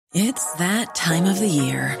It's that time of the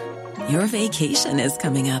year. Your vacation is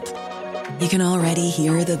coming up. You can already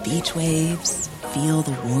hear the beach waves, feel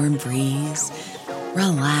the warm breeze,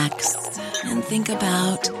 relax, and think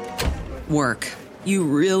about work. You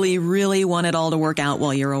really, really want it all to work out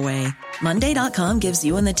while you're away. Monday.com gives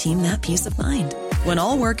you and the team that peace of mind. When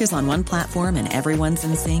all work is on one platform and everyone's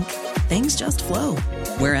in sync, things just flow.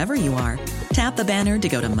 Wherever you are, tap the banner to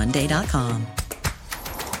go to Monday.com.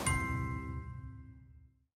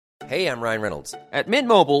 Hey, I'm Ryan Reynolds. At Mint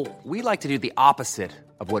Mobile, we like to do the opposite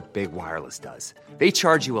of what Big Wireless does. They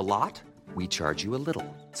charge you a lot, we charge you a little.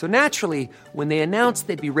 So naturally, when they announced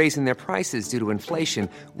they'd be raising their prices due to inflation,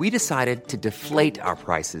 we decided to deflate our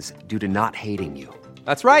prices due to not hating you.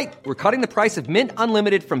 That's right. We're cutting the price of Mint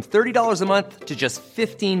Unlimited from $30 a month to just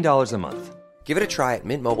 $15 a month. Give it a try at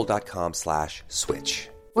mintmobile.com/switch.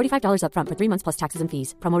 $45 up front for 3 months plus taxes and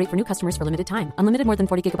fees. Promo rate for new customers for limited time. Unlimited more than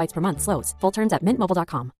 40 gigabytes per month. Slows full terms at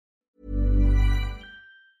mintmobile.com.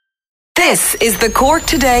 This is the Cork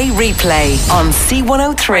Today replay on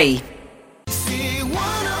C103.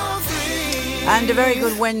 And a very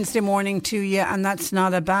good Wednesday morning to you, and that's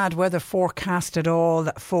not a bad weather forecast at all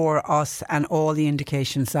for us, and all the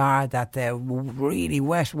indications are that the really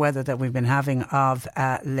wet weather that we've been having of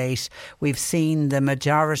late, we've seen the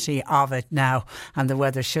majority of it now, and the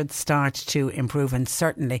weather should start to improve, and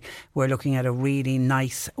certainly we're looking at a really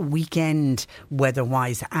nice weekend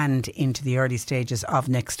weather-wise and into the early stages of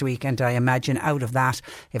next week. And I imagine out of that,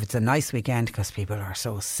 if it's a nice weekend, because people are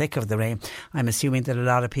so sick of the rain, I'm assuming that a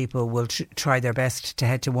lot of people will try their best to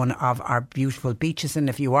head to one of our beautiful beaches. And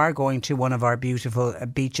if you are going to one of our beautiful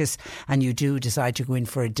beaches and you do decide to go in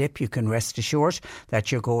for a dip, you can rest assured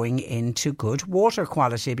that you're going into good water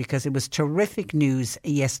quality, because it was terrific news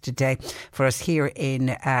yesterday for us here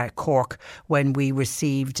in Cork when we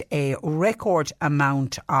received a record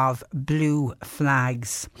amount of blue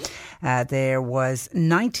flags. There was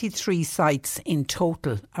 93 sites in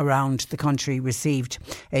total around the country received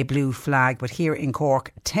a blue flag, but here in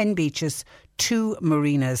Cork, 10 beaches, 2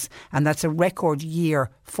 marinas, and that's a record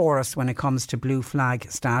year for us when it comes to blue flag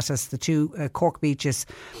status. The 2 Cork beaches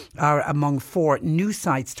are among 4 new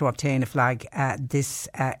sites to obtain a flag this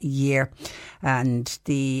year, and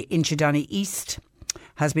the Inchydoney East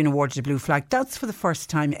has been awarded a blue flag. That's for the first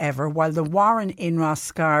time ever, while the Warren in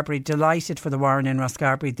Rosscarbery, delighted for the Warren in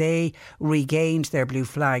Rosscarbery, they regained their blue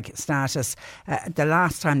flag status. The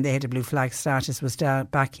last time they had a blue flag status was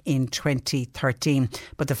back in 2013.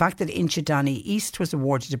 But the fact that Inchydoney East was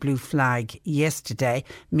awarded a blue flag yesterday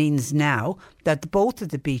means now that both of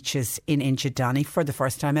the beaches in Inchydoney, for the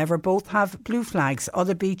first time ever, both have blue flags.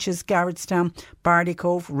 Other beaches, Garrettstown, Barley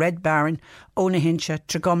Cove, Red Baron, Onahincha,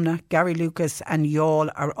 Tregumna, Gary Lucas and Youghal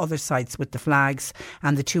are other sites with the flags.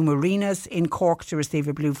 And the 2 marinas in Cork to receive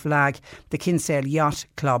a blue flag, the Kinsale Yacht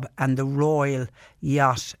Club and the Royal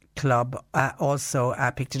Yacht Club also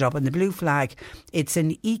picked it up. And the blue flag, it's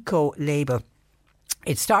an eco label.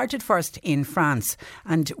 It started first in France,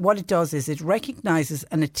 and what it does is it recognises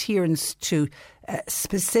an adherence to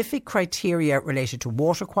specific criteria related to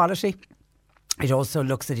water quality. It also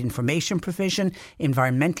looks at information provision,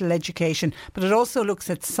 environmental education, but it also looks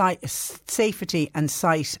at safety and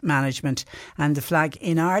site management. And the flag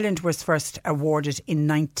in Ireland was first awarded in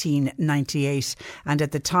 1998. And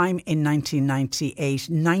at the time in 1998,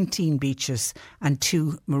 19 beaches and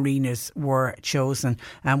 2 marinas were chosen.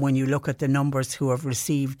 And when you look at the numbers who have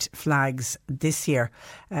received flags this year,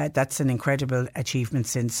 that's an incredible achievement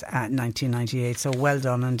since 1998. So well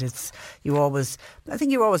done. And I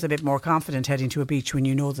think you're always a bit more confident heading to a beach when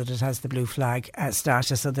you know that it has the blue flag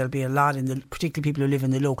status. So there'll be a lot particularly people who live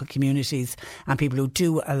in the local communities and people who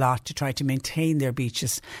do a lot to try to maintain their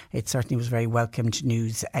beaches. It certainly was very welcomed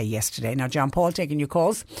news yesterday. Now, John Paul taking your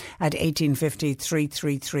calls at 1850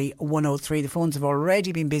 333 103. The phones have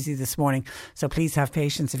already been busy this morning, so please have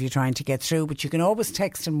patience if you're trying to get through, but you can always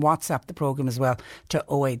text and WhatsApp the programme as well to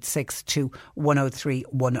 0862 103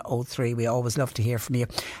 103. We always love to hear from you.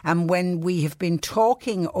 And when we have been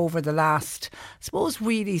talking over the last, I suppose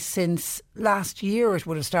really since last year it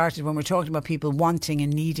would have started, when we're talking about people wanting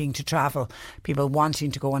and needing to travel, people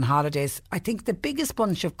wanting to go on holidays, I think the biggest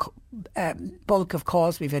bulk of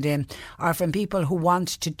calls we've had in are from people who want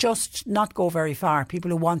to just not go very far,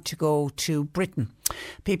 people who want to go to Britain,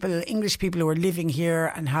 English people who are living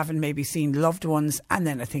here and haven't maybe seen loved ones. And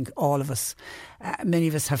then I think all of us, many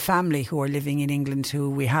of us have family who are living in England who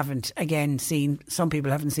we haven't again seen. Some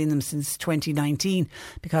people haven't seen them since 2019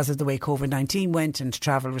 because of the way COVID-19 went and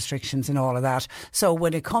travel restrictions and all of that. So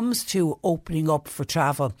when it comes to opening up for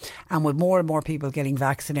travel, and with more and more people getting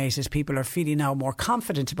vaccinated, people are feeling now more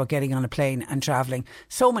confident about getting getting on a plane and travelling.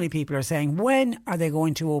 So many people are saying, when are they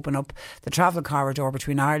going to open up the travel corridor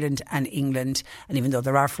between Ireland and England? And even though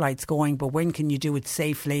there are flights going, but when can you do it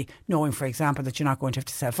safely, knowing, for example, that you're not going to have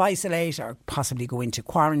to self-isolate or possibly go into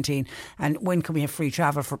quarantine? And when can we have free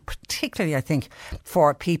travel, for particularly, I think,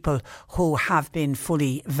 for people who have been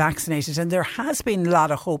fully vaccinated? And there has been a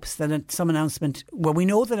lot of hopes that some announcement, well, we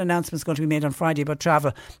know that an announcement is going to be made on Friday about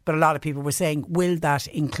travel, but a lot of people were saying, will that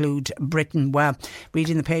include Britain? Well,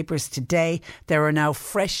 reading the papers today, there are now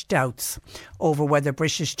fresh doubts over whether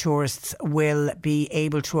British tourists will be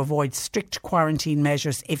able to avoid strict quarantine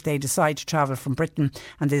measures if they decide to travel from Britain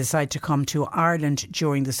and they decide to come to Ireland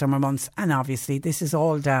during the summer months. And obviously this is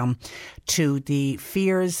all down to the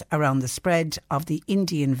fears around the spread of the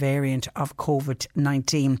Indian variant of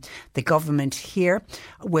COVID-19. The government here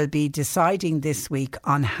will be deciding this week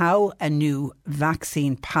on how a new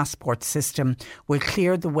vaccine passport system will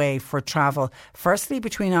clear the way for travel, firstly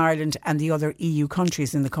between Ireland and the other EU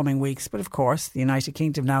countries in the coming weeks. But of course, the United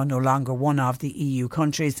Kingdom now no longer one of the EU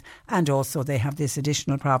countries, and also they have this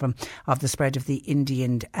additional problem of the spread of the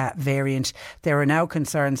Indian variant. There are now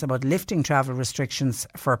concerns about lifting travel restrictions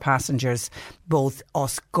for passengers, both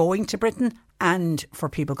us going to Britain and for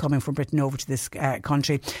people coming from Britain over to this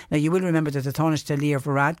country. Now, you will remember that the Taoiseach Leo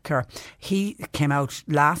Varadkar, he came out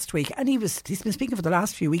last week and he's been speaking for the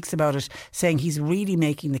last few weeks about it, saying he's really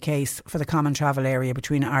making the case for the common travel area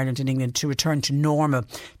between Ireland and England to return to normal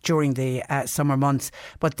during the summer months.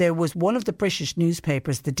 But there was one of the British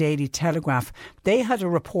newspapers, the Daily Telegraph, they had a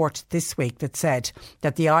report this week that said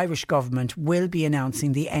that the Irish government will be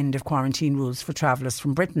announcing the end of quarantine rules for travellers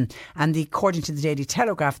from Britain. And according to the Daily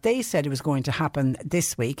Telegraph, they said it was going to happen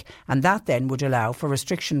this week, and that then would allow for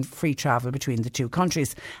restriction-free travel between the two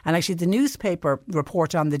countries. And actually the newspaper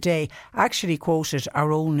report on the day actually quoted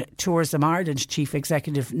our own Tourism Ireland Chief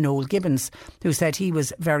Executive Noel Gibbons, who said he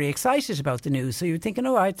was very excited about the news. So you're thinking,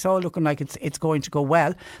 oh, it's all looking like it's going to go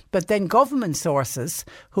well. But then government sources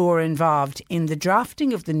who are involved in the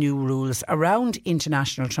drafting of the new rules around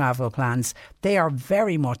international travel plans, they are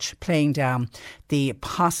very much playing down the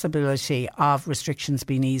possibility of restrictions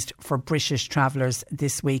being eased for British travellers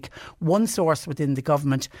this week. One source within the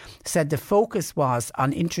government said the focus was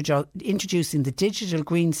on introducing the digital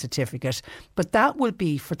green certificate, but that will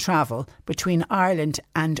be for travel between Ireland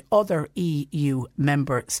and other EU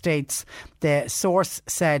member states. The source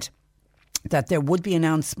said that there would be an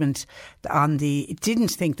announcement didn't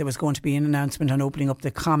think there was going to be an announcement on opening up the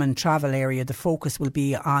common travel area. The focus will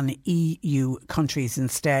be on EU countries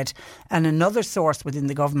instead. And another source within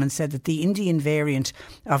the government said that the Indian variant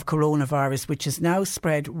of coronavirus, which has now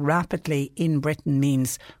spread rapidly in Britain,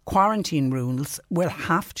 means quarantine rules will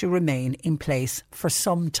have to remain in place for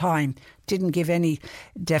some time. Didn't give any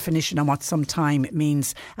definition on what some time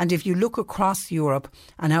means. And if you look across Europe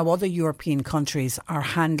and how other European countries are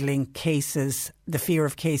handling cases, the fear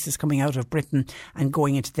of cases coming out of Britain and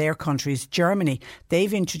going into their countries, Germany,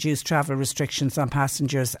 they've introduced travel restrictions on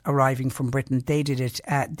passengers arriving from Britain. They did it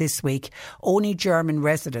this week. Only German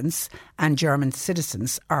residents and German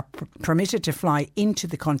citizens are permitted to fly into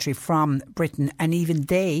the country from Britain, and even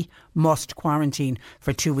they must quarantine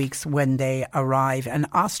for 2 weeks when they arrive. And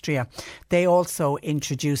Austria, they also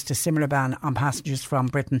introduced a similar ban on passengers from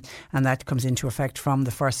Britain, and that comes into effect from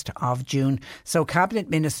the 1st of June. So Cabinet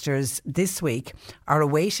Ministers this week are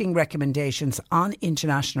awaiting recommendations on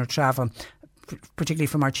international travel, particularly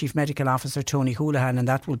from our Chief Medical Officer Tony Holohan, and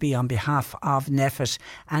that will be on behalf of NPHET.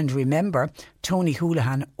 And remember, Tony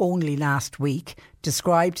Holohan only last week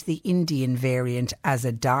described the Indian variant as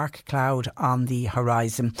a dark cloud on the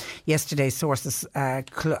horizon. Yesterday, sources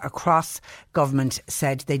across government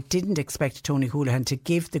said they didn't expect Tony Holohan to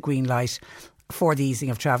give the green light for the easing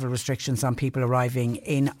of travel restrictions on people arriving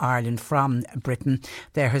in Ireland from Britain.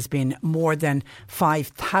 There has been more than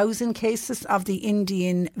 5,000 cases of the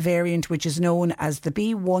Indian variant, which is known as the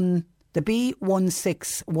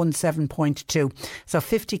B1617.2. So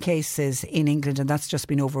 50 cases in England, and that's just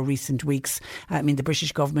been over recent weeks. I mean, the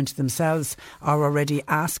British government themselves are already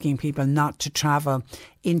asking people not to travel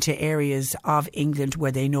into areas of England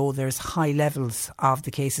where they know there's high levels of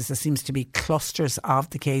the cases. There seems to be clusters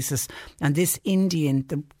of the cases. And this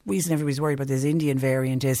the reason everybody's worried about this Indian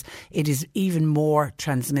variant is it is even more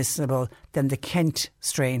transmissible than the Kent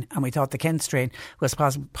strain. And we thought the Kent strain was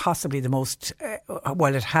possibly the most,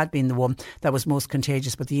 it had been the one that was most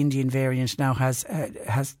contagious, but the Indian variant now has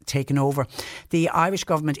taken over. The Irish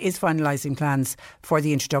government is finalising plans for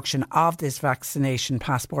the introduction of this vaccination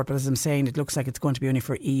passport, but as I'm saying, it looks like it's going to be only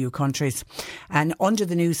for EU countries. And under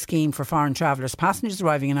the new scheme for foreign travellers, passengers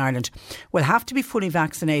arriving in Ireland will have to be fully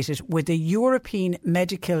vaccinated with a European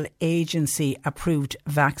Medical Agency approved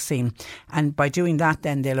vaccine, and by doing that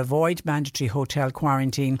then they'll avoid mandatory hotel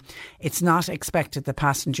quarantine. It's not expected that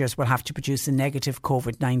passengers will have to produce a negative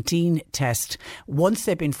COVID-19 test once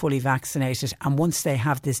they've been fully vaccinated, and once they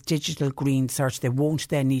have this digital green cert, they won't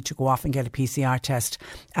then need to go off and get a PCR test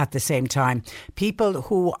at the same time. People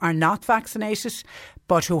who are not vaccinated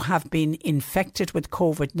but who have been infected with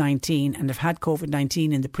COVID-19 and have had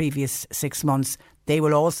COVID-19 in the previous 6 months, they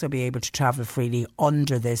will also be able to travel freely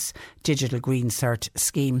under this digital green cert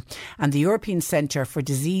scheme. And the European Centre for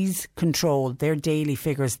Disease Control, their daily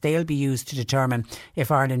figures, they'll be used to determine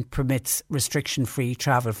if Ireland permits restriction-free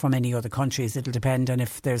travel from any other countries. It'll depend on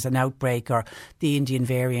if there's an outbreak or the Indian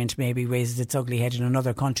variant maybe raises its ugly head in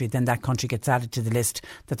another country, then that country gets added to the list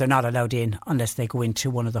that they're not allowed in unless they go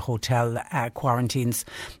into one of the hotel quarantines.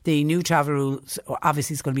 The new travel rules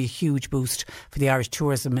obviously is going to be a huge boost for the Irish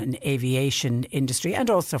tourism and aviation industry, and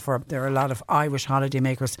also there are a lot of Irish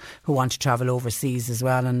holidaymakers who want to travel overseas as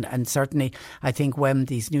well, and certainly I think when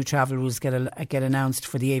these new travel rules get announced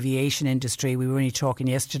for the aviation industry, we were only talking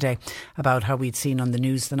yesterday about how we'd seen on the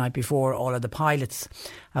news the night before all of the pilots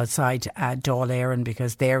outside Dáil Éireann,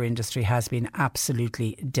 because their industry has been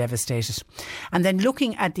absolutely devastated. And then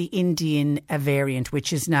looking at the Indian variant,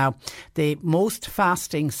 which is now the most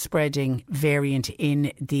fasting spreading variant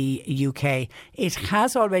in the UK, it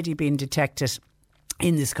has already been detected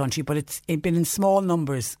in this country, but it's been in small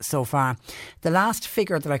numbers so far. The last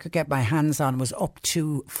figure that I could get my hands on was up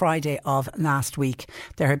to Friday of last week.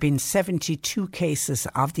 There have been 72 cases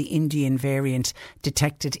of the Indian variant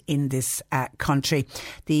detected in this country.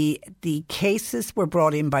 The cases were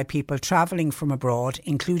brought in by people travelling from abroad,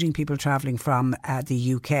 including people travelling from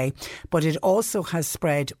the UK, but it also has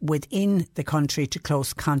spread within the country to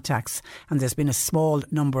close contacts, and there's been a small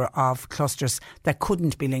number of clusters that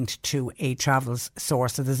couldn't be linked to a travel source.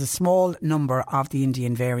 So there's a small number of the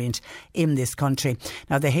Indian variant in this country.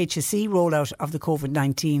 Now, the HSE rollout of the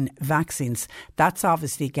COVID-19 vaccines, that's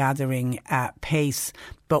obviously gathering pace,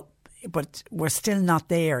 but we're still not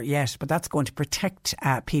there yet, but that's going to protect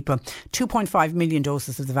people. 2.5 million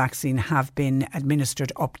doses of the vaccine have been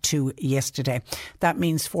administered up to yesterday. That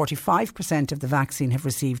means 45% of the vaccine have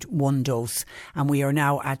received one dose, and we are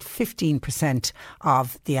now at 15%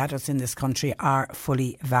 of the adults in this country are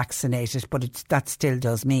fully vaccinated. But that still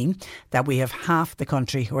does mean that we have half the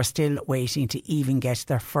country who are still waiting to even get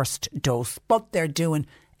their first dose, but they're doing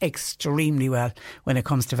extremely well when it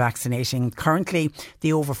comes to vaccinating. Currently,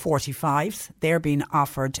 the over 45s, they're being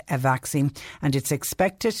offered a vaccine, and it's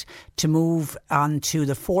expected to move on to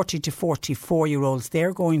the 40 to 44 year olds.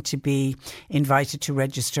 They're going to be invited to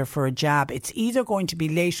register for a jab. It's either going to be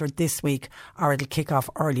later this week or it'll kick off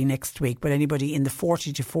early next week. But anybody in the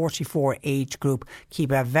 40 to 44 age group, keep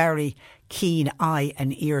a very keen eye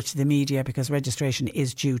and ear to the media, because registration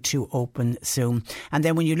is due to open soon. And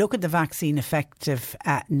then when you look at the vaccine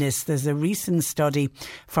effectiveness, there's a recent study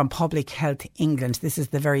from Public Health England. This is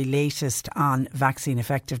the very latest on vaccine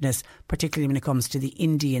effectiveness, particularly when it comes to the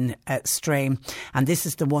Indian strain. And this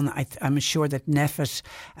is the one I'm sure that NPHET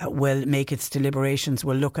will make its deliberations,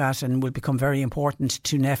 will look at, and will become very important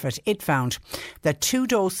to NPHET. It found that 2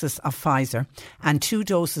 doses of Pfizer and 2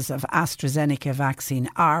 doses of AstraZeneca vaccine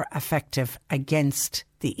are effective against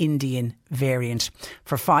the Indian variant.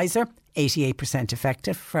 For Pfizer, 88%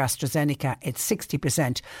 effective. For AstraZeneca, it's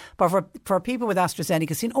 60%. But for people with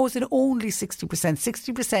AstraZeneca, saying, is it only 60%?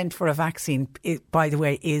 60% for a vaccine, by the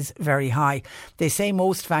way, is very high. They say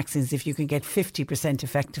most vaccines, if you can get 50%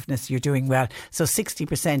 effectiveness, you're doing well. So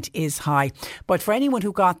 60% is high. But for anyone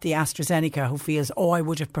who got the AstraZeneca who feels, I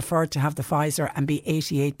would have preferred to have the Pfizer and be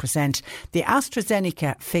 88%, the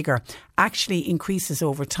AstraZeneca figure actually increases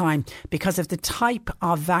over time because of the type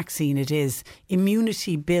of vaccine it is.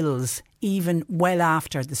 Immunity builds even well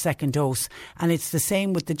after the second dose, and it's the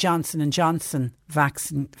same with the Johnson & Johnson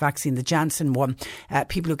vaccine, the Janssen one.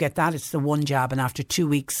 People who get that, it's the one jab, and after 2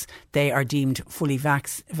 weeks they are deemed fully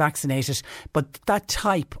vaccinated. But that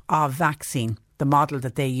type of vaccine, the model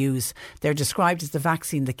that they use, they're described as the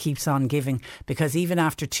vaccine that keeps on giving, because even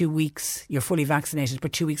after 2 weeks you're fully vaccinated,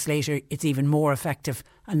 but 2 weeks later it's even more effective.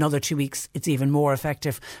 Another 2 weeks it's even more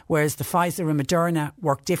effective. Whereas the Pfizer and Moderna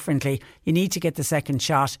work differently. You need to get the second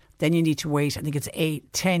shot. then you need to wait, I think it's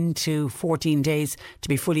 10 to 14 days to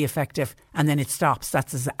be fully effective, and then it stops.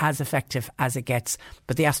 That's as effective as it gets.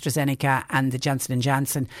 But the AstraZeneca and the Johnson &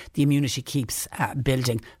 Johnson, the immunity keeps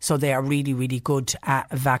building. So they are really, really good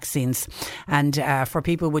vaccines. And for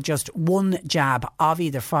people with just one jab of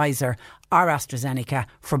either Pfizer or AstraZeneca,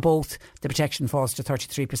 for both, the protection falls to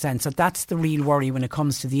 33%. So that's the real worry when it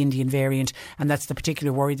comes to the Indian variant, and that's the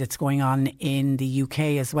particular worry that's going on in the UK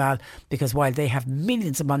as well, because while they have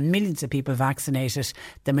millions upon millions of people vaccinated,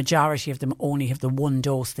 the majority of them only have the one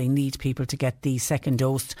dose. They need people to get the second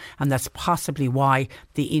dose, and that's possibly why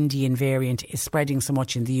the Indian variant is spreading so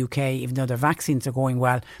much in the UK. Even though their vaccines are going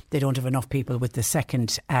well, they don't have enough people with the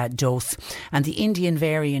second dose. And the Indian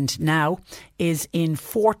variant now is in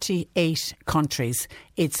 48 countries.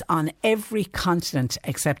 It's on every continent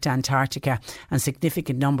except Antarctica, and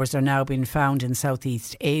significant numbers are now being found in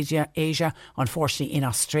Southeast Asia. Unfortunately, in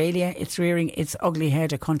Australia, it's rearing its ugly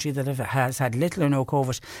head, a country that has had little or no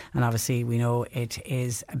COVID, and obviously we know it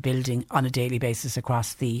is building on a daily basis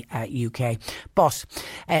across the UK. But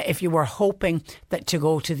if you were hoping that to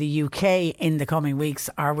go to the UK in the coming weeks,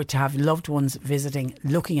 or to have loved ones visiting,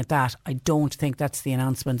 looking at that, I don't think that's the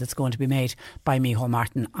announcement that's going to be made by Micheál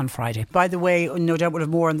Martin on Friday. By the way, no doubt we'll have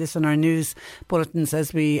more on this in our news bulletins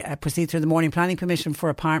as we proceed through the morning. Planning permission for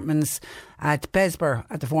apartments at Besburn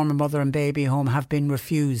at the former mother and baby home have been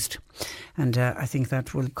refused. And I think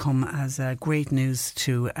that will come as great news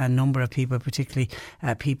to a number of people, particularly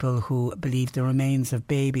people who believe the remains of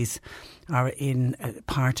babies are in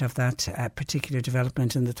part of that particular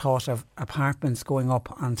development, and the thought of apartments going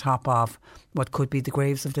up on top of what could be the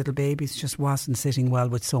graves of little babies just wasn't sitting well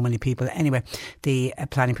with so many people. Anyway, the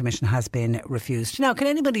planning permission has been refused. Now, can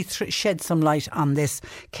anybody shed some light on this?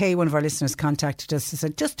 Kay, one of our listeners, contacted us and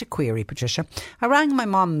said, just a query, Patricia. I rang my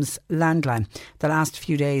mum's landline the last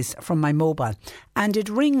few days from my mobile, and it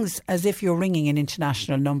rings as if you're ringing an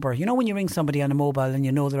international number. You know when you ring somebody on a mobile and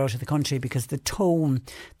you know they're out of the country because the tone,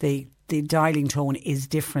 the dialing tone is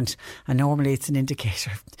different, and normally it's an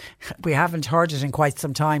indicator. We haven't heard it in quite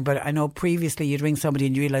some time, but I know previously you'd ring somebody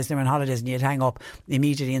and you realise they're on holidays and you'd hang up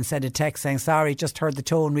immediately and send a text saying, sorry, just heard the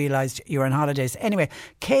tone, realised you're on holidays. Anyway,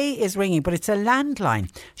 Kay is ringing, but it's a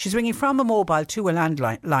landline. She's ringing from a mobile to a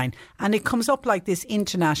landline, and it comes up like this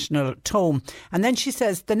international tone. And then she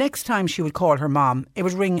says the next time she would call her mom, it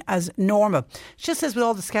would ring as normal. She just says with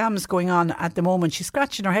all the scams going on at the moment, she's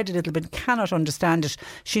scratching her head a little bit, cannot understand it.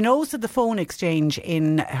 She knows that the phone exchange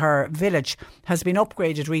in her village has been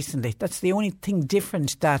upgraded recently. That's the only thing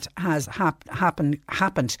different that has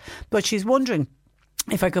happened. But she's wondering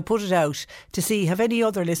if I could put it out to see, have anybody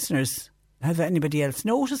else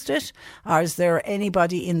noticed it? Or is there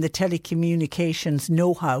anybody in the telecommunications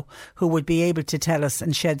know-how who would be able to tell us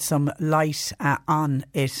and shed some light on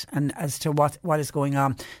it and as to what is going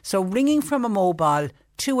on? So ringing from a mobile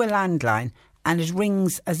to a landline, and it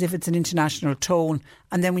rings as if it's an international tone,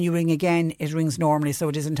 and then when you ring again it rings normally, so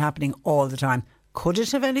it isn't happening all the time. Could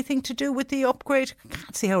it have anything to do with the upgrade? I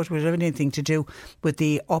can't see how it would have anything to do with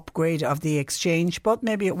the upgrade of the exchange, but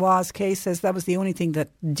maybe it was. Kay says that was the only thing that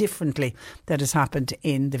differently that has happened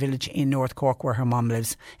in the village in North Cork where her mum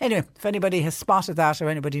lives. Anyway, if anybody has spotted that or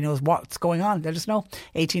anybody knows what's going on, let us know.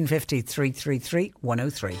 1850 333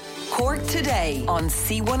 103. Cork Today on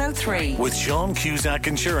C103. With Sean Cusack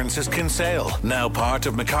Insurance's Kinsale, now part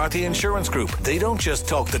of McCarthy Insurance Group. They don't just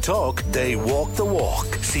talk the talk, they walk the walk.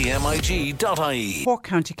 CMIG.ie. Cork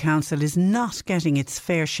County Council is not getting its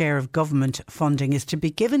fair share of government funding, is to be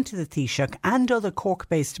given to the Taoiseach and other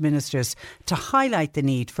Cork-based ministers to highlight the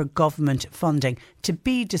need for government funding to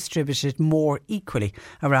be distributed more equally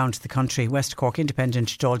around the country. West Cork Independent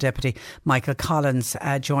Dáil Deputy Michael Collins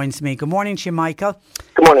joins me. Good morning to you, Michael.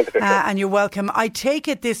 Good morning, Patricia. And you're welcome. I take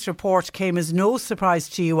it this report came as no surprise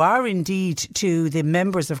to you, or indeed to the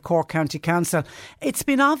members of Cork County Council. It's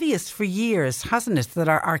been obvious for years, hasn't it, that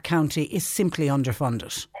our county is simply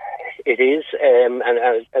underfunded? It is, and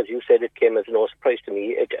as you said, it came as no surprise to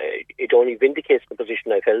me. It only vindicates the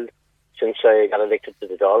position I've held since I got elected to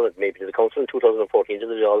the Dáil, maybe to the council in 2014, to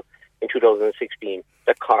the Dáil in 2016,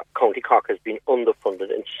 that County Cork has been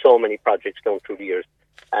underfunded in so many projects down through the years,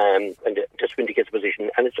 and it just vindicates the position.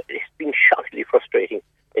 And it's been shockingly frustrating.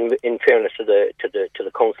 In fairness to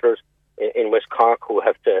the councillors in West Cork who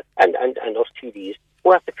have to, and us TDs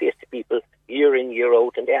who have to face the people year in, year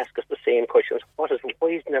out, and they ask us the same questions. Why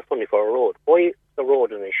isn't there funding for a road? Why is the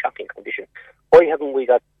road in a shocking condition? Why haven't we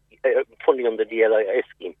got funding on the DLIS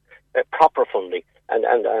scheme? Proper funding, and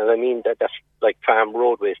I mean that's like farm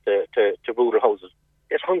roadways to rural houses.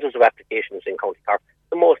 There's hundreds of applications in County Cork.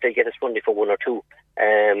 The most they get is funding for one or two,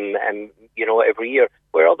 every year,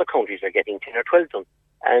 where other counties are getting 10 or 12 done.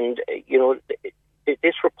 And,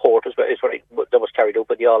 this report is that was carried out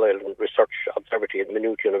by the All-Ireland Research Observatory at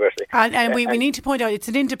Maynooth University. And we need to point out, it's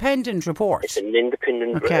an independent report. It's an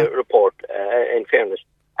independent report, in fairness.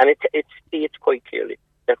 And it states quite clearly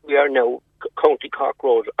that we are now, County Cork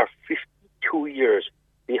roads are 52 years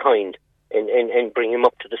behind in bringing them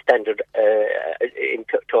up to the standard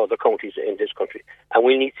to other counties in this country. And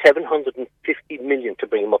we need 750 million to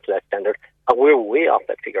bring them up to that standard. And we're way off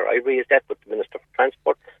that figure. I raised that with the Minister for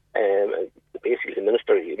Transport, basically the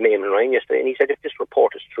Minister, Eamon Ryan, yesterday, and he said if this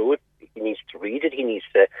report is true, he needs to read it, he needs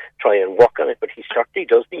to try and work on it, but he certainly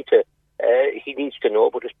does need to he needs to know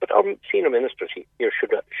about this. But our senior ministers here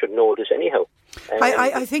should know this anyhow.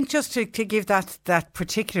 I think just to give that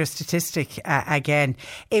particular statistic again,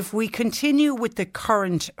 if we continue with the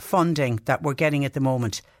current funding that we're getting at the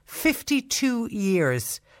moment, 52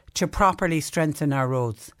 years to properly strengthen our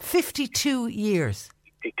roads. 52 years.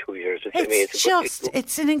 52 years.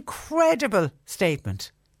 It's an incredible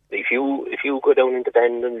statement. If you go down into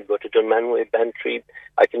Bandon, you go to Dunmanway, Bantry,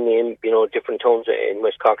 I can name, different towns in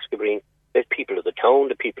West Cork, Skibbereen. There's people of the town,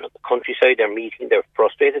 the people of the countryside, they're meeting, they're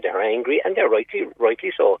frustrated, they're angry, and they're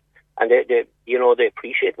rightly so. And they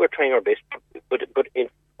appreciate we're trying our best, but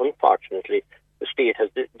unfortunately, the state has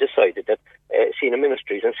decided that senior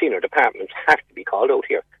ministries and senior departments have to be called out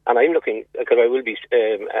here. And I'm looking, because I will be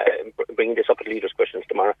bringing this up at Leaders' Questions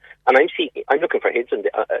tomorrow, and I'm looking for heads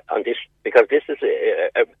on this, because this is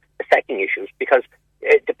affecting issues, because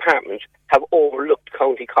departments have overlooked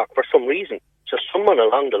County Cork for some reason. So someone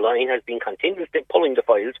along the line has been continuously pulling the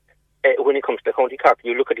files when it comes to County Cork.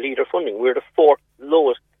 You look at leader funding, we're the fourth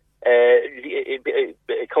lowest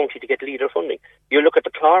county to get leader funding. You look at the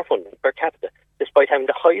CLAR funding per capita, despite having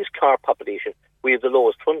the highest CLAR population, we have the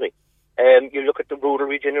lowest funding. You look at the rural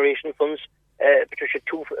regeneration funds, Patricia,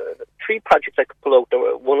 three projects I could pull out.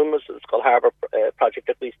 One of them was the Skull Harbour project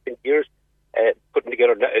that we spent years putting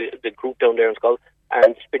together, the group down there in Skull,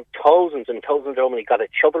 and spent thousands and thousands of money, got a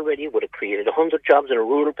shovel ready, would have created 100 jobs in a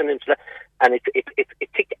rural peninsula, and it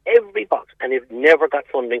ticked every box, and it never got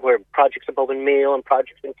funding, where projects above in Mayo and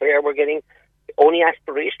projects in Clare were getting only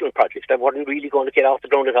aspirational projects that weren't really going to get off the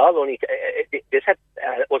ground at all. This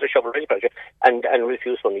was a shovel-ready project and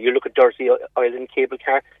refused funding. You look at Dursey Island Cable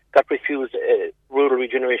Car, got refused rural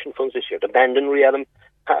regeneration funds this year. The Bandon Realm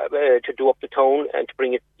to do up the town and to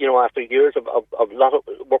bring it, after years of a lot of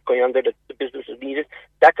work going on there that the businesses needed,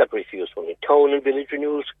 that got refused funding. Town and village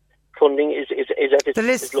renewals funding is at its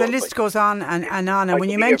the list goes on and on. And when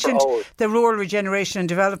you mentioned the Rural Regeneration and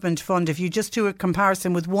Development Fund, if you just do a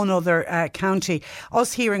comparison with one other county,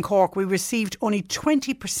 us here in Cork, we received only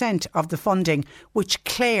 20% of the funding which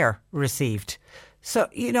Clare received. So,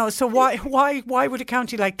 so why would a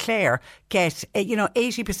county like Clare get,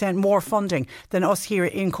 80% more funding than us here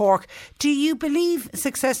in Cork? Do you believe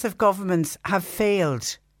successive governments have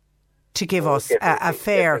failed to give us a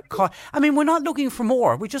fair cut? I mean, we're not looking for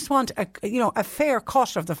more. We just want a fair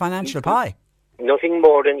cut of the financial pie. Nothing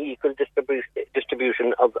more than equal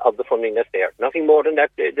distribution of the funding that's there. Nothing more than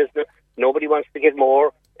that. Nobody wants to get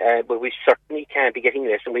more, but we certainly can't be getting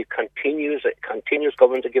less, and we've continuous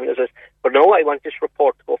governments are giving us this. But no, I want this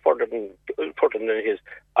report to go further than it is.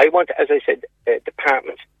 I want, as I said,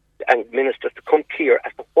 departments and ministers to come clear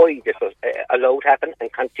as to why this was allowed to happen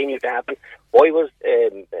and continue to happen. Why was,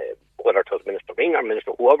 whether it was Minister Ring or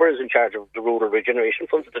Minister whoever is in charge of the rural regeneration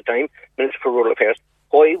funds at the time, Minister for Rural Affairs,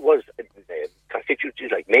 why was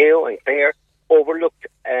constituencies like Mayo and Clare overlooked,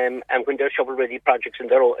 and when there's shovel-ready projects in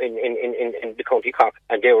the County Cork,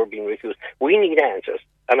 and they were being refused? We need answers,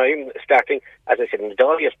 and I'm starting, as I said in the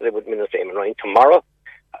Dáil yesterday with Minister Eamon Ryan. Tomorrow,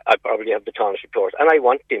 I probably have the Taoiseach report, and I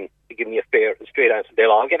want them to give me a fair and straight answer.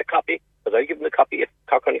 They'll all get a copy, because I give them a copy. If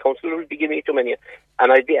Cork County Council will be giving me too many,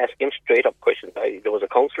 and I'd be asking them straight up questions. There was a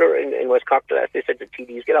councillor in West Cork that they said the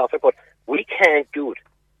TDs get off it, but we can't do it.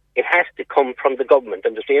 It has to come from the government,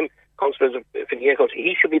 and the same councillors of Fine Council,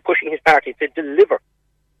 he should be pushing his party to deliver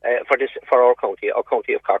for our county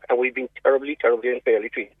of Cork, and we've been terribly unfairly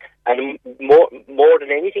treated. And more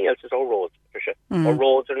than anything else is our roads, Patricia. Our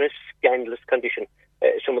roads are in a scandalous condition.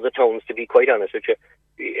 Some of the towns, to be quite honest with you,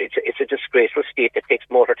 it's a disgraceful state that takes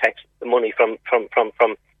motor tax money from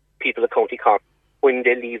people of County Cork when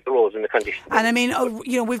they leave the roads in the condition. And I mean,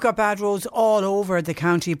 we've got bad roads all over the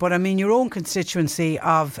county, but I mean, your own constituency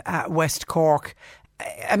of West Cork,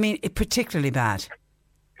 I mean, it's particularly bad.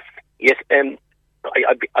 Yes,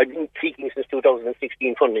 I've been seeking since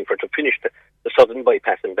 2016 funding to finish the southern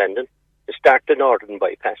bypass in Bandon, to start the northern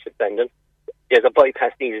bypass at Bandon. There's a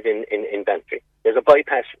bypass needed in Bantry. There's a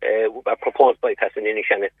bypass, a proposed bypass in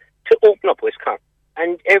Inishannon to open up West Cork.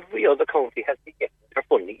 And every other county has to get their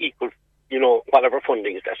funding equal, whatever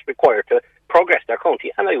funding that's required to progress their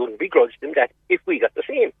county. And I wouldn't begrudge them that if we got the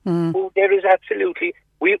same. Well, there is absolutely,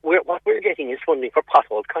 what we're getting is funding for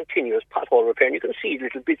continuous pothole repair. And you can see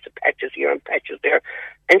little bits of patches here and patches there,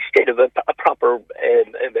 instead of a proper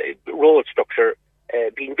road structure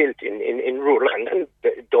being built in rural land. And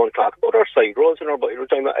don't talk about our side roads and our by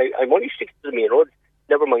roads. I'm only sticking to the main road.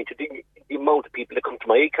 Never mind to the amount of people that come to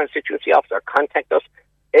my constituency office or contact us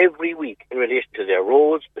every week in relation to their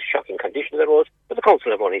roads, the shocking condition of their roads. But the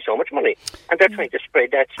council have only so much money, and they're trying to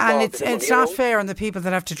spread that. And it's not fair on the people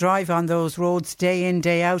that have to drive on those roads day in,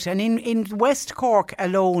 day out. And in West Cork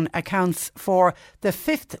alone accounts for the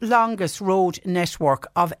 5th longest road network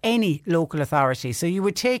of any local authority. So you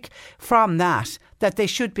would take from that they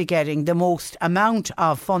should be getting the most amount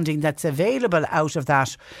of funding that's available out of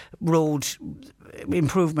that road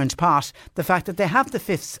improvement pot. The fact that they have the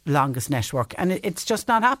 5th longest network, and it's just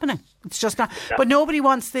not happening. It's just not. But nobody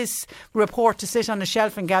wants this report to sit on a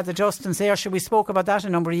shelf and gather dust and say, oh, sure, we spoke about that a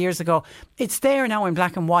number of years ago. It's there now in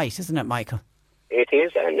black and white, isn't it, Michael? It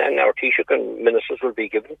is, and our Taoiseach and ministers will be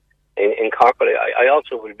given in Cork. But I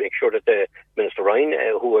also will make sure that the Minister Ryan,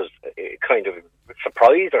 who was kind of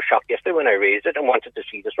surprised or shocked yesterday when I raised it and wanted to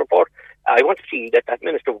see this report, I want to see that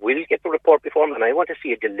minister will get the report before him, and I want to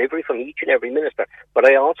see a delivery from each and every minister. But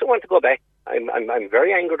I also want to go back. I'm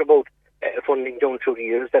very angered about funding done through the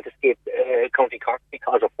years that escaped County Cork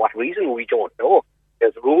because of what reason we don't know.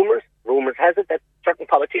 There's rumours has it that certain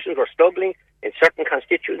politicians were struggling in certain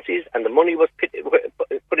constituencies, and the money was put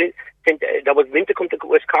in that was meant to come to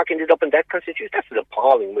West Cork ended up in that constituency. That's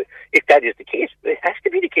appalling. If that is the case, it has to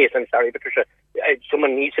be the case. I'm sorry, Patricia.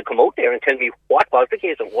 Someone needs to come out there and tell me what was the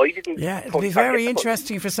case and why didn't. Yeah, it'll be very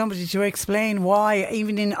interesting for somebody to explain why,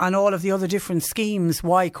 even on all of the other different schemes,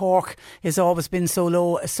 why Cork has always been so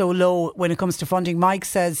low when it comes to funding. Mike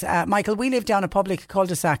says, Michael, we live down a public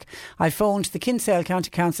cul-de-sac. I phoned the Kinsale County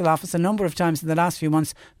Council office a number of times in the last few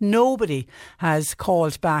months. Nobody has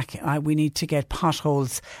called back. We need to get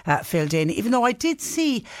potholes filled in. Even though I did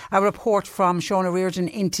see a report from Sean Reardon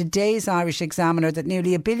in today's Irish Examiner that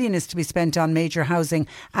nearly $1 billion is to be spent on major housing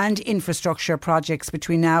and infrastructure projects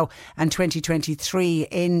between now and 2023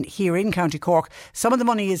 here in County Cork. Some of the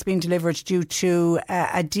money is being delivered due to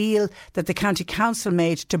a deal that the County Council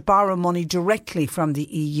made to borrow money directly from the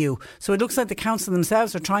EU. So it looks like the council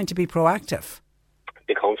themselves are trying to be proactive.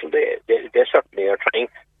 The council, they certainly are trying.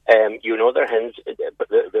 Their hands,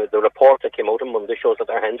 the report that came out on Monday shows that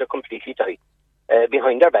their hands are completely tied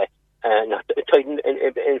behind their back, not tied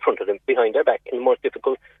in front of them, behind their back, in the most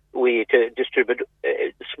difficult way to distribute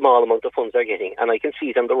the small amount of funds they're getting. And I can see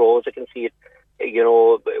it on the roads, I can see it,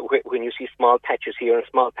 when you see small patches here and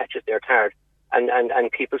small patches there, tarred,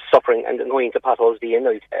 and people suffering and going into potholes day and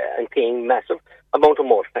night and paying massive amount of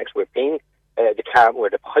motor tax. We're paying we're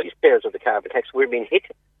the highest payers of the carbon tax. We're being hit.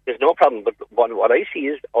 There's no problem, but what I see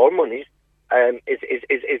is our monies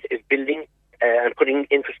is building and putting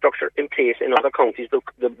infrastructure in place in other counties.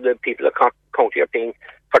 The people of Cork County are paying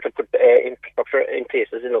to put infrastructure in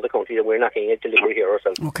places in other counties, and we're not getting a delivery here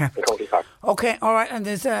ourselves in County Cork. Okay, all right. And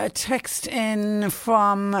there's a text in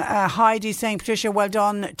from Heidi saying, Patricia, well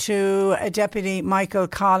done to Deputy Michael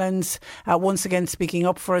Collins, once again speaking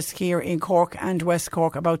up for us here in Cork and West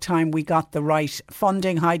Cork. About time we got the right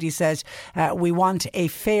funding. Heidi says, we want a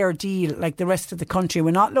fair deal like the rest of the country.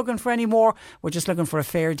 We're not looking for any more. We're just looking for a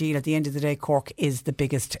fair deal. At the end of the day, Cork is the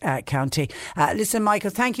biggest county. Listen,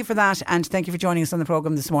 Michael, thank you for that, and thank you for joining us on the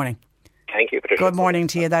programme this morning. Thank you, Patricia. Good morning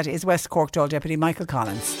to you. That is West Cork Dáil Deputy Michael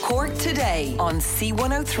Collins. Cork Today on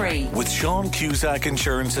C103. With Sean Cusack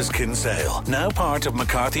Insurance's Kinsale, now part of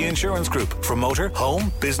McCarthy Insurance Group. For motor,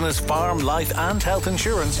 home, business, farm, life and health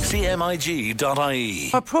insurance,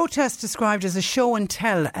 cmig.ie. A protest described as a show and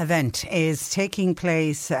tell event is taking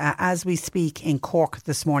place as we speak in Cork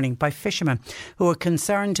this morning by fishermen who are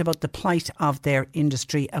concerned about the plight of their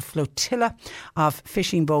industry. A flotilla of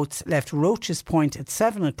fishing boats left Roaches Point at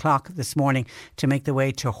 7 o'clock this morning to make their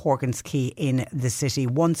way to Horgan's Quay in the city.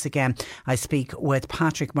 Once again, I speak with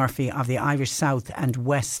Patrick Murphy of the Irish South and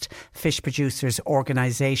West Fish Producers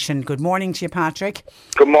Organisation. Good morning to you, Patrick.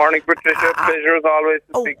 Good morning, Patricia. Pleasure as always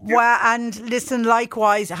to speak to you. Well, and listen,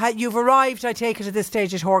 likewise, you've arrived, I take it, at this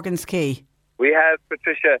stage at Horgan's Quay. We have,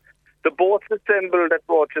 Patricia. The boats assembled at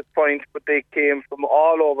Roaches Point, but they came from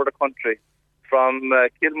all over the country, from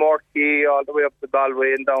Kilmore Quay all the way up to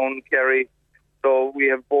Galway and down Kerry. So we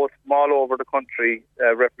have boats from all over the country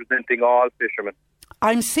representing all fishermen.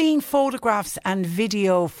 I'm seeing photographs and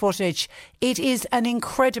video footage. It is an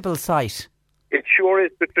incredible sight. It sure is,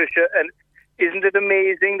 Patricia. And isn't it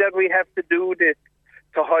amazing that we have to do this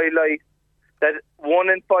to highlight that 1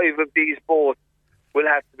 in 5 of these boats will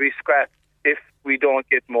have to be scrapped if we don't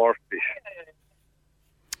get more fish.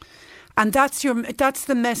 And that's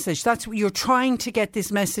the message. You're trying to get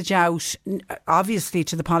this message out, obviously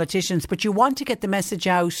to the politicians, but you want to get the message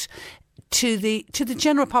out to the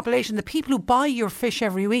general population, the people who buy your fish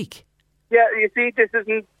every week. Yeah, you see, this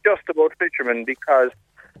isn't just about fishermen, because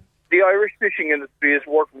the Irish fishing industry is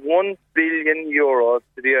worth €1 billion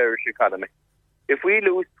to the Irish economy. If we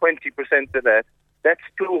lose 20% of that, that's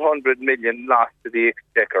 200 million lost to the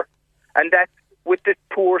exchequer. And that's with the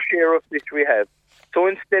poor share of fish we have. So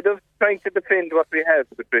instead of trying to defend what we have,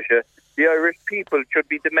 Patricia, the Irish people should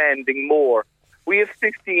be demanding more. We have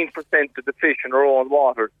 15% of the fish in our own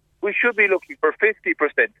waters. We should be looking for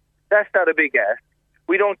 50%. That's not a big ask.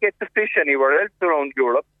 We don't get the fish anywhere else around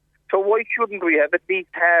Europe. So why shouldn't we have at least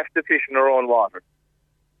half the fish in our own waters?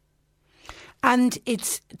 And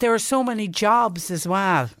there are so many jobs as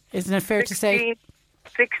well, isn't it fair to say?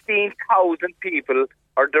 16,000 people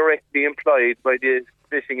are directly employed by the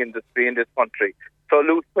fishing industry in this country. So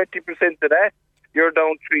lose 20% of that, you're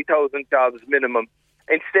down 3,000 jobs minimum,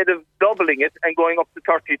 instead of doubling it and going up to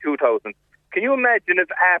 32,000. Can you imagine if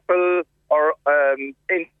Apple or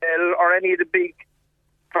Intel or any of the big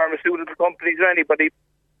pharmaceutical companies or anybody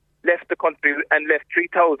left the country and left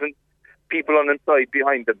 3,000 people unemployed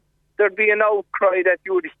behind them? There'd be an outcry that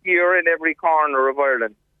you would hear in every corner of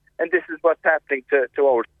Ireland. And this is what's happening to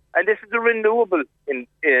ours. And this is a renewable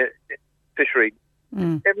fishery.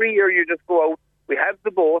 Every year you just go out, we have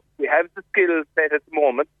the boat, we have the skill set at the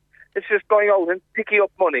moment. It's just going out and picking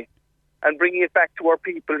up money and bringing it back to our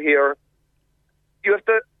people here. You have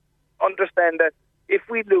to understand that if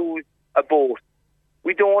we lose a boat,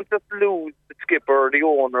 we don't just lose the skipper or the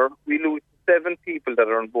owner, we lose 7 people that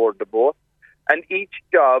are on board the boat. And each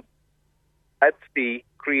job at sea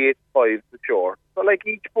creates 5 to shore. So like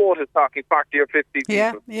each boat is talking 40 or 50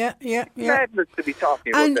 people. Yeah. Madness to be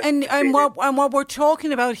talking about and what we're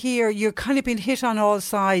talking about here, you're kind of been hit on all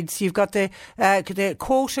sides. You've got the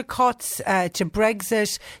quota cuts to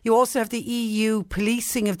Brexit. You also have the EU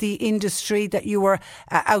policing of the industry that you were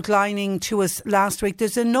outlining to us last week.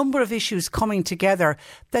 There's a number of issues coming together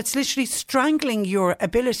that's literally strangling your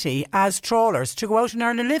ability as trawlers to go out and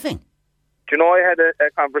earn a living. Do you know, I had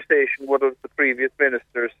a conversation with one of the previous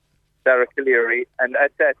ministers, Sarah Cleary, and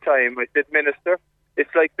at that time I said, Minister, it's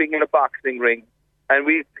like being in a boxing ring and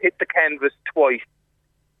we've hit the canvas twice.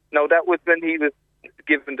 Now that was when he was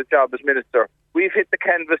given the job as minister. We've hit the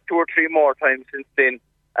canvas 2 or 3 more times since then,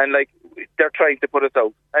 and like they're trying to put us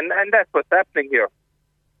out. And that's what's happening here.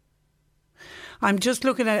 I'm just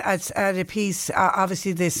looking at a piece,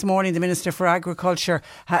 obviously this morning the Minister for Agriculture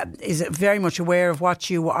is very much aware of what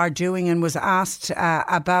you are doing and was asked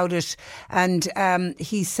about it, and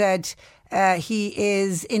he said he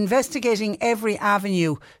is investigating every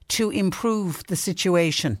avenue to improve the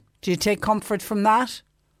situation. Do you take comfort from that?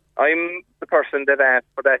 I'm the person that asked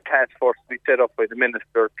for that task force to be set up by the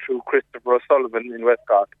Minister through Christopher O'Sullivan in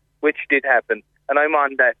Westcott, which did happen, and I'm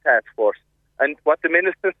on that task force. And what the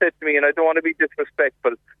Minister said to me, and I don't want to be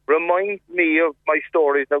disrespectful, reminds me of my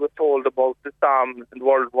stories I was told about the Somme and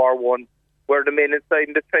World War I, where the men inside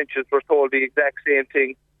in the trenches were told the exact same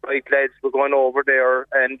thing. Right, lads, we're going over there,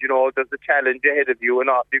 and, you know, there's a challenge ahead of you,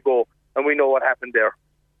 and off you go. And we know what happened there.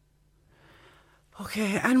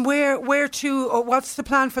 Okay, and where to, what's the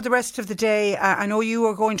plan for the rest of the day? I know you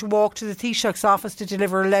are going to walk to the Taoiseach's office to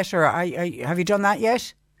deliver a letter. Have you done that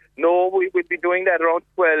yet? No, we will be doing that around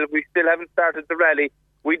 12. We still haven't started the rally.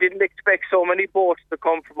 We didn't expect so many boats to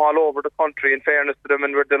come from all over the country, in fairness to them,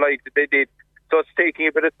 and we're delighted they did. So it's taking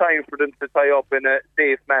a bit of time for them to tie up in a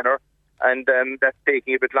safe manner, and that's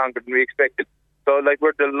taking a bit longer than we expected. So, like,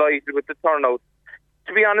 we're delighted with the turnout.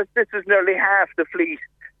 To be honest, this is nearly half the fleet.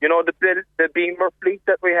 You know, the Beamer fleet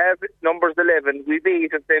that we have, numbers 11. We've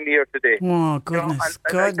 8 of them here today. Oh, goodness,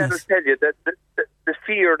 you know, and goodness. I can tell you that the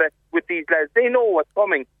fear that with these lads, they know what's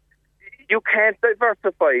coming. You can't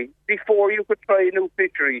diversify. Before you could try a new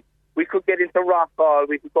fishery, we could get into rockall,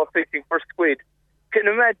 we could go fishing for squid. Can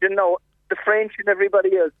you imagine now, the French and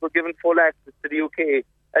everybody else were given full access to the UK,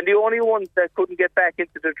 and the only ones that couldn't get back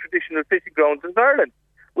into the traditional fishing grounds is Ireland.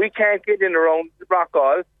 We can't get in around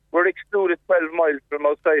rockall. We're excluded 12 miles from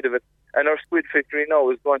outside of it, and our squid fishery now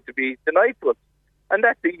is going to be denied to us. And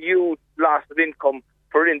that's a huge loss of income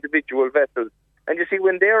for individual vessels. And you see,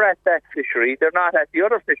 when they're at that fishery, they're not at the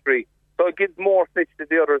other fishery. So it gives more fish to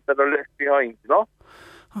the others that are left behind, you know?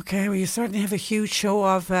 Okay, well, you certainly have a huge show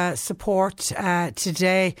of support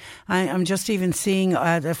today. I'm just even seeing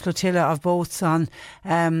the flotilla of boats on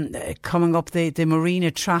coming up the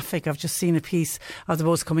marina traffic. I've just seen a piece of the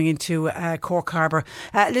boats coming into Cork Harbour.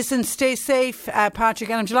 Listen, stay safe, Patrick.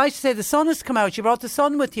 And I'm delighted to say the sun has come out. You brought the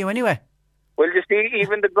sun with you anyway. Well, you see,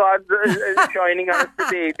 even the gods are shining on us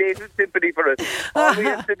today. They have sympathy for us. All we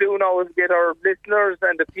have to do now is get our listeners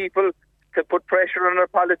and the people to put pressure on our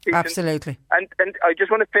politicians. Absolutely. And I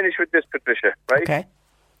just want to finish with this, Patricia, right? Okay.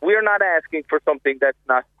 We're not asking for something that's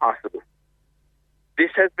not possible.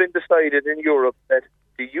 This has been decided in Europe that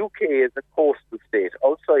the UK as a coastal state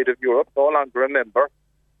outside of Europe, no longer a member,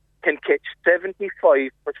 can catch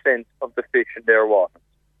 75% of the fish in their waters.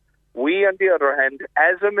 We, on the other hand,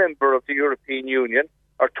 as a member of the European Union,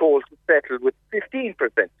 are told to settle with 15%.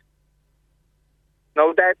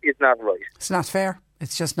 Now, that is not right. It's not fair.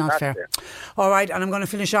 It's just not fair. All right, and I'm going to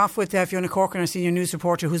finish off with Fiona Corcoran, our senior news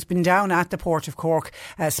reporter, who's been down at the Port of Cork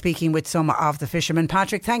speaking with some of the fishermen.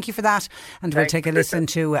 Patrick, thank you for that, and we'll take a listen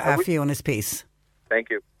to Fiona's piece. Thank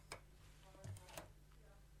you.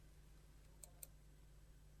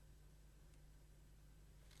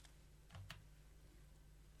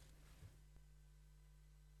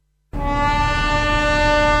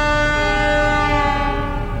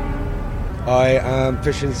 I am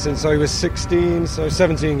fishing since I was 16, so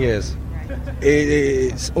 17 years.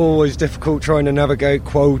 It's always difficult trying to navigate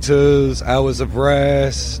quotas, hours of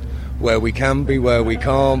rest, where we can be, where we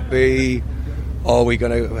can't be. Are we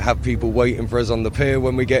going to have people waiting for us on the pier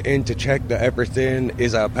when we get in to check that everything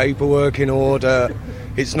is our paperwork in order?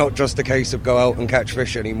 It's not just a case of go out and catch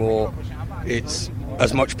fish anymore. It's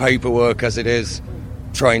as much paperwork as it is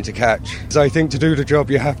trying to catch. So I think to do the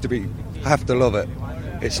job you have to love it.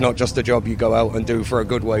 It's not just a job you go out and do for a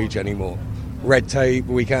good wage anymore. Red tape,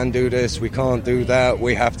 we can do this, we can't do that,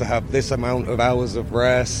 we have to have this amount of hours of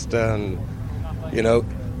rest, and, you know,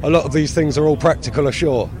 a lot of these things are all practical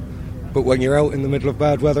ashore. But when you're out in the middle of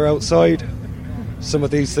bad weather outside, some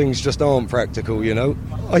of these things just aren't practical, you know.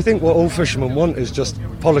 I think what all fishermen want is just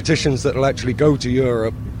politicians that will actually go to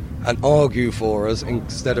Europe and argue for us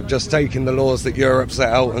instead of just taking the laws that Europe set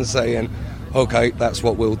out and saying, OK, that's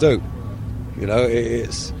what we'll do. You know,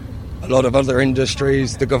 it's a lot of other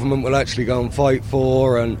industries the government will actually go and fight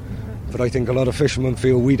for, but I think a lot of fishermen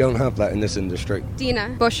feel we don't have that in this industry. Dina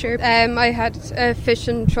Busher. I had a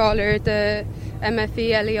fishing trawler, the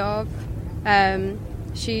MFE Eliov.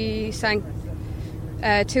 She sank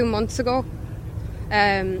 2 months ago,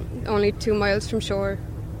 only 2 miles from shore.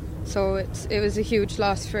 So it was a huge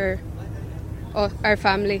loss for our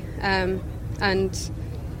family. And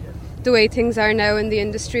the way things are now in the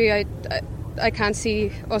industry, I can't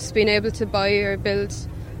see us being able to buy or build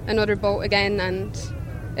another boat again, and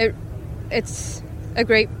it's a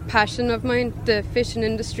great passion of mine, the fishing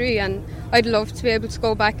industry, and I'd love to be able to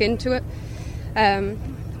go back into it,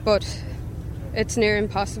 but it's near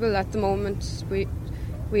impossible at the moment.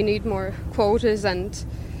 We need more quotas, and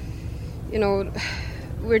you know,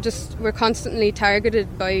 we're constantly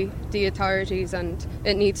targeted by the authorities, and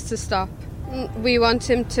it needs to stop. We want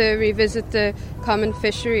him to revisit the common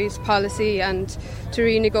fisheries policy and to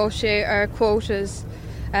renegotiate our quotas.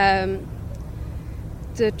 The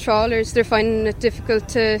trawlers, they're finding it difficult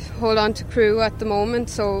to hold on to crew at the moment,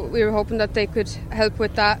 so we were hoping that they could help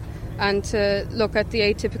with that and to look at the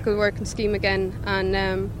atypical working scheme again. And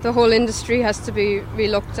the whole industry has to be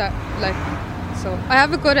re-looked at. So I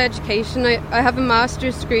have a good education. I have a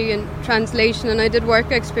master's degree in translation, and I did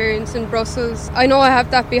work experience in Brussels. I know I have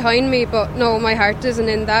that behind me, but no, my heart isn't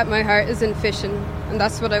in that. My heart is in fishing, and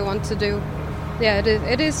that's what I want to do. Yeah,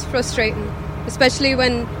 it is frustrating, especially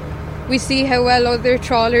when we see how well other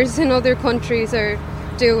trawlers in other countries are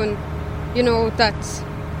doing. You know, that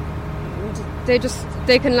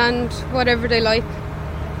they can land whatever they like,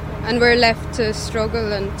 and we're left to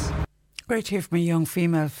struggle. And great to hear from a young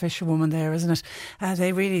female fisherwoman there, isn't it?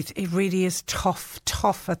 It really is tough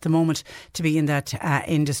at the moment to be in that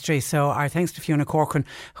industry. So our thanks to Fiona Corcoran,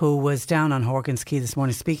 who was down on Horgan's Quay this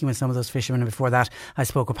morning speaking with some of those fishermen. And before that, I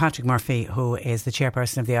spoke with Patrick Murphy, who is the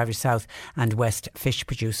chairperson of the Irish South and West Fish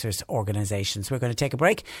Producers Organisations. We're going to take a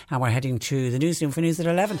break, and we're heading to the newsroom for news at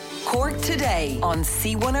 11. Cork Today on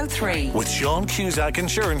C103. With Sean Cusack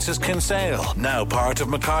Insurance's Kinsale, now part of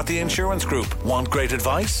McCarthy Insurance Group. Want great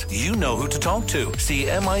advice? You know who to talk to.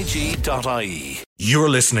 CMIG.ie. You're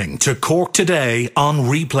listening to Cork Today on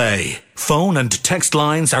replay. Phone and text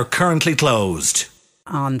lines are currently closed.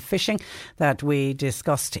 On fishing that we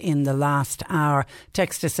discussed in the last hour.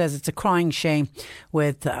 Texter says it's a crying shame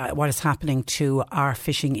with what is happening to our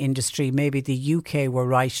fishing industry. Maybe the UK were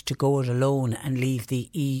right to go it alone and leave the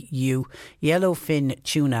EU. Yellowfin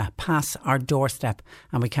tuna pass our doorstep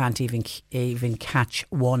and we can't even catch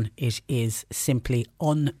one. It is simply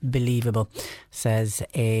unbelievable, says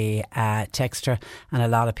a texter, and a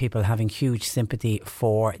lot of people having huge sympathy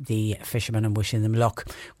for the fishermen and wishing them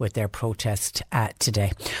luck with their protest today.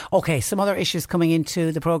 today. OK, some other issues coming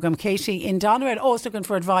into the programme. Katie in Doneraile always looking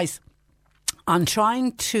for advice on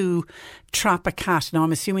trying to trap a cat. Now,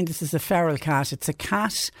 I'm assuming this is a feral cat. It's a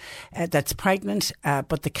cat that's pregnant,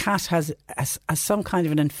 but the cat has some kind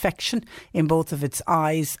of an infection in both of its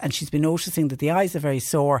eyes, and she's been noticing that the eyes are very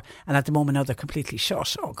sore, and at the moment now they're completely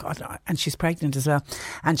shut. Oh, God. And she's pregnant as well.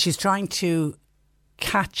 And she's trying to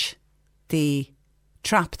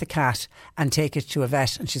trap the cat and take it to a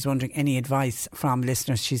vet, and she's wondering any advice from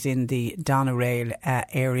listeners. She's in the Doneraile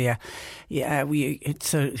area.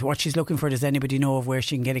 What she's looking for, does anybody know of where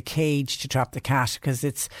she can get a cage to trap the cat? Because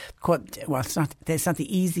it's not the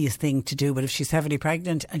easiest thing to do, but if she's heavily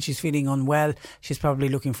pregnant and she's feeling unwell, she's probably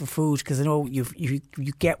looking for food, because I know you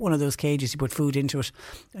get one of those cages, you put food into it,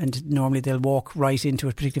 and normally they'll walk right into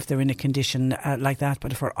it, particularly if they're in a condition like that.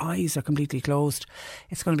 But if her eyes are completely closed,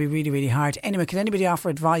 it's going to be really, really hard. Anyway, can anybody offer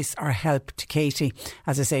advice or help to Katie?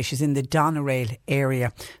 As I say, she's in the Doneraile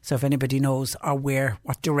area, so if anybody knows or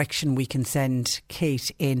what direction we can send Kate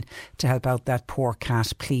in to help out that poor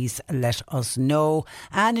cat, please let us know.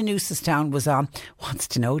 Anne in Newcestown wants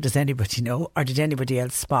to know, does anybody know, or did anybody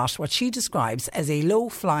else spot what she describes as a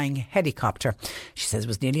low-flying helicopter? She says it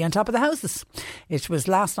was nearly on top of the houses. It was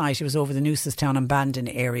last night. It was over the Newcestown and Bandon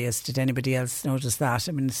areas. Did anybody else notice that?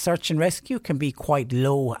 I mean, search and rescue can be quite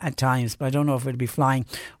low at times, but I don't know if it would be flying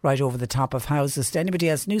right over the top of houses. To anybody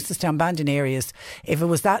else, Newcestown, Bandon areas, if it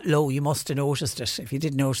was that low, you must have noticed it. If you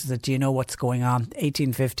did notice it, do you know what's going on?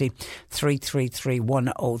 1850 333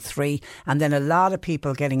 103. And then a lot of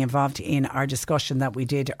people getting involved in our discussion that we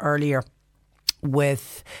did earlier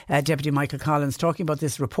with Deputy Michael Collins, talking about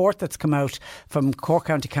this report that's come out from Cork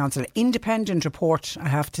County Council. Independent report, I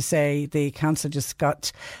have to say. The council just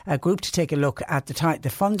got a group to take a look at the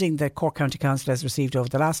funding that Cork County Council has received over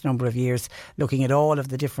the last number of years, looking at all of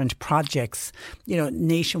the different projects,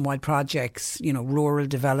 nationwide projects, rural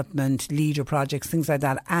development, leader projects, things like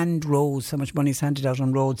that, and roads, how much money is handed out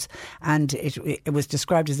on roads. And it was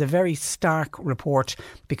described as a very stark report,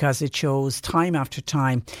 because it shows time after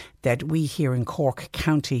time that we here in Cork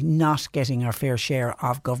County not getting our fair share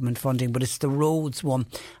of government funding. But it's the roads one,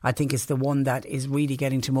 I think, is the one that is really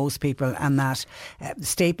getting to most people. And that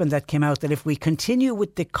statement that came out, that if we continue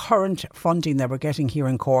with the current funding that we're getting here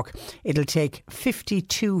in Cork, it'll take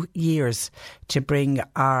 52 years to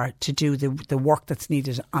do the work that's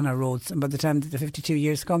needed on our roads. And by the time the 52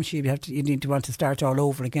 years comes, you need to want to start all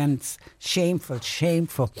over again. It's shameful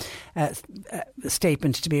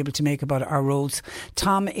statement to be able to make about our roads.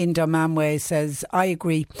 Tom in Dunmanway says, I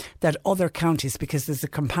agree that other counties, because there's a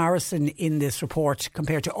comparison in this report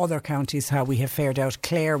compared to other counties, how we have fared out.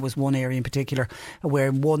 Clare was one area in particular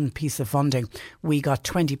where one piece of funding, we got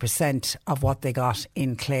 20% of what they got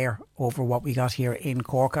in Clare over what we got here in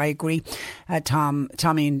Cork. I agree. Tommy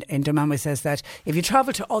in Dunmanway says that if you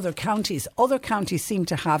travel to other counties seem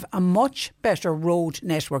to have a much better road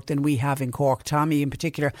network than we have in Cork. Tommy in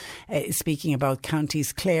particular is speaking about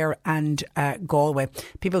counties Clare and Galway.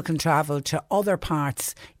 People can travel to other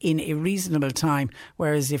parts in a reasonable time,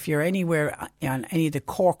 whereas if you're anywhere on any of the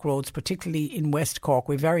Cork roads, particularly in West Cork,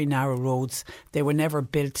 we're very narrow roads. They were never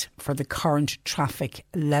built for the current traffic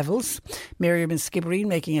levels. Miriam in Skibbereen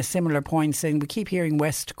making a similar point, saying we keep hearing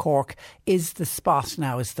West Cork is the spot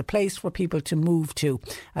now, it's the place for people to move to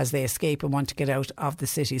as they escape and want to get out of the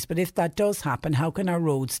cities. But if that does happen, how can our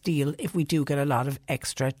roads deal if we do get a lot of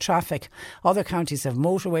extra traffic? Other counties have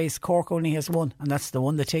motorways. Cork only has one, and that's the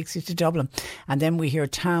one that takes you to Dublin. And then we hear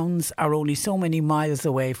towns are only so many miles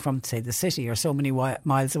away from, say, the city, or so many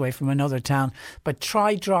miles away from another town. But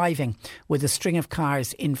try driving with a string of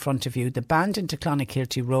cars in front of you. The Bandon to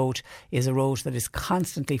Clonakilty road is a road that is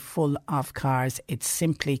constantly full of cars. It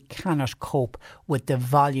simply cannot cope with the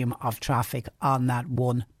volume of traffic on that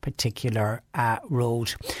one particular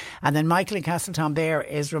road. And then Michael in Castletownbere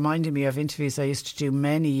is reminding me of interviews I used to do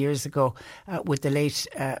many years ago with the late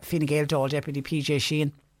Fine Gael Dáil Deputy PJ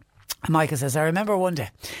Sheehan. Michael says, I remember one day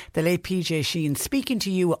the late PJ Sheehan speaking to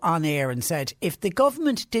you on air and said, if the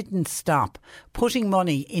government didn't stop putting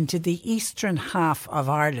money into the eastern half of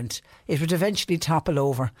Ireland, it would eventually topple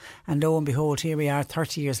over. And lo and behold, here we are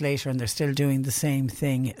 30 years later and they're still doing the same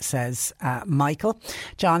thing, says Michael.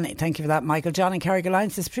 John, thank you for that, Michael. John in Carrigaline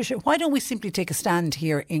says, Patricia, why don't we simply take a stand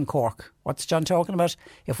here in Cork? What's John talking about?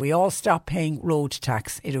 If we all stop paying road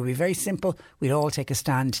tax, it will be very simple. We'd all take a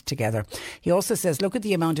stand together. He also says, look at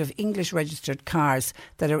the amount of English registered cars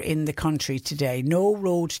that are in the country today. No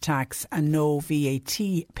road tax and no VAT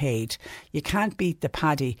paid. You can't beat the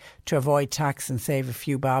paddy to avoid tax and save a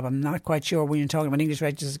few bob. I'm not quite sure when you're talking about English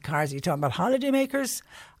registered cars. Are you talking about holiday makers?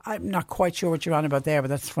 I'm not quite sure what you're on about there, but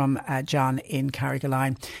that's from John in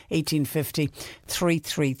Carrigaline, 1850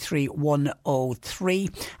 333 103.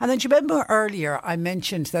 And then do you remember earlier I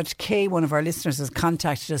mentioned that Kay, one of our listeners, has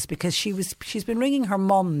contacted us because she's been ringing her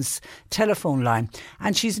mum's telephone line,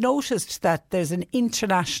 and she's noticed that there's an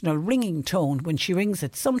international ringing tone when she rings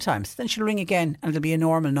it sometimes. Then she'll ring again and it'll be a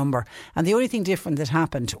normal number. And the only thing different that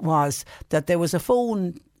happened was that there was a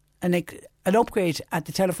phone, an upgrade at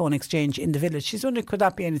the telephone exchange in the village. She's wondering, could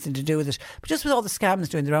that be anything to do with it? But just with all the scams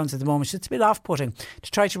doing the rounds at the moment, it's a bit off-putting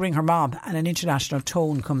to try to ring her mom and an international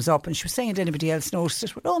tone comes up, and she was saying, did anybody else notice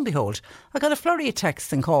it? Well, lo and behold, I got a flurry of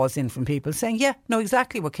texts and calls in from people saying, yeah, know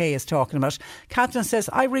exactly what Kay is talking about. Catherine says,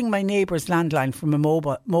 I ring my neighbour's landline from a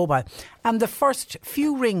mobile, and the first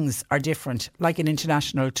few rings are different, like an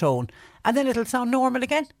international tone, and then it'll sound normal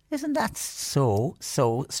again. Isn't that so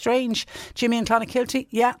strange? Jimmy in Clonakilty,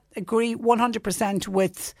 yeah, agree 100%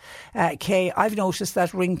 with Kay. I've noticed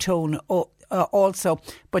that ringtone also.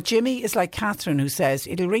 But Jimmy is like Catherine, who says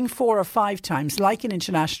it'll ring 4 or 5 times like an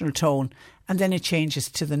international tone, and then it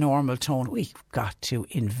changes to the normal tone. We've got to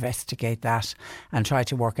investigate that and try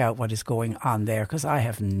to work out what is going on there, because I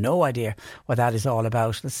have no idea what that is all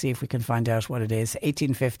about. Let's see if we can find out what it is.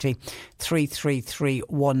 1850 333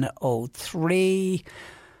 103.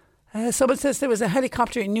 Someone says there was a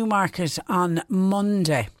helicopter in Newmarket on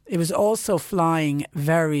Monday. It was also flying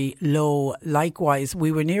very low. Likewise,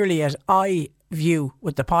 we were nearly at eye view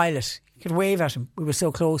with the pilot. You could wave at him. We were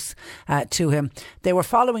so close to him. They were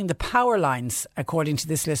following the power lines, according to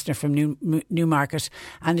this listener from Newmarket,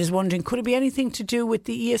 and is wondering, could it be anything to do with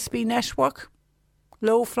the ESB network?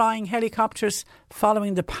 Low flying helicopters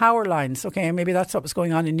following the power lines. Okay, maybe that's what was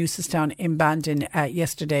going on in Newcestown in Bandon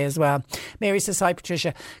yesterday as well. Mary says, hi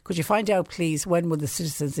Patricia, could you find out please when will the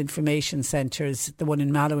Citizens Information Centres, the one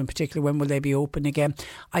in Mallow in particular, when will they be open again?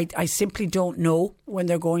 I simply don't know when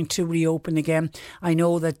they're going to reopen again. I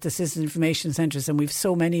know that the Citizens Information Centres, and we've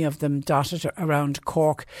so many of them dotted around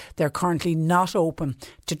Cork, they're currently not open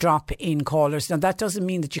to drop in callers. Now that doesn't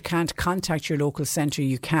mean that you can't contact your local centre.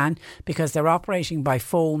 You can, because they're operating by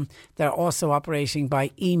phone. They're also operating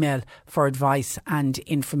by email for advice and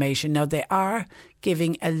information. Now they are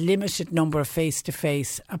giving a limited number of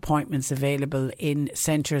face-to-face appointments available in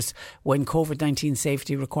centres when COVID-19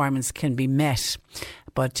 safety requirements can be met.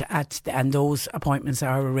 And those appointments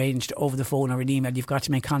are arranged over the phone or an email. You've got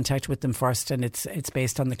to make contact with them first, and it's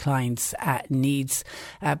based on the client's needs.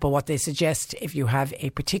 But what they suggest, if you have a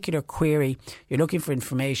particular query, you're looking for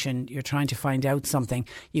information, you're trying to find out something,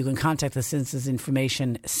 you can contact the Citizens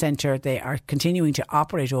Information Centre. They are continuing to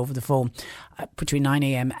operate over the phone between 9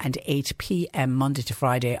 a.m. and 8 p.m. Monday to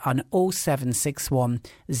Friday on 0761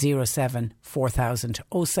 07 4000,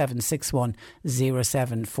 0761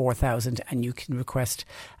 07 4000, and you can request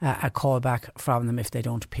a call back from them if they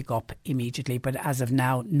don't pick up immediately. But as of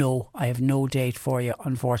now, no, I have no date for you,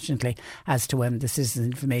 unfortunately, as to when the Citizens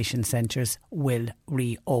Information Centres will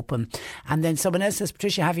reopen. And then someone else says,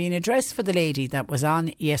 Patricia, have you an address for the lady that was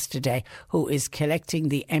on yesterday who is collecting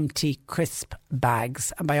the empty crisp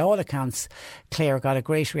bags? And by all accounts, Claire got a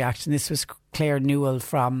great reaction. This was Claire Newell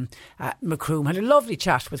from Macroom. Had a lovely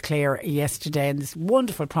chat with Claire yesterday, and this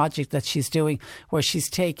wonderful project that she's doing where she's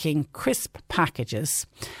taking crisp packages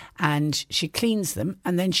and she cleans them,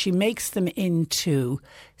 and then she makes them into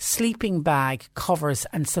sleeping bag covers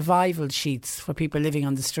and survival sheets for people living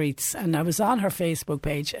on the streets. And I was on her Facebook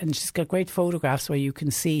page, and she's got great photographs where you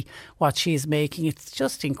can see what she's making. It's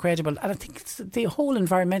just incredible. And I think it's the whole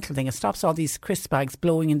environmental thing. It stops all these crisp bags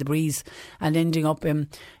blowing in the breeze and ending up in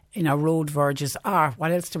our road verges.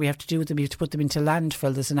 What else do we have to do with them? We have to put them into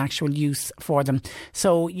landfill. There's an actual use for them.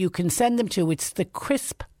 So you can send them to, it's the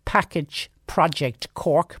Crisp Package Project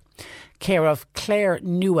Cork, care of Claire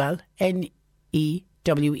Newell, Newell,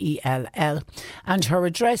 and her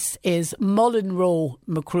address is Mullenrow,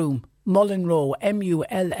 Macroom. Mullenrow,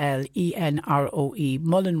 Mullenroe,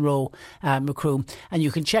 Mullenrow, Macroom. And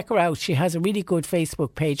you can check her out. She has a really good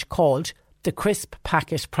Facebook page called The Crisp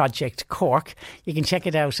Packet Project Cork. You can check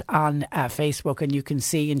it out on Facebook, and you can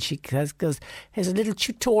see, and she has little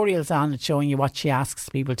tutorials on it showing you what she asks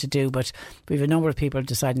people to do. But we have a number of people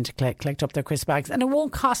deciding to collect up their crisp bags, and it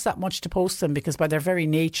won't cost that much to post them because by their very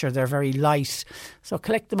nature they're very light. So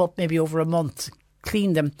collect them up maybe over a month,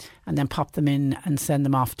 clean them, and then pop them in and send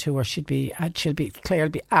them off to her. Claire will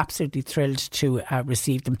be absolutely thrilled to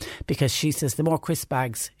receive them, because she says the more crisp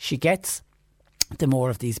bags she gets, the more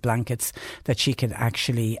of these blankets that she can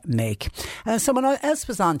actually make. And someone else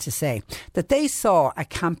was on to say that they saw a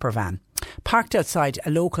camper van parked outside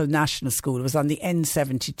a local national school. It was on the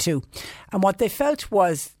N72. And what they felt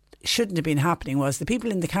was shouldn't have been happening was the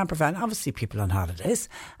people in the camper van, obviously people on holidays,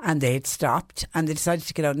 and they had stopped and they decided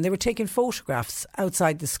to get out and they were taking photographs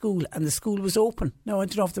outside the school, and the school was open. Now, I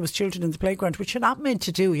don't know if there was children in the playground, which you're not meant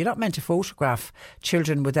to do. You're not meant to photograph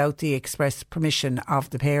children without the express permission of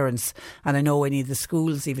the parents. And I know any of the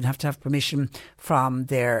schools even have to have permission from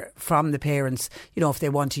the parents, you know, if they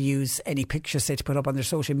want to use any pictures, say, to put up on their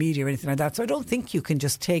social media or anything like that. So I don't think you can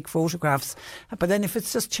just take photographs. But then if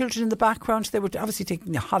it's just children in the background, they were obviously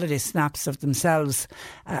taking holiday snaps of themselves.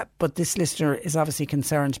 But this listener is obviously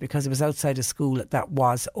concerned because it was outside a school that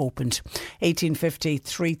was opened. 1850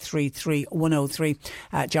 333 103.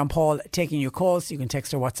 John Paul taking your calls. You can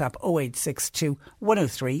text or WhatsApp 0862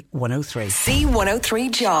 103 103.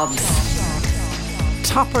 C103 Jobs.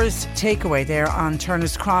 Toppers Takeaway there on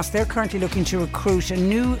Turner's Cross. They're currently looking to recruit a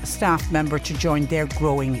new staff member to join their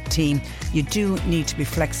growing team. You do need to be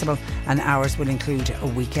flexible and hours will include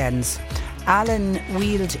weekends. Allen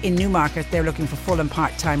Weald in Newmarket, they're looking for full and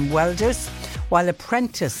part-time welders, while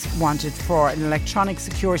Apprentice wanted for an electronic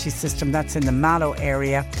security system, that's in the Mallow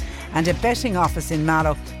area, and a betting office in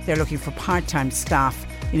Mallow, they're looking for part-time staff.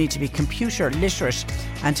 You need to be computer literate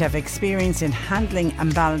and to have experience in handling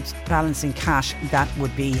and balancing cash. That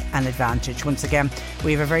would be an advantage. Once again,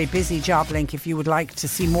 we have a very busy job link. If you would like to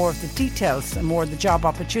see more of the details and more of the job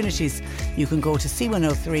opportunities, you can go to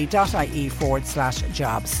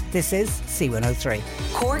c103.ie/jobs. This is C103.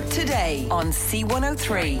 Cork Today on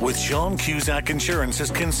C103. With Sean Cusack Insurance's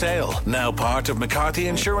Kinsale, now part of McCarthy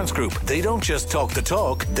Insurance Group. They don't just talk the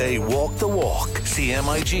talk, they walk the walk.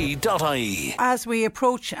 CMIG.ie. As we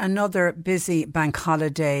approach another busy bank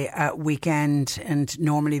holiday weekend, and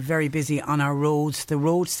normally very busy on our roads, the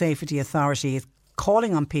Road Safety Authority is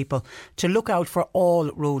calling on people to look out for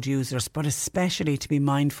all road users, but especially to be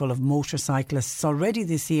mindful of motorcyclists. Already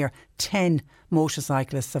this year, 10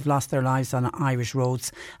 motorcyclists have lost their lives on Irish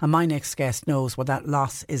roads, and my next guest knows what that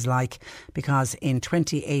loss is like, because in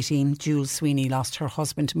 2018 Jules Sweeney lost her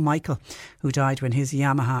husband Michael, who died when his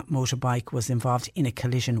Yamaha motorbike was involved in a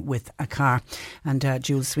collision with a car. And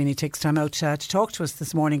Jules Sweeney takes time out to talk to us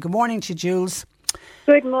this morning. Good morning to you, Jules.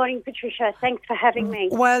 Good morning, Patricia. Thanks for having me.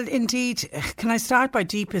 Well, indeed. Can I start by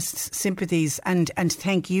deepest sympathies and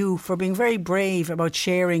thank you for being very brave about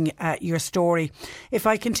sharing your story. If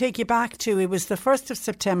I can take you back to, it was the 1st of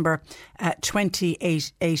September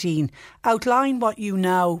 2018. Outline what you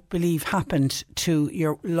now believe happened to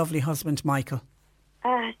your lovely husband, Michael.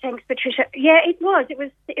 Thanks, Patricia. Yeah, it was. It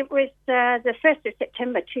was the 1st of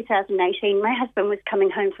September 2018. My husband was coming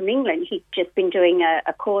home from England. He'd just been doing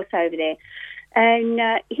a course over there. And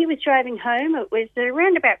he was driving home. It was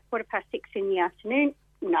around about 6:15 in the afternoon.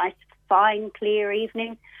 Nice, fine, clear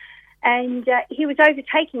evening. And he was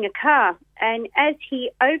overtaking a car. And as he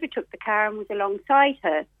overtook the car and was alongside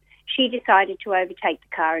her, she decided to overtake the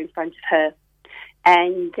car in front of her.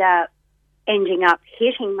 And ending up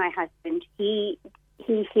hitting my husband. He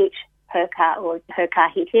hit her car, or her car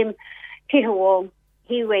hit him, hit a wall.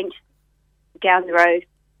 He went down the road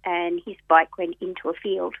and his bike went into a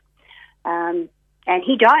field. And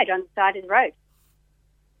he died on the side of the road.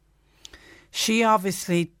 She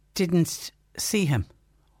obviously didn't see him.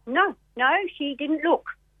 No, she didn't look.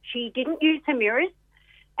 She didn't use her mirrors.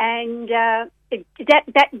 And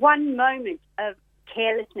that one moment of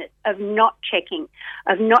carelessness, of not checking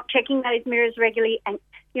those mirrors regularly. And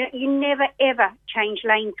you never, ever change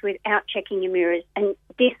lanes without checking your mirrors. And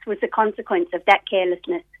this was the consequence of that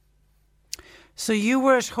carelessness. So you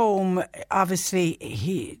were at home, obviously.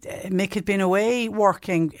 Mick had been away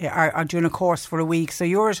working or doing a course for a week, so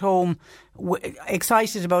you're at home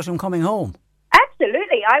excited about him coming home.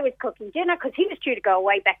 Absolutely. I was cooking dinner because he was due to go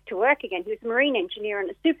away back to work again. He was a marine engineer on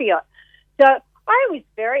a super yacht. So I was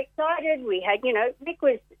very excited. We had, Mick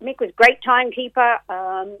was great timekeeper.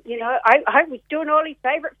 I was doing all his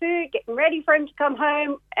favourite food, getting ready for him to come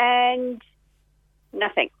home, and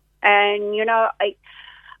nothing. And,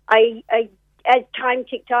 I as time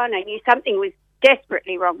ticked on, I knew something was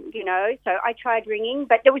desperately wrong, so I tried ringing,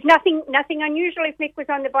 but there was nothing unusual if Mick was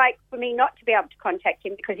on the bike for me not to be able to contact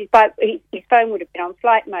him, because his phone would have been on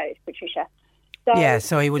flight mode, Patricia. So,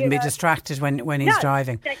 so he wouldn't be distracted when he's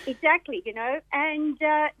driving. Exactly, and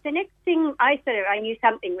the next thing I knew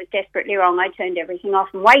something was desperately wrong. I turned everything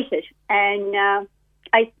off and waited, and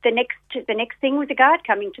the next thing was a guard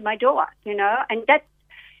coming to my door, and that's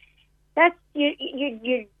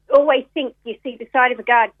you always think you see the side of a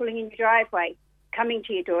guard pulling in your driveway, coming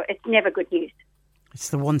to your door. It's never good news. It's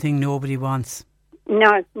the one thing nobody wants.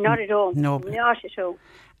 No, not at all. Nobody. Not at all.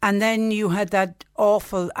 And then you had that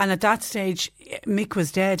awful, and at that stage, Mick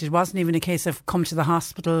was dead. It wasn't even a case of come to the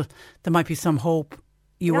hospital, there might be some hope.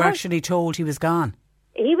 You were actually told he was gone.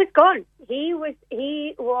 he was gone. He was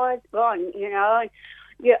gone.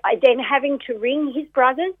 Then having to ring his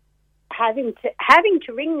brothers, having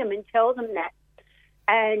to ring them and tell them that,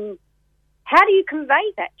 and how do you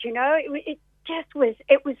convey that?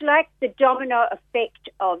 It was like the domino effect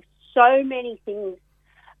of so many things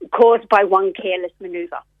caused by one careless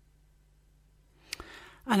manoeuvre.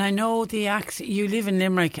 And I know you live in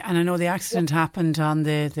Limerick, and I know the accident happened on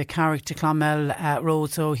the Carrick to Clonmel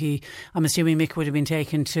road. So I'm assuming Mick would have been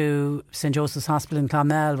taken to St Joseph's Hospital in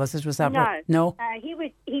Clonmel. Was that right? No.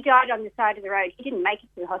 He died on the side of the road. He didn't make it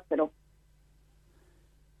to the hospital.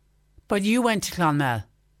 But you went to Clonmel.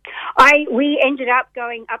 We ended up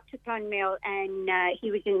going up to Clonmel, and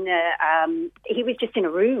he was just in a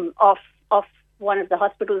room off one of the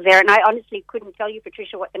hospitals there, and I honestly couldn't tell you,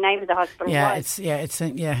 Patricia, what the name of the hospital was. It's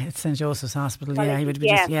St Joseph's Hospital. He would be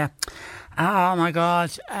Oh my God!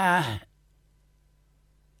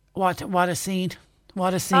 What a scene!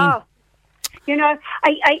 What a scene! Oh,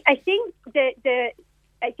 I think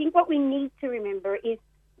I think what we need to remember is,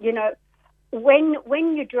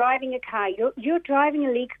 when you're driving a car, you're driving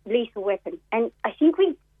a lethal weapon, and I think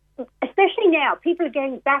especially now, people are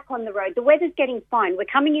getting back on the road. The weather's getting fine. We're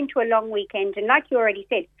coming into a long weekend, and like you already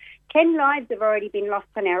said, 10 lives have already been lost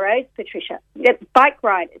on our roads, Patricia, bike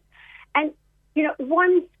riders. And,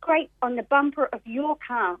 one scrape on the bumper of your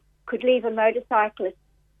car could leave a motorcyclist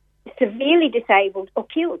severely disabled or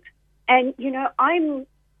killed. And,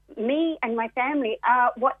 me and my family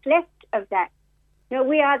are what's left of that.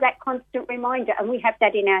 We are that constant reminder, and we have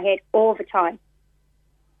that in our head all the time.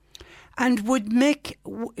 And would Mick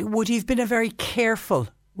he have been a very careful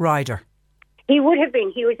rider? He would have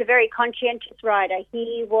been. He was a very conscientious rider.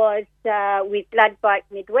 He was with Blood Bike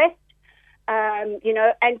Midwest, and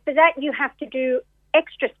for that you have to do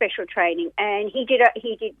extra special training. And he did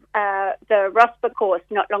the ROSPA course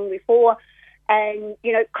not long before, and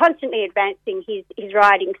constantly advancing his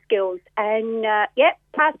riding skills. And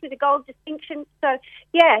passed with a gold distinction. So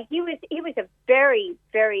he was a very,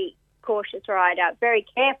 very cautious rider, very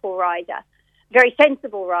careful rider, very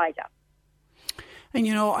sensible rider. And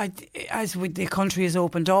as the country has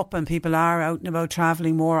opened up and people are out and about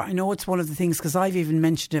travelling more, I know it's one of the things, because I've even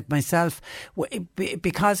mentioned it myself,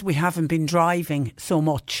 because we haven't been driving so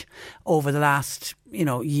much over the last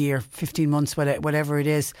year, 15 months, whatever it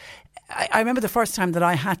is. I remember the first time that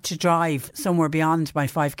I had to drive somewhere beyond my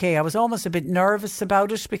 5K. I was almost a bit nervous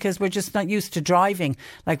about it, because we're just not used to driving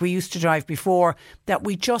like we used to drive before, that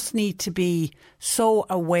we just need to be so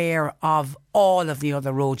aware of all of the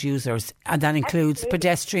other road users. And that includes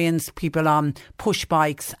pedestrians, people on push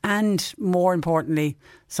bikes, and more importantly,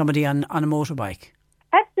 somebody on a motorbike.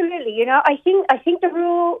 Absolutely. I think the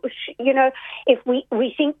rule, if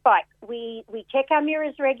we think bike, we check our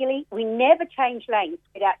mirrors regularly. We never change lanes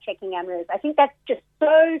without checking our mirrors. I think that's just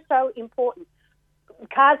so important.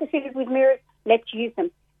 Cars are fitted with mirrors. Let's use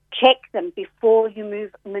them. Check them before you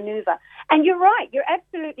manoeuvre. And you're right. You're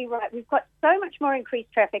absolutely right. We've got so much more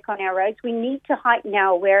increased traffic on our roads. We need to heighten our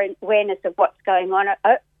awareness of what's going on.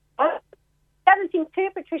 The other thing too,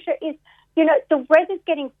 Patricia, is the weather's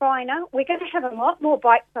getting finer. We're going to have a lot more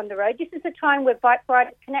bikes on the road. This is a time where bike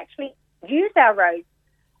riders can actually use our roads.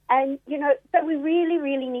 And, so we really,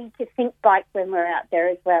 really need to think bike when we're out there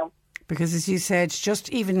as well. Because, as you said, just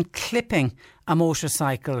even clipping a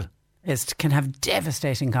motorcycle can have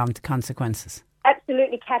devastating consequences.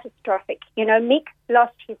 Absolutely catastrophic. Mick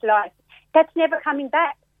lost his life. That's never coming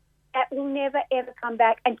back. That will never, ever come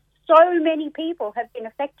back. And so many people have been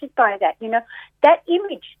affected by that. That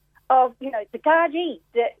image of, the Gardaí,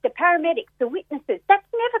 the paramedics, the witnesses, that's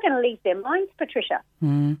never going to leave their minds, Patricia.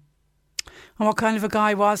 Mm. And what kind of a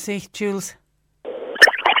guy was he, Jules?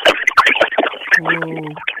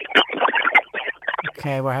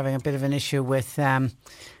 Okay, we're having a bit of an issue with...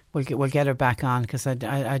 We'll get her back on, because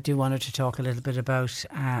I do want her to talk a little bit about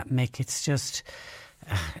Mick. It's just...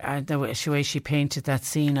 the way she painted that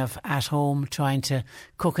scene of at home trying to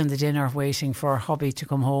cook in the dinner, waiting for her hubby to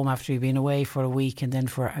come home after he'd been away for a week, and then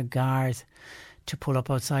for a guard to pull up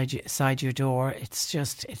outside your door. It's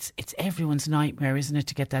everyone's nightmare, isn't it,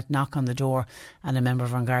 to get that knock on the door and a member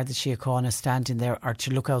of An Garda Síochána standing there, or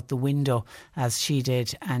to look out the window as she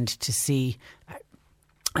did and to see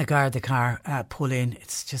a Garda car pull in.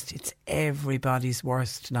 It's everybody's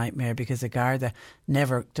worst nightmare, because a Garda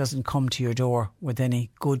doesn't come to your door with any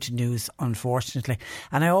good news, unfortunately.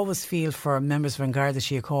 And I always feel for members of An Garda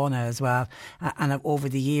Síochána as well. And over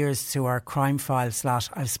the years, through our crime file slot,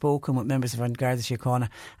 I've spoken with members of An Garda Síochána,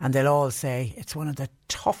 and they'll all say it's one of the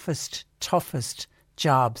toughest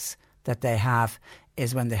jobs that they have,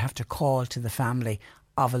 is when they have to call to the family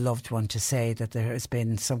of a loved one to say that there has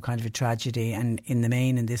been some kind of a tragedy, and in the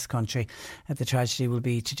main in this country, the tragedy will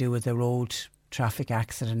be to do with a road traffic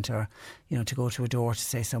accident, or to go to a door to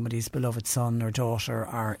say somebody's beloved son or daughter,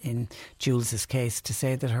 or in Jules's case to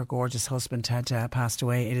say that her gorgeous husband had passed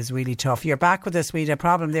away. It is really tough. You're back with us. We had a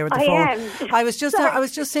problem there with the phone. Am. I was just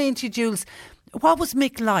saying to you, Jules, what was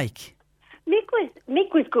Mick like? Mick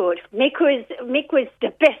was good. Mick was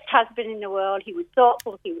the best husband in the world. He was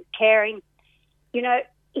thoughtful. He was caring. He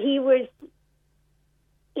was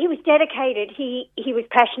dedicated. He was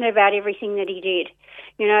passionate about everything that he did.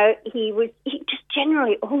 He just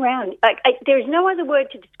generally all round. There's no other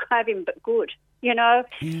word to describe him but good. Yeah.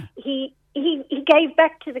 He gave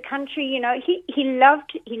back to the country. He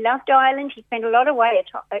loved Ireland. He spent a lot of way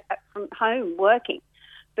from home working,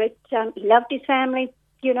 but he loved his family.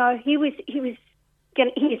 He is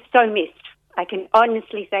so missed. I can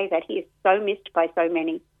honestly say that he is so missed by so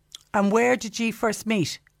many. And where did you first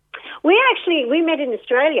meet? We met in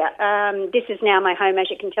Australia. This is now my home,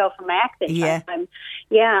 as you can tell from my accent. Yeah.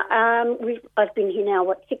 I've been here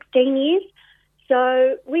now, 16 years.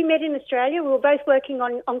 So we met in Australia. We were both working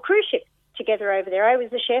on cruise ships together over there. I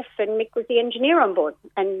was the chef and Mick was the engineer on board.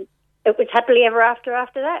 And it was happily ever after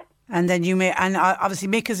that. And then you met, and obviously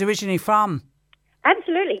Mick is originally from...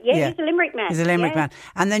 Absolutely, yeah. He's a Limerick man. He's a Limerick man.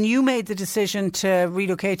 And then you made the decision to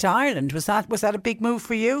relocate to Ireland. Was that a big move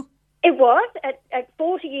for you? It was. At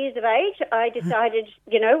 40 years of age, I decided,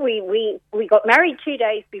 we got married 2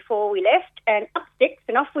 days before we left, and up sticks,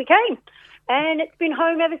 and off we came. And it's been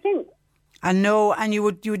home ever since. And you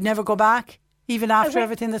would never go back, even after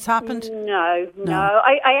everything that's happened? No.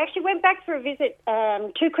 I actually went back for a visit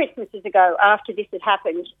 2 Christmases ago after this had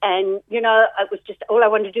happened, and, it was just all I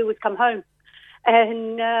wanted to do was come home.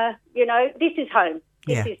 And, this is home.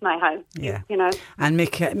 This is my home. Yeah. And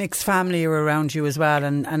Mick's family are around you as well,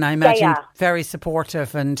 and I imagine very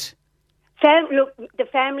supportive. And look, the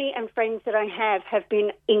family and friends that I have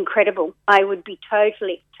been incredible. I would be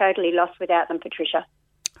totally, totally lost without them, Patricia.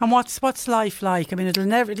 And what's life like? I mean, it'll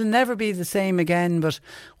never be the same again. But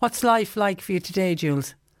what's life like for you today,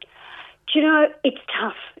 Jules? Do you know, it's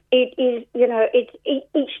tough. It is,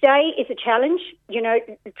 each day is a challenge,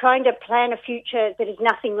 trying to plan a future that is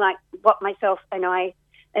nothing like what myself and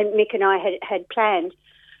Mick and I had planned.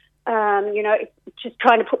 Just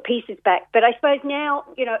trying to put pieces back. But I suppose now,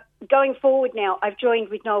 going forward now, I've joined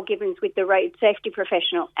with Noel Gibbons with the road safety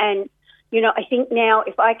professional. And, I think now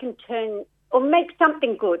if I can turn or make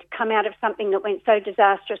something good come out of something that went so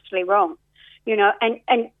disastrously wrong,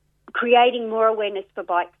 and creating more awareness for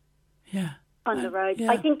bikes. Yeah. On the road.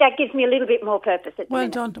 Yeah. I think that gives me a little bit more purpose at the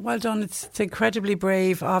minute. Well done. It's incredibly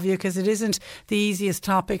brave of you, because it isn't the easiest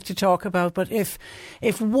topic to talk about. But if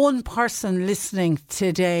one person listening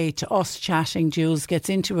today to us chatting, Jules, gets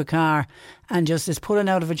into a car and just is pulling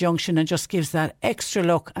out of a junction and just gives that extra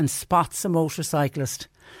look and spots a motorcyclist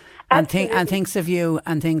and thinks of you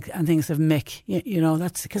and thinks of Mick,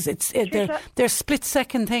 that's because they're split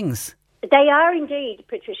second things. They are indeed,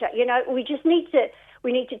 Patricia. We just need to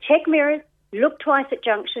check mirrors, look twice at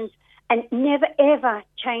junctions, and never, ever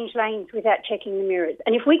change lanes without checking the mirrors.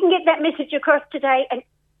 And if we can get that message across today, and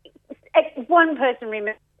one person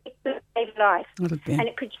remembers, it could save life. And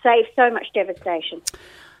it could save so much devastation.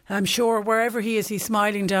 I'm sure wherever he is, he's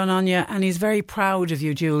smiling down on you, and he's very proud of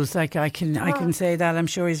you, Jules. I can say that. I'm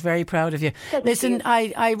sure he's very proud of you. Listen,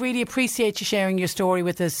 I really appreciate you sharing your story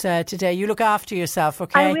with us today. You look after yourself,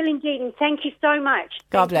 okay? I will indeed, and thank you so much.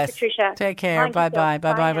 God bless. Patricia. Take care. Bye-bye.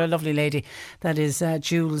 What a lovely lady. That is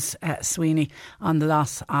Jules Sweeney on the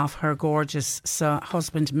loss of her gorgeous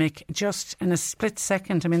husband, Mick. Just in a split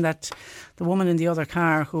second. I mean, that the woman in the other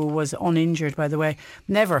car, who was uninjured, by the way,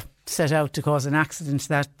 never set out to cause an accident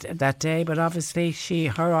that day, but obviously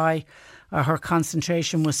her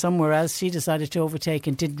concentration was somewhere else. She decided to overtake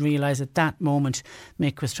and didn't realise at that moment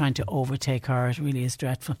Mick was trying to overtake her. It really is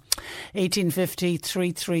dreadful. 1850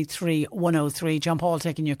 333 103. John Paul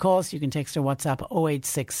taking your calls. You can text or WhatsApp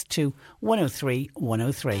 0862 103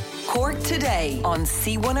 103. Cork Today on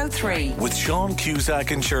C103. With Sean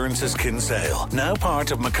Cusack Insurance's Kinsale, now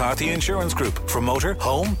part of McCarthy Insurance Group. For motor,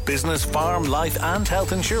 home, business, farm, life and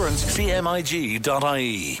health insurance,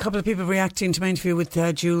 cmig.ie. A couple of people reacting to my interview with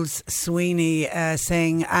Jules Sweeney,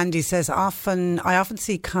 saying, Andy says, I often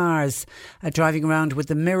see cars driving around with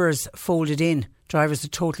the mirrors folded in Drivers are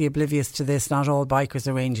totally oblivious to this. Not all bikers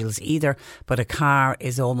are angels either, but a car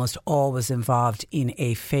is almost always involved in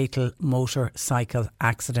a fatal motorcycle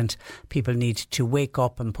accident. People need to wake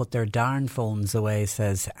up and put their darn phones away,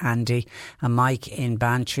 says Andy. And Mike in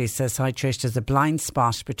Bantry says, hi Trish, there's a blind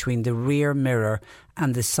spot between the rear mirror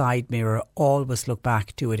and the side mirror. Always look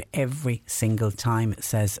back. Do it every single time,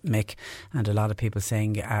 says Mick. And a lot of people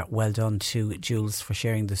saying well done to Jules for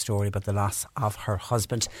sharing the story about the loss of her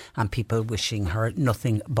husband, and people wishing her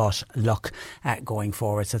nothing but luck going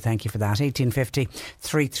forward. So thank you for that. 1850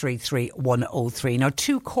 333 103. Now,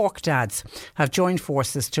 2 Cork dads have joined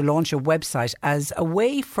forces to launch a website as a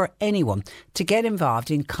way for anyone to get involved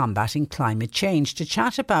in combating climate change. To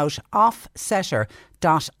chat about Offsetter.io.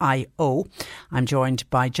 I'm joined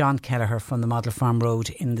by John Kelleher from the Model Farm Road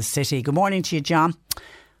in the city. Good morning to you, John.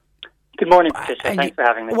 Good morning, Patricia. Thanks for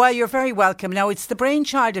having me. Well, you're very welcome. Now, it's the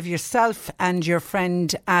brainchild of yourself and your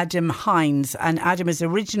friend Adam Hines. And Adam is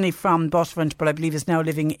originally from Buttevant, but I believe is now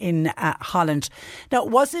living in Holland. Now,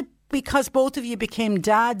 was it because both of you became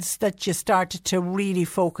dads that you started to really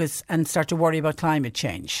focus and start to worry about climate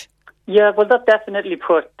change? Yeah, well, that definitely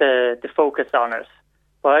put the focus on it.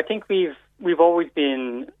 Well, I think we've always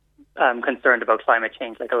been concerned about climate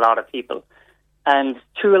change, like a lot of people. And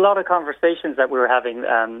through a lot of conversations that we were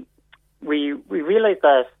having, we realised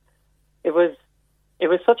that it was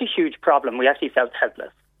such a huge problem. We actually felt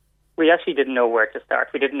helpless. We actually didn't know where to start.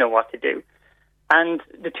 We didn't know what to do. And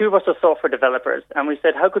the two of us are software developers, and we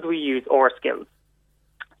said, how could we use our skills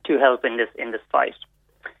to help in this fight?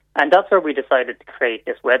 And that's where we decided to create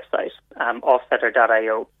this website,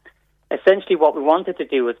 Offsetter.io. Essentially, what we wanted to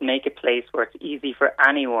do was make a place where it's easy for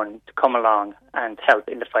anyone to come along and help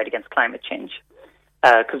in the fight against climate change.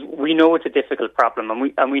 Because we know it's a difficult problem,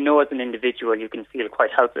 and we know as an individual you can feel quite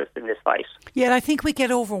helpless in this fight. Yeah, I think we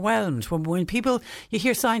get overwhelmed when people, you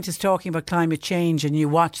hear scientists talking about climate change and you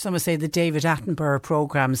watch some of, say, the David Attenborough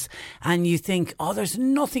programmes, and you think, oh, there's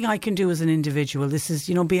nothing I can do as an individual. This is,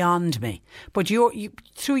 beyond me. But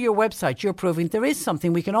through your website, you're proving there is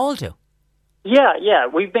something we can all do. Yeah.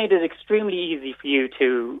 We've made it extremely easy for you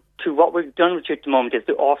to what we've done with you at the moment is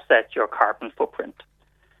to offset your carbon footprint.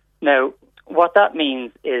 Now, what that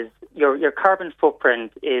means is your carbon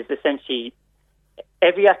footprint is essentially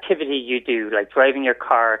every activity you do, like driving your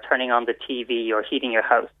car, turning on the TV or heating your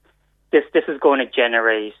house. This is going to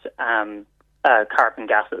generate carbon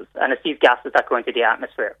gases, and it's these gases that go into the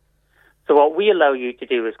atmosphere. So what we allow you to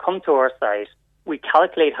do is come to our site, we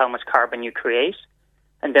calculate how much carbon you create,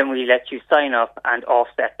 and then we let you sign up and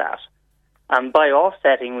offset that. And by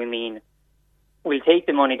offsetting, we mean we'll take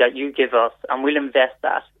the money that you give us and we'll invest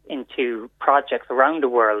that into projects around the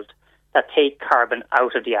world that take carbon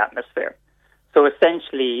out of the atmosphere. So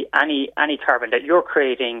essentially, any carbon that you're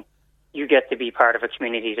creating, you get to be part of a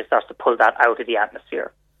community that starts to pull that out of the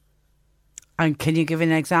atmosphere. And can you give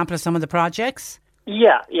an example of some of the projects?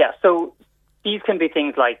 Yeah. So these can be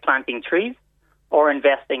things like planting trees or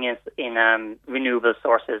investing in renewable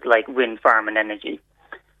sources like wind farm and energy.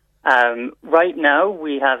 Right now,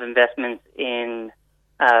 we have investments in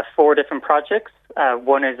 4 different projects.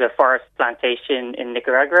 One is a forest plantation in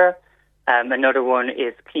Nicaragua. Another one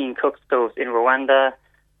is clean cook stoves in Rwanda.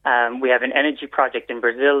 We have an energy project in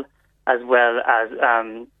Brazil, as well as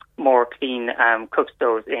more clean cook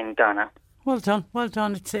stoves in Ghana. Well done.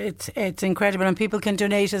 It's incredible, and people can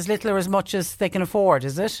donate as little or as much as they can afford.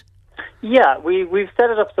 Is it? Yeah, we've set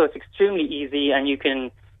it up so it's extremely easy, and you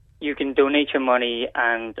can donate your money,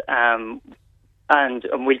 and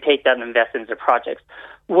we'll take that and invest into projects.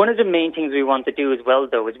 One of the main things we want to do as well,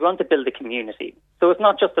 though, is we want to build a community. So it's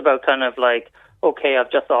not just about kind of like, okay,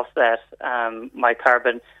 I've just offset my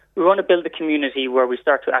carbon. We want to build a community where we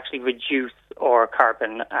start to actually reduce our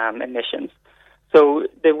carbon emissions. So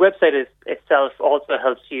the website itself also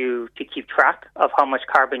helps you to keep track of how much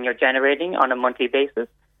carbon you're generating on a monthly basis.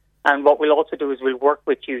 And what we'll also do is we'll work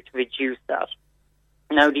with you to reduce that.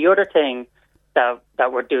 Now, the other thing that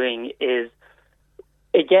we're doing is,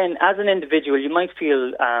 again, as an individual, it might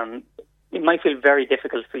feel very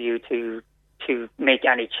difficult for you to make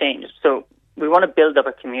any change. So we want to build up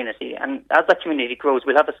a community, and as that community grows,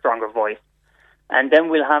 we'll have a stronger voice, and then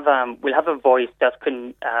we'll have a voice that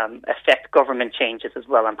can affect government changes as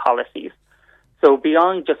well and policies. So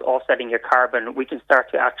beyond just offsetting your carbon, we can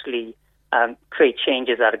start to actually create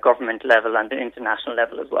changes at a government level and an international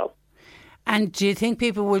level as well. And do you think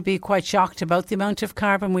people will be quite shocked about the amount of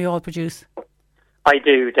carbon we all produce? I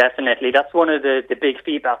do, definitely. That's one of the big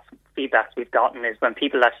feedbacks we've gotten is when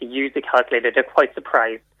people actually use the calculator, they're quite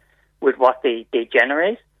surprised with what they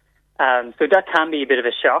generate. So that can be a bit of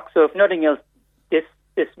a shock. So if nothing else,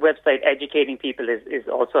 this website educating people is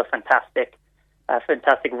also a fantastic a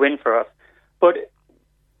fantastic win for us. But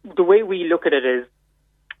the way we look at it is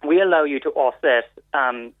we allow you to offset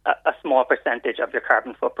a small percentage of your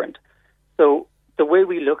carbon footprint. So the way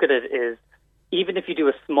we look at it is even if you do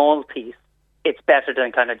a small piece, it's better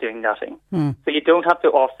than kind of doing nothing. So you don't have to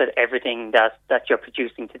offset everything that you're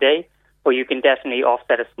producing today, but you can definitely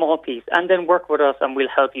offset a small piece and then work with us and we'll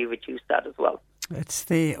help you reduce that as well. It's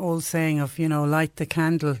the old saying of, light the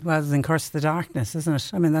candle rather than curse the darkness, isn't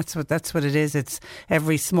it? I mean, that's what it is. It's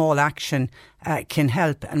every small action can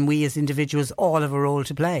help, and we as individuals all have a role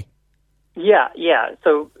to play. Yeah.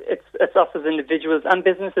 So it's us as individuals and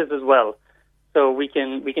businesses as well. So we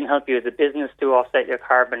can help you as a business to offset your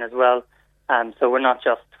carbon as well. So we're not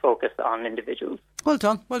just focused on individuals. Well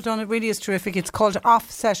done. It really is terrific. It's called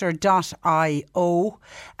Offsetter.io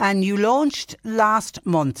and you launched last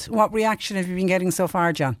month. What reaction have you been getting so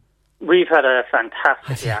far, John? We've had a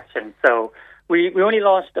fantastic reaction. So we only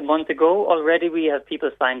launched a month ago. Already we have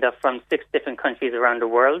people signed up from 6 different countries around the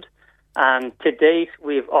world. And to date,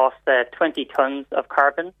 we've offset 20 tons of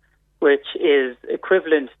carbon, which is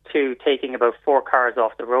equivalent to taking about 4 cars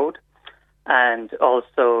off the road. And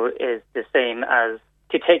also is the same as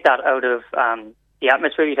to take that out of the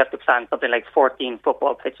atmosphere, you'd have to plant something like 14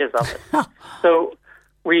 football pitches of it. So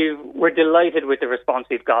we're delighted with the response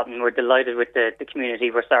we've gotten. We're delighted with the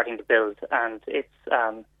community we're starting to build. And it's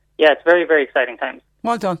very, very exciting times.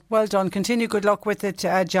 Well done. Continue. Good luck with it,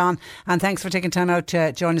 John. And thanks for taking time out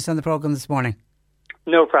to join us on the programme this morning.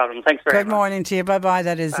 No problem. Thanks very much. Good morning to you. Bye-bye.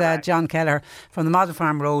 That is John Kelleher from the Model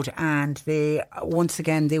Farm Road. And once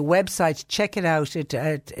again, the website, check it out.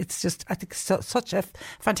 It's just, I think, such a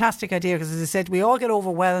fantastic idea because, as I said, we all get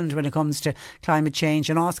overwhelmed when it comes to climate change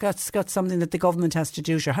and it's got something that the government has to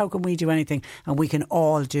do. Sure, how can we do anything? And we can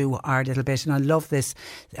all do our little bit. And I love this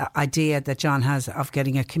idea that John has of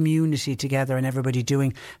getting a community together and everybody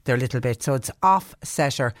doing their little bit. So it's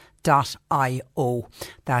Offsetter.io.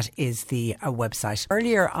 That is the website.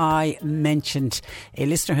 Earlier I mentioned a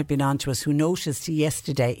listener had been on to us who noticed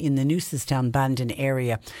yesterday in the Newcestown Bandon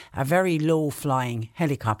area a very low flying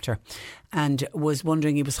helicopter, and was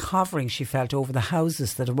wondering, he was hovering, she felt, over the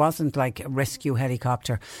houses, that it wasn't like a rescue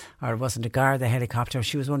helicopter or it wasn't a Garda helicopter.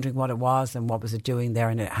 She was wondering what it was and what was it doing there,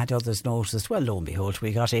 and it had others noticed. Well, lo and behold,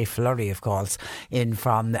 we got a flurry of calls in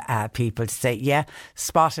from people to say,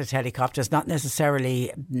 spotted helicopters, not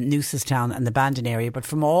necessarily Newcestown and the Bandon area, but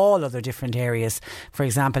from all other different areas. For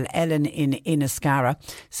example, Ellen in Inniscarra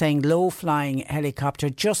saying, low flying helicopter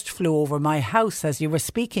just flew over my house as you were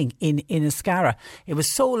speaking in Inniscarra. It was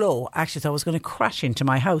so low, actually I was going to crash into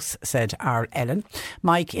my house, said our Ellen.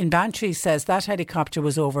 Mike in Bantry says that helicopter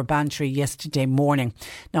was over Bantry yesterday morning.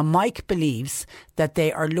 Now Mike believes that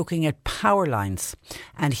they are looking at power lines,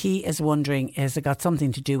 and he is wondering, has it got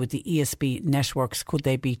something to do with the ESB networks? Could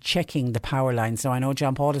they be checking the power lines? Now I know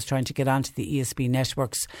John Paul is trying to get onto the ESB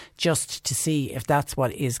networks just to see if that's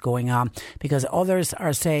what is going on, because others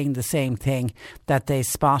are saying the same thing, that they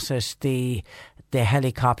spotted the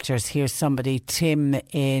helicopters. Here's somebody, Tim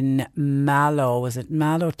in Mallow. Was it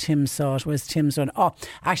Mallow? Tim saw it. Where's Tim's one? Oh,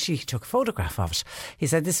 actually he took a photograph of it. He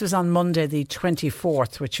said this was on Monday the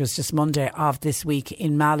 24th, which was just Monday of this week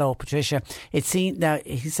in Mallow, Patricia. He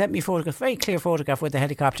sent me a photograph, very clear photograph with the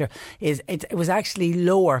helicopter. It was actually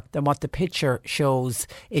lower than what the picture shows.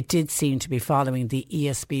 It did seem to be following the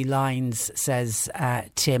ESB lines, says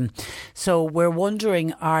Tim. So we're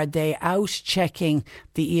wondering, are they out checking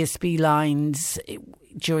the ESB lines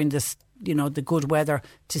during this, the good weather,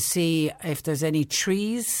 to see if there's any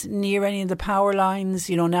trees near any of the power lines?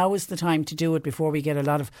 Now is the time to do it before we get a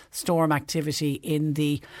lot of storm activity in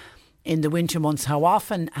the winter months. How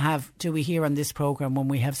often do we hear on this programme when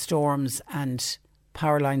we have storms and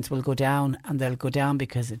power lines will go down, and they'll go down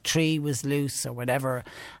because a tree was loose or whatever,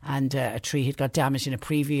 and a tree had got damaged in a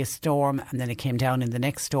previous storm and then it came down in the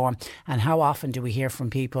next storm? And how often do we hear from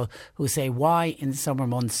people who say, why in the summer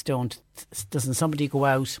months doesn't somebody go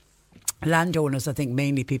out? Landowners, I think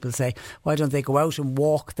mainly people say, why don't they go out and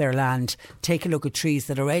walk their land, take a look at trees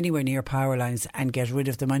that are anywhere near power lines and get rid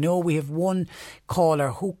of them? I know we have one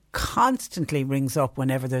caller who constantly rings up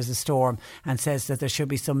whenever there's a storm and says that there should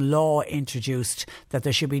be some law introduced, that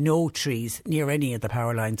there should be no trees near any of the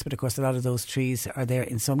power lines. But of course a lot of those trees are there,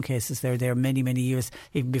 in some cases they're there many, many years,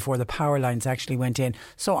 even before the power lines actually went in.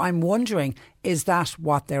 So I'm wondering, is that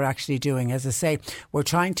what they're actually doing? As I say, we're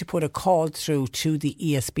trying to put a call through to the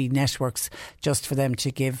ESB networks just for them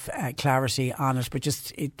to give clarity on it.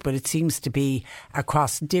 But it seems to be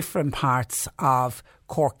across different parts of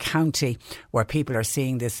Cork County where people are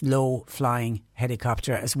seeing this low flying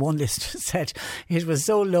helicopter. As one listener said, it was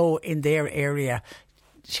so low in their area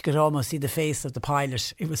she could almost see the face of the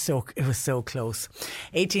pilot. It was so close.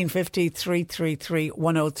 1850 333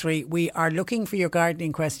 103. We are looking for your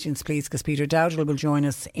gardening questions, please, because Peter Dowdall will join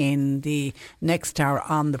us in the next hour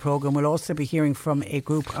on the programme. We'll also be hearing from a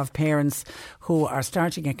group of parents who are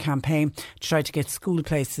starting a campaign to try to get school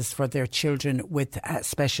places for their children with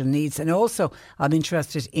special needs. And also, I'm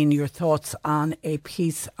interested in your thoughts on a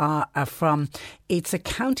piece it's a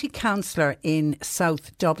county councillor in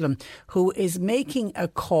South Dublin who is making a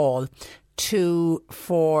call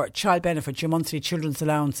for child benefit, your monthly children's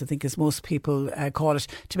allowance, I think as most people call it,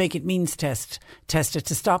 to make it means tested,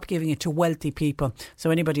 to stop giving it to wealthy people. So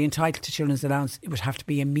anybody entitled to children's allowance, it would have to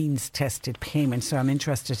be a means tested payment. So I'm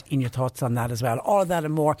interested in your thoughts on that as well. All of that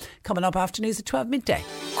and more coming up after news at 12 midday.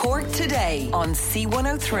 Cork Today on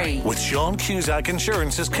C103. With Sean Cusack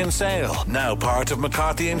Insurance's Kinsale, now part of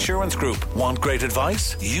McCarthy Insurance Group. Want great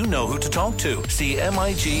advice? You know who to talk to. See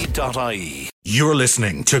MIG.ie. You're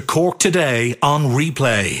listening to Cork Today on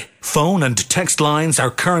replay. Phone and text lines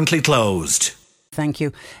are currently closed. Thank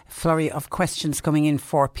you. Flurry of questions coming in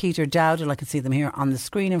for Peter Dowdall. I can see them here on the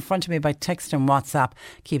screen in front of me by text and WhatsApp.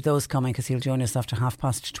 Keep those coming because he'll join us after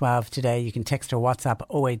 12:30 today. You can text or WhatsApp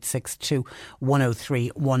 0862 103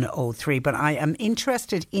 103. But I am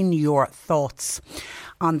interested in your thoughts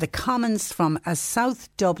on the comments from a South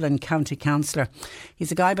Dublin County Councillor.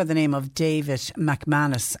 He's a guy by the name of David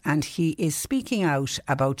McManus, and he is speaking out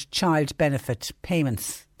about child benefit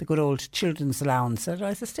payments. The good old children's allowance.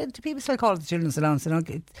 People still call it the children's allowance.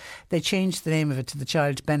 They changed the name of it to the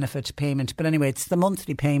child benefit payment. But anyway, it's the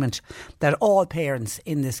monthly payment that all parents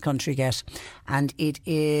in this country get. And it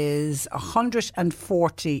is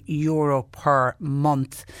 €140 per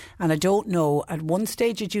month. And I don't know, at one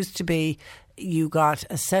stage it used to be you got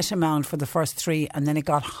a set amount for the first 3 and then it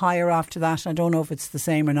got higher after that. I don't know if it's the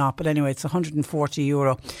same or not, but anyway, it's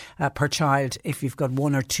 €140 per child if you've got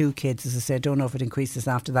 1 or 2 kids. As I said, don't know if it increases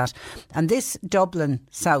after that. And this Dublin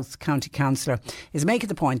South County Councillor is making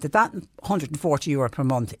the point that €140 per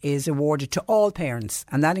month is awarded to all parents,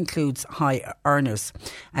 and that includes high earners.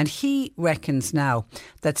 And he reckons now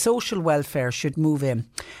that social welfare should move in.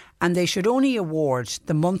 And they should only award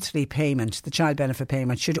the monthly payment, the child benefit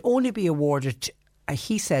payment, should only be awarded,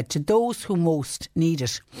 he said, to those who most need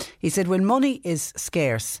it. He said when money is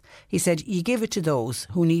scarce, he said you give it to those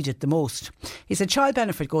who need it the most. He said child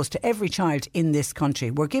benefit goes to every child in this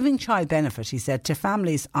country. We're giving child benefit, he said, to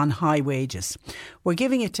families on high wages. We're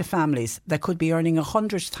giving it to families that could be earning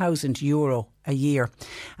 €100,000 a year.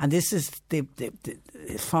 And this is the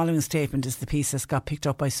following statement is the piece that's got picked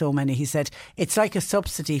up by so many. He said it's like a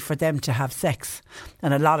subsidy for them to have sex,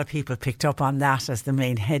 and a lot of people picked up on that as the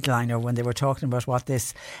main headliner when they were talking about what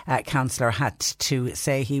this councillor had to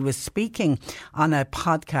say. He was speaking on a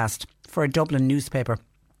podcast for a Dublin newspaper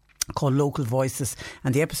called Local Voices,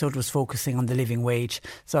 and the episode was focusing on the living wage.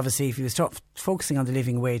 So obviously if he was focusing on the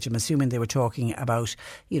living wage, I'm assuming they were talking about,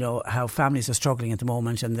 how families are struggling at the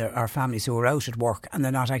moment, and there are families who are out at work and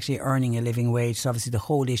they're not actually earning a living wage. So obviously the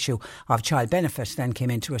whole issue of child benefit then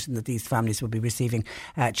came into it, and that these families would be receiving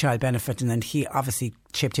child benefit. And then he obviously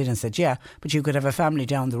chipped in and said, yeah, but you could have a family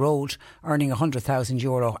down the road earning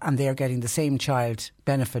 €100,000 and they're getting the same child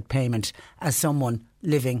benefit payment as someone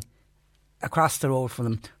living across the road from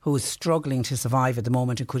them who is struggling to survive at the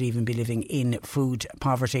moment and could even be living in food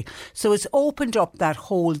poverty. So it's opened up that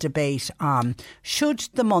whole debate on should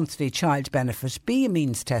the monthly child benefit be a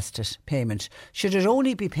means tested payment? Should it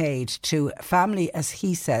only be paid to family, as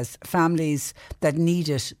he says, families that need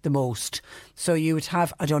it the most? So you would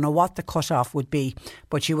have, I don't know what the cut-off would be,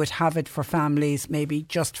 but you would have it for families, maybe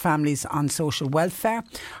just families on social welfare,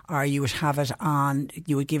 or you would have it on,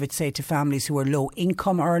 you would give it, say, to families who are low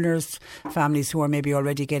income earners, families who are maybe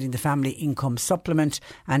already getting the family income supplement,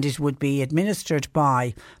 and it would be administered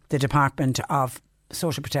by the Department of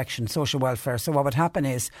Social Protection, Social Welfare. So what would happen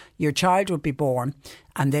is your child would be born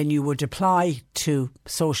and then you would apply to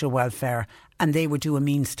social welfare and they would do a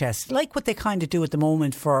means test, like what they kind of do at the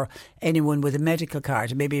moment for anyone with a medical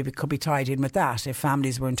card. Maybe it could be tied in with that. If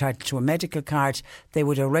families were entitled to a medical card, they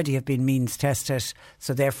would already have been means tested.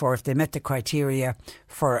 So therefore, if they met the criteria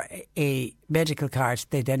for a medical card,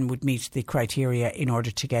 they then would meet the criteria in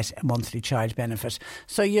order to get a monthly child benefit.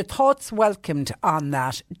 So your thoughts welcomed on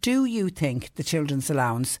that. Do you think the children's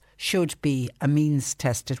allowance should be a means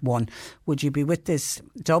tested one? Would you be with this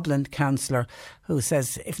Dublin councillor who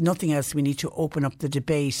says, if nothing else, we need to open up the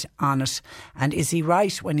debate on it. And is he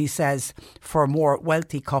right when he says for more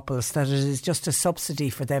wealthy couples that it is just a subsidy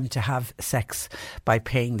for them to have sex by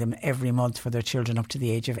paying them every month for their children up to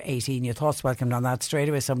the age of 18? Your thoughts welcomed on that straight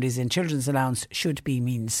away. Somebody's in children's allowance should be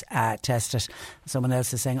means tested. Someone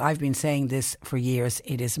else is saying, I've been saying this for years.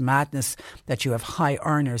 It is madness that you have high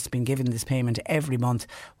earners being given this payment every month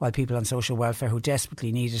while people on social welfare who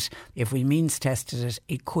desperately need it. If we means tested it,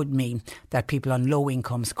 it could mean that people on low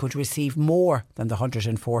incomes could receive more than the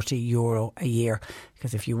 €140 a year.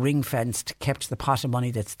 Because if you ring-fenced, kept the pot of money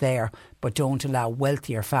that's there, but don't allow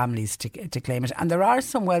wealthier families to claim it. And there are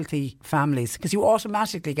some wealthy families, because you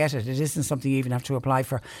automatically get it. It isn't something you even have to apply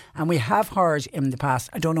for. And we have heard in the past,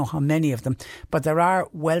 I don't know how many of them, but there are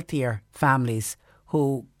wealthier families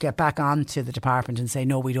who get back onto the department and say,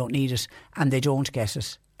 no, we don't need it, and they don't get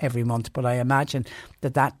it every month. But I imagine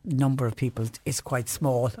that number of people is quite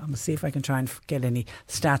small. I'm going to see if I can try and get any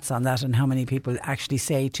stats on that and how many people actually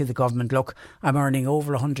say to the government, look, I'm earning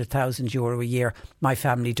over €100,000 a year, my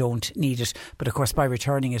family don't need it. But of course, by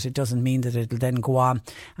returning it, it doesn't mean that it'll then go on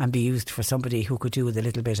and be used for somebody who could do with a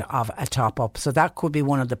little bit of a top up. So that could be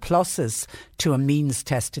one of the pluses to a means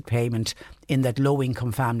tested payment, in that low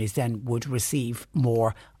income families then would receive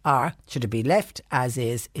more. Or should it be left as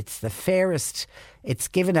is? It's the fairest. It's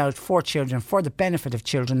given out for children, for the benefit of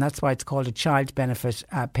children. That's why it's called a child benefit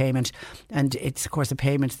payment. And it's, of course, a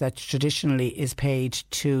payment that traditionally is paid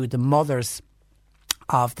to the mothers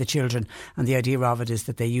of the children, and the idea of it is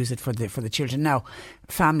that they use it for the children. Now,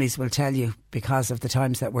 families will tell you, because of the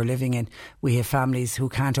times that we're living in, we have families who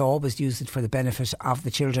can't always use it for the benefit of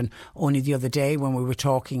the children. Only the other day, when we were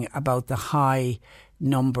talking about the high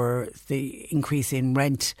number, the increase in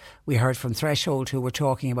rent, we heard from Threshold, who were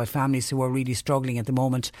talking about families who are really struggling at the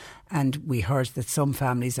moment, and we heard that some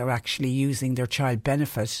families are actually using their child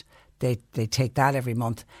benefit. They take that every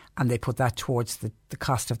month and they put that towards the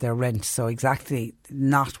cost of their rent. So exactly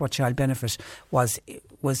not what child benefit was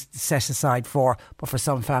set aside for, but for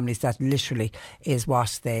some families that literally is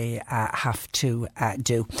what they have to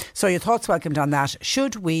do. So your thoughts welcomed on that.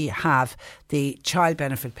 Should we have the child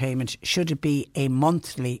benefit payment? Should it be a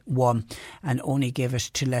monthly one and only give it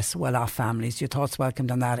to less well-off families? Your thoughts welcomed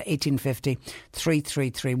on that. 1850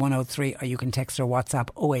 333 103, or you can text or WhatsApp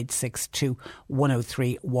 0862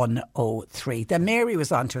 103 103. Then Mary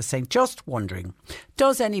was on to us saying, just wondering,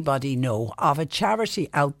 does anybody know of a charity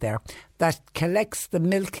out there that collects the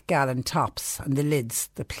milk gallon tops and the lids,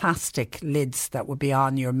 the plastic lids that would be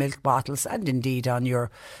on your milk bottles and indeed on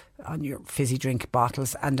your fizzy drink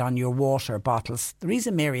bottles and on your water bottles? The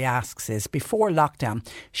reason Mary asks is, before lockdown,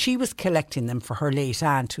 she was collecting them for her late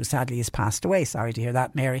aunt, who sadly has passed away. Sorry to hear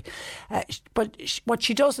that, Mary. But what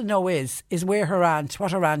she doesn't know is what her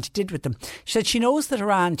aunt did with them. She said she knows that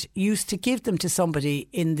her aunt used to give them to somebody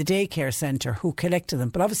in the daycare centre who collected them.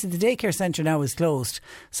 But obviously the daycare centre now is closed.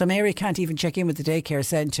 So Mary can't even check in with the daycare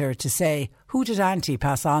centre to say, who did Auntie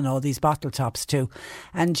pass on all these bottle tops to?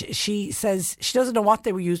 And she says she doesn't know what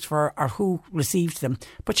they were used for or who received them,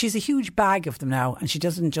 but she's a huge bag of them now, and she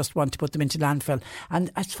doesn't just want to put them into landfill.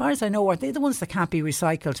 And as far as I know, are they the ones that can't be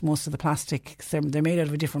recycled? Most of the plastic, they're made out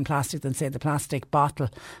of a different plastic than, say, the plastic bottle.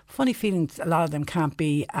 Funny feeling a lot of them can't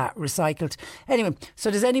be recycled. Anyway,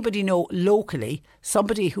 so does anybody know locally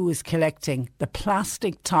somebody who is collecting the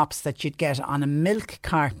plastic tops that you'd get on a milk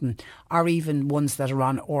carton, or even ones that are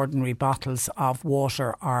on ordinary bottles of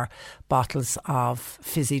water or bottles of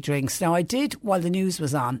fizzy drinks? Now, I did, while the news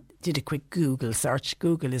was on, did a quick Google search.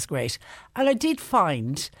 Google is great. And I did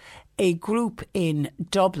find a group in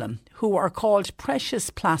Dublin who are called Precious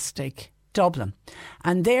Plastic Dublin.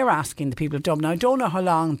 And they're asking the people of Dublin, now I don't know how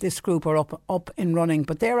long this group are up and running,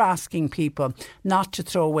 but they're asking people not to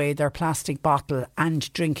throw away their plastic bottle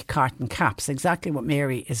and drink carton caps, exactly what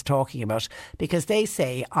Mary is talking about, because they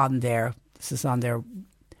say on their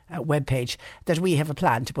webpage that we have a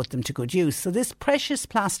plan to put them to good use. So this Precious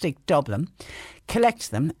Plastic Dublin collects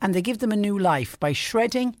them and they give them a new life by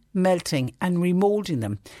shredding, melting and remoulding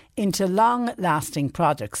them into long-lasting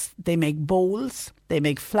products. They make bowls, they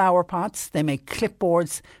make flower pots, they make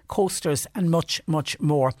clipboards, coasters and much, much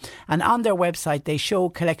more. And on their website they show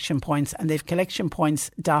collection points, and they've collection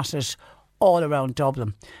points dotted all around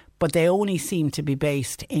Dublin, but they only seem to be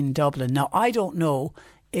based in Dublin. Now, I don't know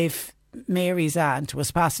if Mary's aunt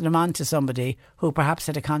was passing them on to somebody who perhaps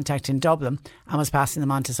had a contact in Dublin and was passing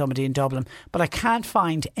them on to somebody in Dublin, but I can't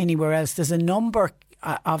find anywhere else. There's a number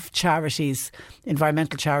of charities,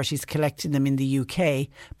 environmental charities, collecting them in the UK,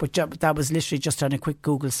 but that was literally just on a quick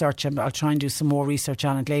Google search, and I'll try and do some more research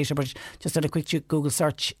on it later, but just on a quick Google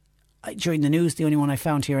search during the news, the only one I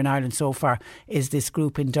found here in Ireland so far is this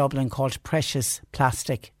group in Dublin called Precious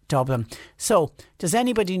Plastic Dublin. So, does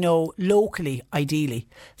anybody know locally, ideally,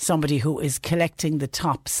 somebody who is collecting the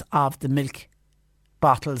tops of the milk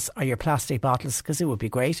bottles or your plastic bottles? Because it would be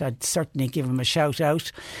great. I'd certainly give them a shout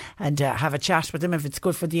out and have a chat with them. If it's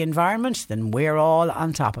good for the environment, then we're all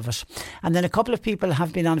on top of it. And then a couple of people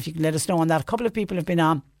have been on, if you can let us know on that, a couple of people have been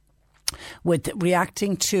on with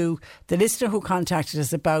reacting to the listener who contacted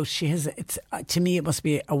us about, to me it must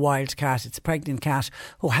be a wild cat, it's a pregnant cat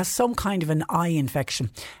who has some kind of an eye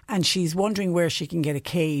infection, and she's wondering where she can get a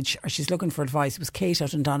cage, or she's looking for advice. It was Kate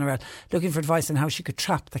out in Doneraile looking for advice on how she could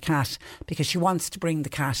trap the cat, because she wants to bring the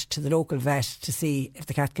cat to the local vet to see if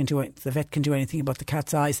the vet can do anything about the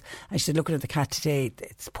cat's eyes. And she said, looking at the cat today,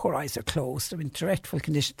 its poor eyes are closed. I mean, dreadful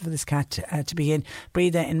condition for this cat to be in.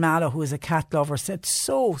 Breda in Mallow, who is a cat lover, said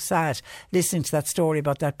so sad listening to that story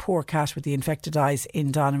about that poor cat with the infected eyes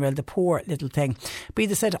in Doneraile, the poor little thing.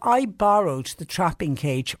 Breda said, I borrowed the trapping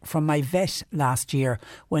cage from my vet last year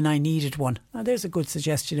when I needed one. Now there's a good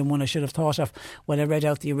suggestion and one I should have thought of when I read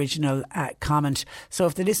out the original comment. So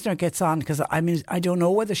if the listener gets on, because I mean, I don't know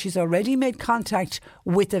whether she's already made contact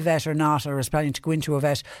with a vet or not, or is planning to go into a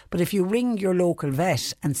vet, but if you ring your local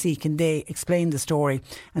vet and see, can they explain the story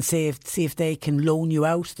and see if they can loan you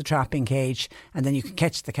out the trapping cage, and then you can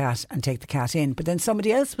catch the cat and take the cat in. But then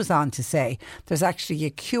somebody else was on to say there's actually a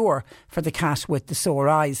cure for the cat with the sore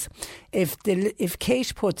eyes. If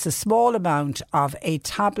Kate puts a small amount of a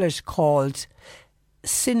tablet called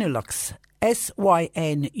Sinulux,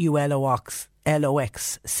 Synulux,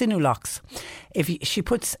 Sinulux, if she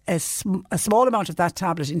puts a small amount of that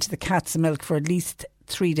tablet into the cat's milk for at least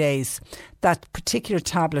 3 days, that particular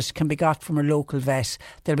tablet can be got from a local vet.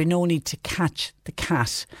 There'll be no need to catch the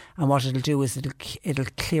cat, and what it'll do is it'll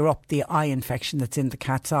clear up the eye infection that's in the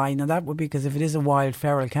cat's eye. Now that would be, because if it is a wild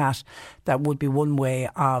feral cat, that would be one way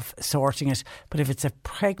of sorting it. But if it's a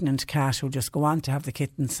pregnant cat who'll just go on to have the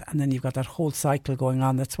kittens, and then you've got that whole cycle going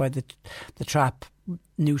on, that's why the trap,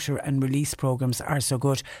 neuter and release programs are so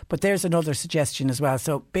good. But there's another suggestion as well.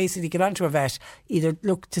 So basically get onto a vet, either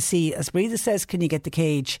look to see, as Breda says, can you get the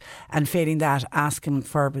cage, and failing that, ask him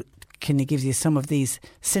for, can he give you some of these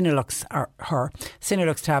Sinulux or her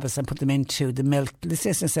Sinulux tablets and put them into the milk. The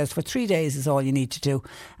listener says for 3 days is all you need to do,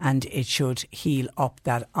 and it should heal up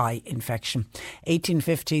that eye infection.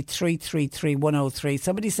 1850 333 103.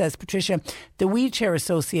 Somebody says, Patricia, the Wheelchair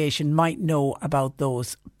Association might know about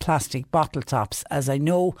those plastic bottle tops, as I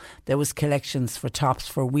know there was collections for tops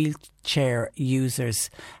for wheelchair users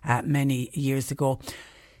many years ago.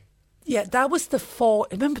 Yeah, that was the fall.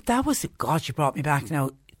 Remember, that was, God, you brought me back now.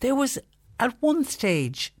 There was, at one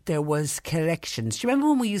stage, there was collections. Do you remember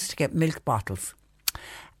when we used to get milk bottles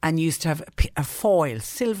and used to have a foil,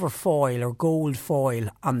 silver foil or gold foil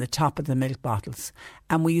on the top of the milk bottles,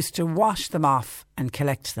 and we used to wash them off and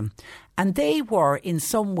collect them? And they were in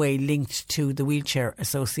some way linked to the Wheelchair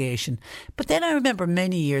Association. But then I remember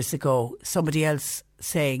many years ago somebody else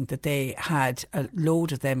saying that they had a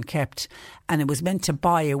load of them kept, and it was meant to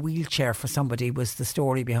buy a wheelchair for somebody, was the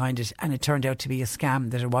story behind it, and it turned out to be a scam,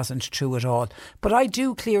 that it wasn't true at all. But I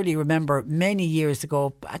do clearly remember many years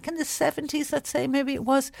ago, back in the 70s, let's say, maybe it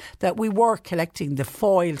was, that we were collecting the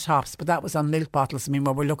foil tops, but that was on milk bottles. I mean,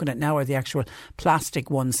 what we're looking at now are the actual plastic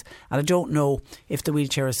ones, and I don't know if the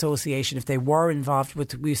Wheelchair Association, if they were involved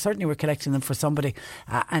with, we certainly were collecting them for somebody,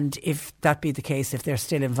 and if that be the case, if they're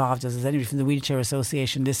still involved, as there's anybody from the Wheelchair Association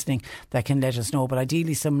listening that can let us know. But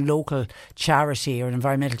ideally some local charity or an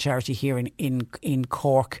environmental charity here in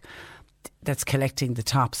Cork that's collecting the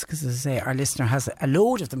tops, because as I say, our listener has a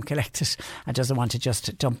load of them collected and doesn't want to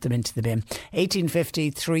just dump them into the bin. 1850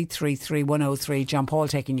 333 103. John Paul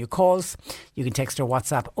taking your calls. You can text or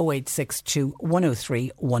WhatsApp 0862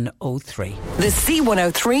 103 103. The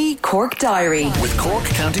C103 Cork Diary, with Cork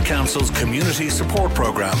County Council's Community Support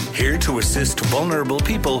Programme, here to assist vulnerable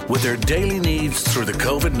people with their daily needs through the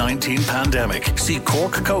COVID-19 pandemic. See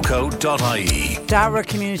corkcoco.ie. Dara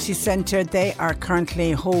Community Centre, they are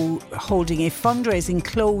currently holding a fundraising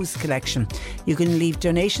clothes collection. You can leave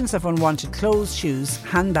donations of unwanted clothes, shoes,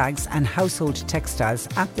 handbags and household textiles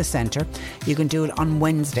at the centre. You can do it on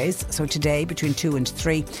Wednesdays, so today between 2 and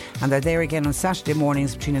 3, and they're there again on Saturday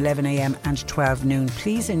mornings between 11am and 12 noon.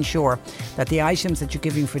 Please ensure that the items that you're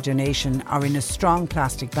giving for donation are in a strong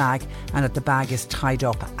plastic bag and that the bag is tied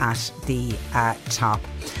up at the top.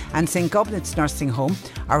 and St Goblet's Nursing Home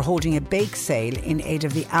are holding a bake sale in aid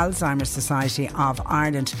of the Alzheimer's Society of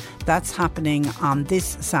Ireland. That's happening on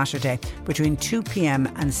this Saturday between 2 p.m.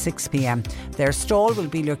 and 6 p.m. Their stall will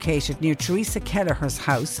be located near Teresa Kelleher's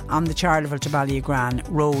house on the Charleville to Ballygran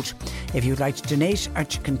Road. If you'd like to donate or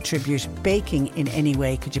to contribute baking in any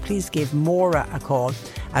way, could you please give Maura a call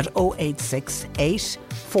at 086 8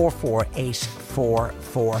 448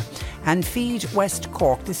 44. And Feed West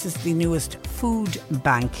Cork, this is the newest food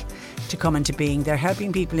bank to come into being. They're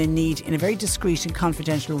helping people in need in a very discreet and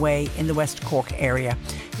confidential way in the West Cork area.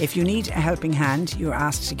 If you need a helping hand, you're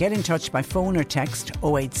asked to get in touch by phone or text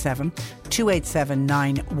 087 287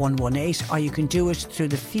 9118, or you can do it through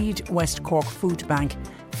the Feed West Cork Food Bank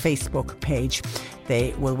Facebook page.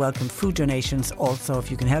 They will welcome food donations also if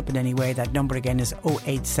you can help in any way. That number again is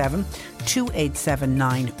 087 287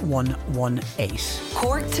 9118.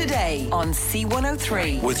 Cork Today on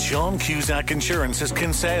C103. With Sean Cusack Insurance's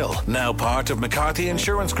Kinsale, now part of McCarthy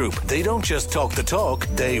Insurance Group. They don't just talk the talk,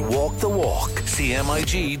 they walk the walk.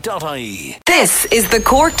 CMIG.ie. This is the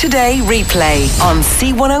Cork Today replay on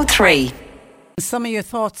C103. Some of your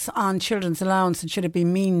thoughts on children's allowance and should it be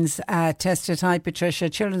means tested? Hi Patricia.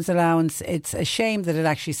 Children's allowance, it's a shame that it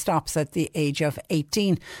actually stops at the age of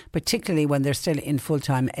 18, particularly when they're still in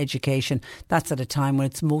full-time education. That's at a time when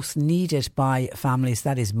it's most needed by families.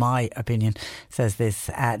 That is my opinion, says this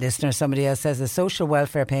listener. Somebody else says the social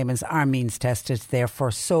welfare payments are means tested, therefore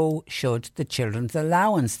so should the children's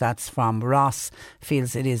allowance. That's from Ross.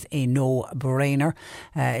 Feels it is a no-brainer.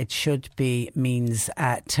 It should be means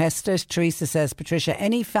tested. Teresa says, Patricia,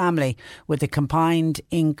 any family with a combined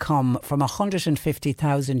income from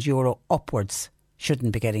 €150,000 upwards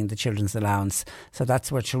shouldn't be getting the children's allowance. So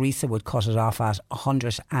that's where Teresa would cut it off at,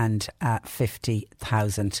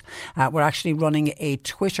 150,000. We're actually running a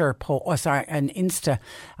Twitter poll, an Insta,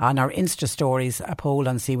 on our Insta stories, a poll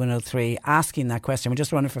on C103 asking that question. We're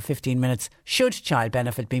just running for 15 minutes. Should child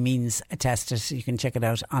benefit be means tested? You can check it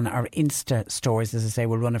out on our Insta stories. As I say,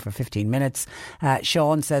 we'll run it for 15 minutes.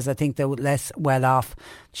 Sean says, I think the less well off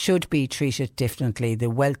should be treated differently.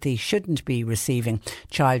 The wealthy shouldn't be receiving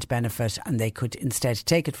child benefit, and they could instead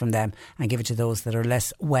take it from them and give it to those that are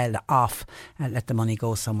less well off and let the money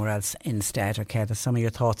go somewhere else instead. Okay, there's some of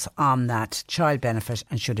your thoughts on that child benefit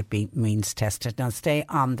and should it be means tested. Now stay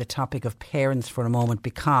on the topic of parents for a moment,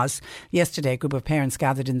 because yesterday a group of parents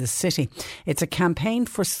gathered in the city. It's a campaign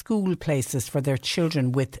for school places for their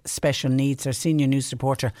children with special needs. Our senior news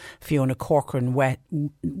reporter Fiona Corcoran went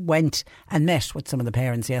and met with some of the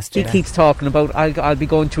parents yesterday. He keeps talking about I'll be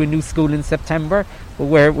going to a new school in September, but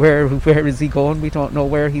where is he going? We don't know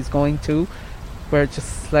where he's going to. We're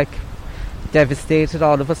just like devastated,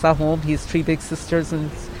 all of us at home. He has 3 big sisters,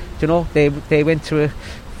 and you know they went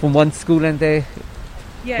from one school and they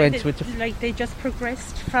went to they just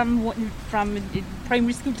progressed from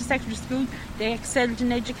primary school to secondary school. They excelled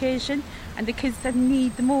in education, and the kids that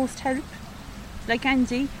need the most help, like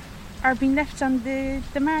Andy, are being left on the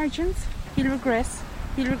margins. He'll regress.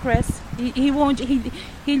 He won't.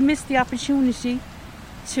 He'll miss the opportunity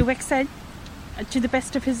to excel to the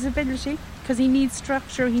best of his ability, because he needs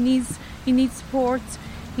structure. He needs support.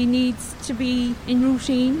 He needs to be in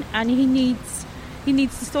routine, and he needs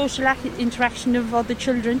the social interaction of other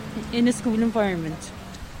children in a school environment.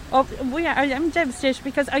 I'm devastated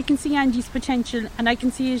because I can see Andy's potential, and I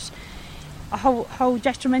can see it. How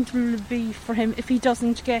detrimental it will be for him if he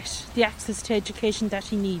doesn't get the access to education that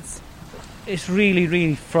he needs. It's really,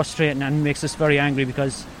 really frustrating and makes us very angry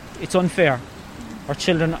because it's unfair. Our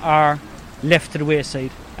children are left to the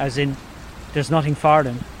wayside, as in there's nothing for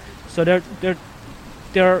them. So they're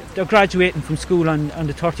graduating from school on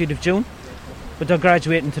the 30th of June, but they're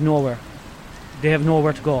graduating to nowhere. They have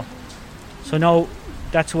nowhere to go. So now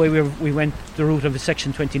that's why we went the route of a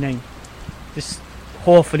Section 29. This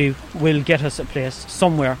hopefully will get us a place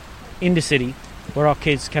somewhere in the city where our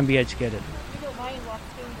kids can be educated.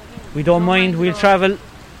 We don't mind. We'll travel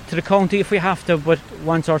to the county if we have to, but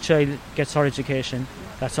once our child gets our education,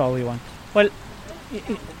 that's all we want. Well,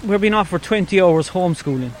 we're being offered 20 hours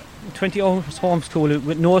homeschooling. 20 hours homeschooling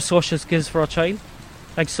with no social skills for our child.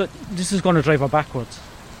 So this is going to drive her backwards.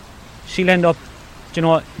 She'll end up,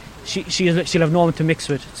 she'll have no one to mix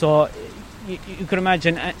with. So you can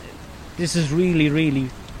imagine, this is really, really,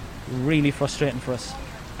 really frustrating for us,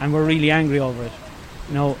 and we're really angry over it.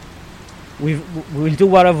 We'll do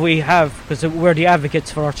whatever we have, because we're the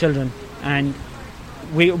advocates for our children, and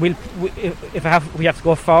if we have to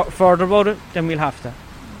go further about it, then we'll have to.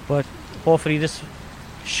 But hopefully this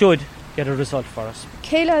should get a result for us.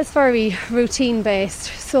 Kayla is very routine based,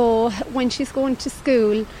 so when she's going to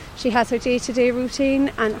school she has her day-to-day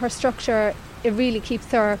routine, and her structure it really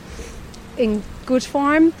keeps her in good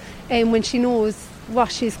form, and when she knows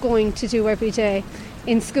what she's going to do every day.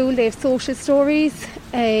 In school they have social stories,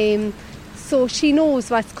 so she knows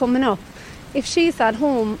what's coming up. If she's at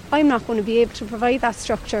home, I'm not going to be able to provide that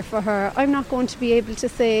structure for her. I'm not going to be able to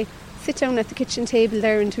say, sit down at the kitchen table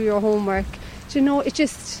there and do your homework. Do you know, it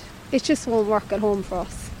just won't work at home for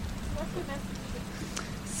us.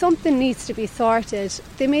 Something needs to be sorted.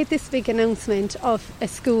 They made this big announcement of a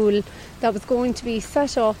school that was going to be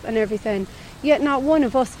set up and everything, yet not one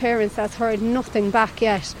of us parents has heard nothing back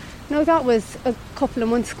yet. Now that was a couple of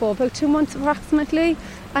months ago, about 2 months approximately,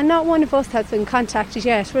 and not one of us has been contacted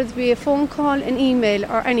yet, whether it be a phone call, an email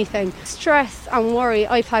or anything. Stress and worry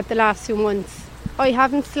I've had the last 2 months. I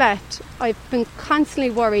haven't slept, I've been constantly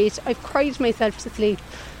worried, I've cried myself to sleep.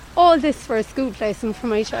 All this for a school placement for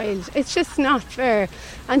my child. It's just not fair.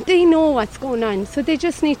 And they know what's going on, so they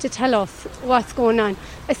just need to tell us what's going on.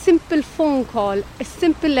 A simple phone call, a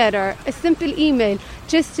simple letter, a simple email,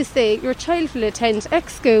 just to say your child will attend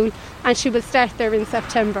X school and she will start there in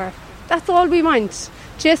September. That's all we want.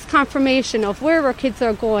 Just confirmation of where our kids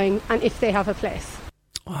are going and if they have a place.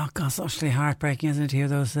 Oh God, it's utterly heartbreaking, isn't it, to hear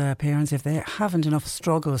those parents, if they haven't enough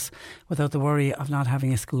struggles without the worry of not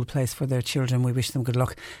having a school place for their children. We wish them good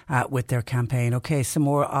luck with their campaign. OK, some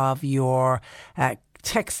more of your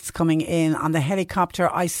texts coming in on the helicopter.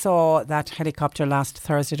 I saw that helicopter last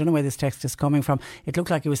Thursday. I don't know where this text is coming from. It looked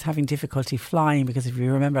like it was having difficulty flying, because if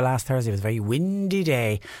you remember last Thursday, it was a very windy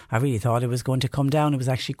day. I really thought it was going to come down. It was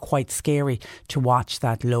actually quite scary to watch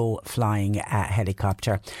that low flying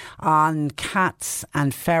helicopter. On cats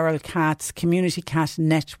and feral cats, Community Cat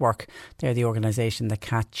Network, they're the organisation that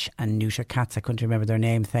catch and neuter cats. I couldn't remember their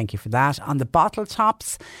name. Thank you for that. On the bottle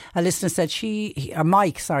tops, a listener said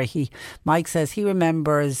Mike says he remembers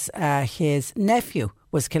his nephew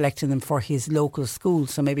was collecting them for his local school.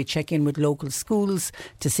 So maybe check in with local schools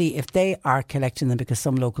to see if they are collecting them, because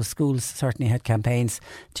some local schools certainly had campaigns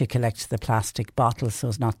to collect the plastic bottles so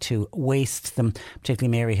as not to waste them.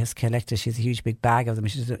 Particularly Mary has collected. She's a huge big bag of them.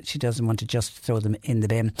 She doesn't want to just throw them in the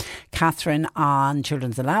bin. Catherine on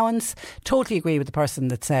children's allowance. Totally agree with the person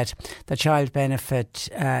that said the child benefit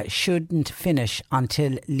shouldn't finish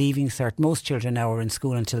until leaving cert. Most children now are in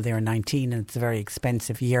school until they're 19, and it's a very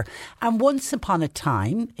expensive year. And once upon a time,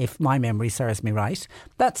 if my memory serves me right,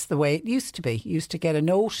 that's the way it used to be. You used to get a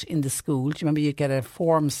note in the school. Do you remember you'd get a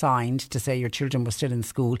form signed to say your children were still in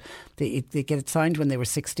school? They get it signed when they were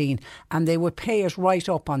 16, and they would pay it right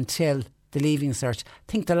up until the leaving cert. I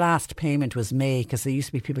think the last payment was May, because there used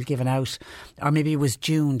to be people giving out, or maybe it was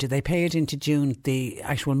June. Did they pay it into June, the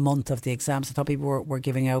actual month of the exams? I thought people were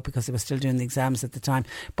giving out because they were still doing the exams at the time.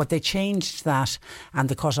 But they changed that, and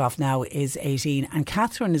the cut-off now is 18. And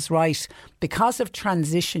Catherine is right. Because of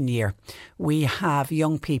transition year, we have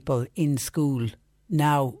young people in school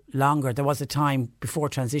now longer. There was a time before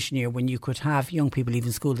transition year when you could have young people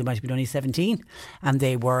leaving school. They might have been only 17 and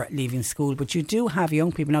they were leaving school. But you do have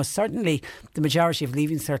young people. Now, certainly the majority of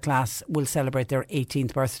leaving cert class will celebrate their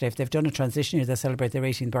 18th birthday. If they've done a transition year, they'll celebrate their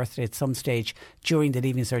 18th birthday at some stage during the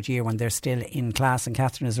leaving cert year when they're still in class. And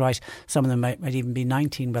Catherine is right. Some of them might even be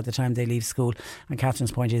 19 by the time they leave school. And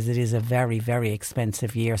Catherine's point is it is a very, very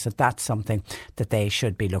expensive year. So that's something that they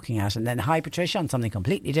should be looking at. And then, hi Patricia, on something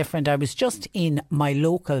completely different. I was just in my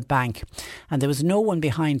local bank and there was no one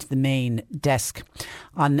behind the main desk.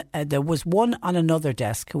 There was one on another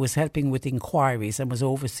desk who was helping with inquiries and was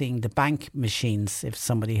overseeing the bank machines. If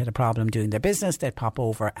somebody had a problem doing their business, they'd pop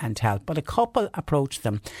over and help. But a couple approached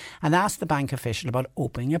them and asked the bank official about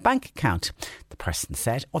opening a bank account. The person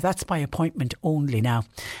said, "Oh, that's by appointment only now."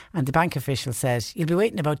 And the bank official says, "You'll be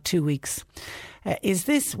waiting about 2 weeks." Is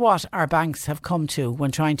this what our banks have come to when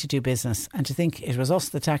trying to do business? And to think it was us,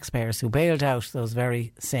 the taxpayers, who bailed out those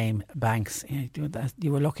very same banks.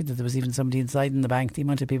 You were lucky that there was even somebody inside in the bank. The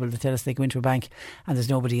amount of people that tell us they go into a bank and there's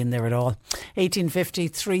nobody in there at all. 1850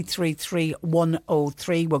 333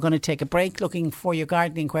 103. We're going to take a break. Looking for your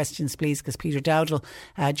gardening questions, please, because Peter Dowdall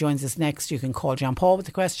joins us next. You can call John Paul with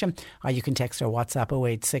the question, or you can text or WhatsApp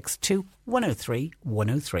 0862 103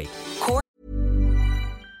 103.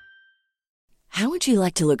 How would you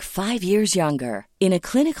like to look 5 years younger? In a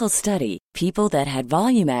clinical study, people that had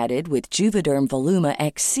volume added with Juvederm Voluma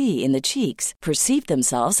XC in the cheeks perceived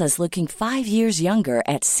themselves as looking 5 years younger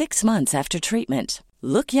at 6 months after treatment.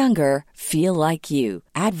 Look younger, feel like you.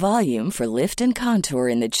 Add volume for lift and contour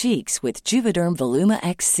in the cheeks with Juvederm Voluma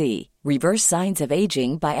XC. Reverse signs of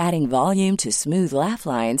aging by adding volume to smooth laugh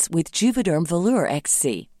lines with Juvederm Volure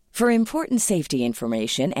XC. For important safety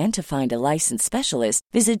information and to find a licensed specialist,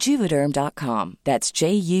 visit Juvederm.com. That's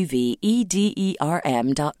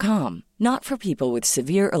JUVEDERM.com. Not for people with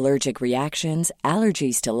severe allergic reactions,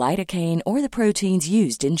 allergies to lidocaine, or the proteins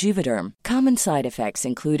used in Juvederm. Common side effects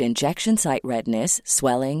include injection site redness,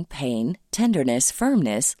 swelling, pain, tenderness,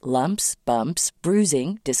 firmness, lumps, bumps,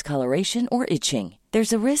 bruising, discoloration, or itching.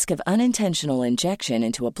 There's a risk of unintentional injection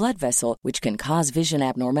into a blood vessel, which can cause vision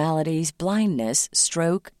abnormalities, blindness,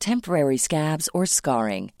 stroke, temporary scabs, or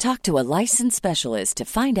scarring. Talk to a licensed specialist to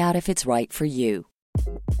find out if it's right for you.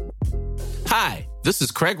 Hi, this is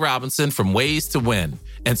Craig Robinson from Ways to Win,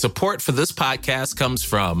 and support for this podcast comes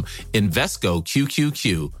from Invesco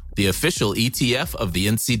QQQ, the official ETF of the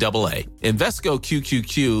NCAA. Invesco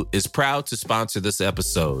QQQ is proud to sponsor this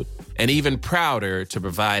episode, and even prouder to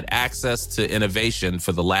provide access to innovation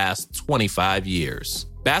for the last 25 years.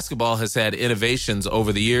 Basketball has had innovations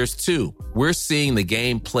over the years, too. We're seeing the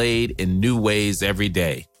game played in new ways every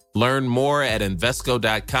day. Learn more at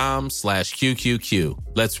Invesco.com/QQQ.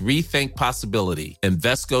 Let's rethink possibility.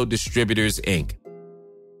 Invesco Distributors, Inc.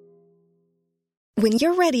 When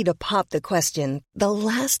you're ready to pop the question, the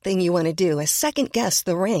last thing you want to do is second-guess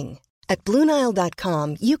the ring. At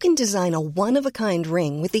BlueNile.com, you can design a one-of-a-kind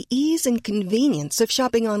ring with the ease and convenience of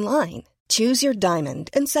shopping online. Choose your diamond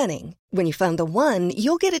and setting. When you find the one,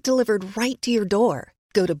 you'll get it delivered right to your door.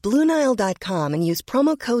 Go to BlueNile.com and use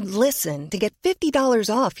promo code LISTEN to get $50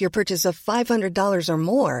 off your purchase of $500 or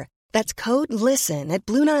more. That's code LISTEN at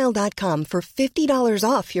BlueNile.com for $50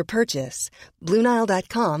 off your purchase.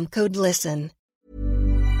 BlueNile.com, code LISTEN.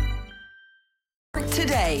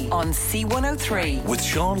 Today on C103. With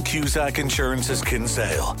Sean Cusack Insurance's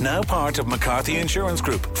Kinsale, now part of McCarthy Insurance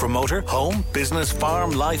Group. For motor, home, business,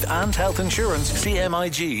 farm, life and health insurance,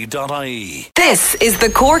 cmig.ie. This is the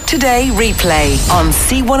Cork Today replay on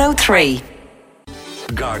C103.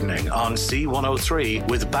 Gardening on C103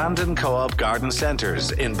 with Bandon Co-op Garden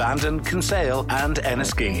Centres in Bandon, Kinsale and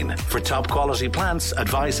Enniskeane. For top quality plants,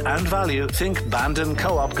 advice and value, think Bandon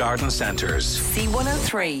Co-op Garden Centres.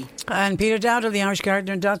 C103. And Peter Dowd of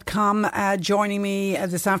theirishgardener.com joining me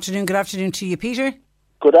this afternoon. Good afternoon to you, Peter.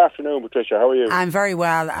 Good afternoon, Patricia. How are you? I'm very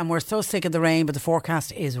well, and we're so sick of the rain, but the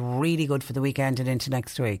forecast is really good for the weekend and into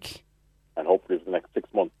next week. And hopefully for the next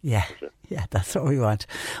 6 months. Yeah. Yeah, that's what we want.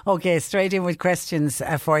 Okay, straight in with questions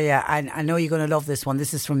for you. I know you're going to love this one.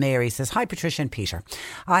 This is from Mary. It says, hi, Patricia and Peter.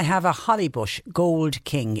 I have a holly bush, Gold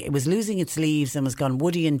King. It was losing its leaves and was gone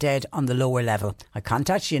woody and dead on the lower level. I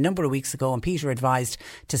contacted you a number of weeks ago and Peter advised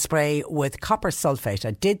to spray with copper sulphate.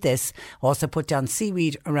 I did this, also put down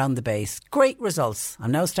seaweed around the base. Great results.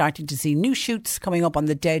 I'm now starting to see new shoots coming up on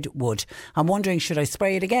the dead wood. I'm wondering, should I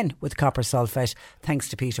spray it again with copper sulphate? Thanks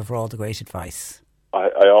to Peter for all the great advice.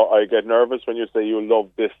 I get nervous when you say you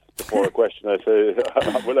love this before a question. I say,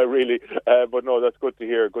 well, I really, but no, that's good to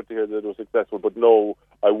hear. Good to hear that it was successful. But no,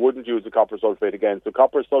 I wouldn't use the copper sulphate again. So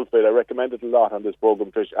copper sulphate, I recommend it a lot on this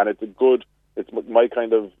program, Trish, and it's my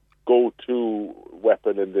kind of go-to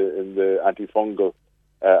weapon in the antifungal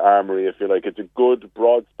armory, if you like. It's a good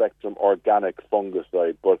broad spectrum organic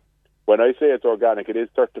fungicide. But when I say it's organic, it is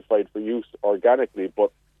certified for use organically,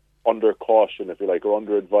 but under caution, if you like, or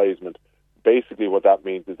under advisement. Basically what that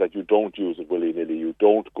means is that you don't use it willy-nilly. You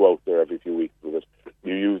don't go out there every few weeks with it.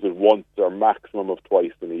 You use it once or maximum of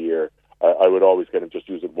twice in a year. I would always kind of just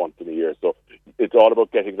use it once in a year. So it's all about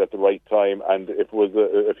getting it at the right time. And it was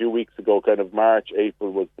a few weeks ago, kind of March,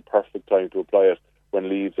 April was the perfect time to apply it when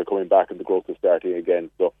leaves are coming back and the growth is starting again.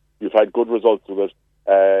 So you've had good results with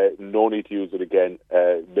it. No need to use it again.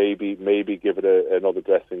 Maybe give it another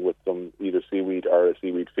dressing with some either seaweed or a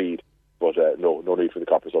seaweed feed. But no need for the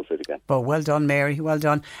copper sulphate again. But well done, Mary. Well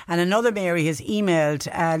done. And another Mary has emailed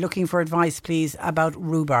looking for advice, please, about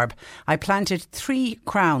rhubarb. I planted 3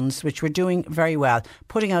 crowns, which were doing very well,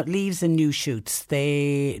 putting out leaves and new shoots.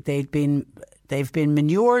 They've been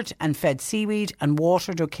manured and fed seaweed and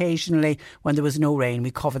watered occasionally when there was no rain.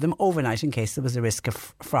 We covered them overnight in case there was a risk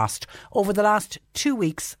of frost. Over the last 2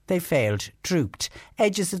 weeks, they failed, drooped.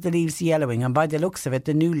 Edges of the leaves yellowing, and by the looks of it,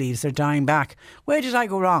 the new leaves are dying back. Where did I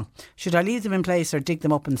go wrong? Should I leave them in place or dig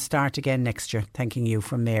them up and start again next year? Thanking you,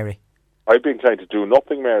 from Mary. I'd be inclined to do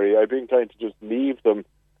nothing, Mary. I'd be inclined to just leave them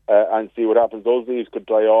and see what happens. Those leaves could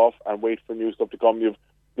die off and wait for new stuff to come.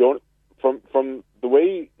 From the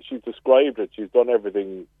way she's described it, she's done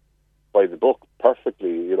everything by the book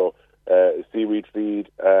perfectly. Seaweed feed,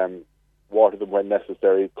 water them when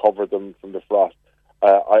necessary, cover them from the frost.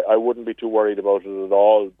 I wouldn't be too worried about it at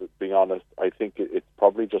all, being honest. I think it's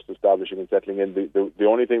probably just establishing and settling in. The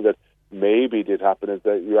only thing that maybe did happen is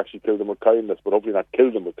that you actually killed them with kindness, but hopefully not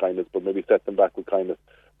kill them with kindness, but maybe set them back with kindness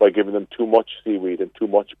by giving them too much seaweed and too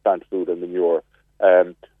much plant food and manure.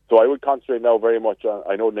 So I would concentrate now very much on,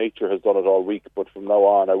 I know nature has done it all week, but from now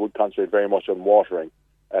on I would concentrate very much on watering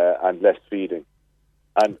and less feeding.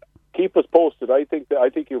 And keep us posted. I think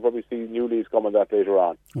you'll probably see new leaves coming that later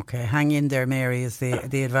on. Okay, hang in there, Mary, is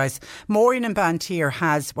the advice. Maureen in Bantier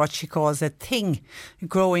has what she calls a thing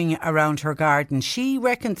growing around her garden. She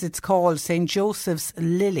reckons it's called St. Joseph's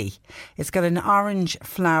lily. It's got an orange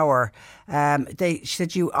flower. She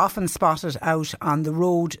said you often spot it out on the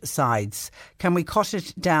roadsides. Can we cut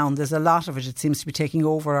it down? There's a lot of it. It seems to be taking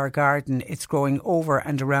over our garden. It's growing over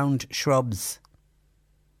and around shrubs.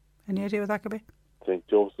 Any idea what that could be? St.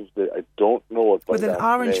 Joseph's, I don't know it by with an that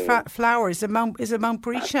orange name. flower. Is it Mount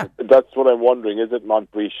Brescia? That's what I'm wondering. Is it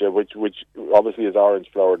Mount Brescia, which obviously is orange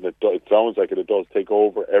flowered, and it sounds like it does take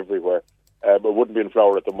over everywhere, but it wouldn't be in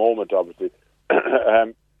flower at the moment, obviously.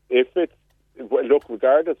 Look,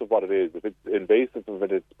 regardless of what it is, if it's invasive,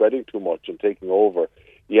 if it's spreading too much and taking over,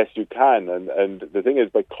 yes, you can. And the thing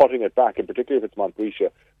is, by cutting it back, and particularly if it's Mount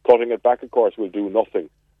Brescia, cutting it back, of course, will do nothing.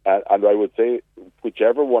 And I would say,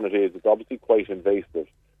 whichever one it is, it's obviously quite invasive.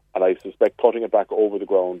 And I suspect cutting it back over the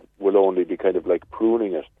ground will only be kind of like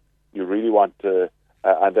pruning it. You really want to,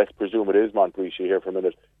 and let's presume it is Mount Brescia here for a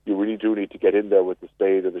minute, you really do need to get in there with the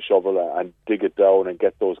spade or the shovel and dig it down and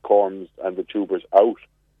get those corms and the tubers out.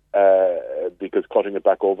 Because cutting it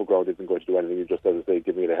back over ground isn't going to do anything. You just, as I say,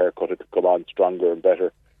 giving it a haircut, it to come on stronger and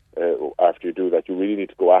better after you do that. You really need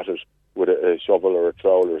to go at it with a shovel or a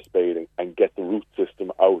trowel or a spade and get the root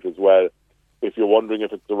system out as well. If you're wondering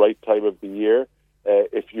if it's the right time of the year,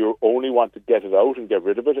 if you only want to get it out and get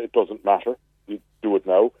rid of it, it doesn't matter. You do it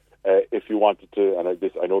now. If you wanted to, and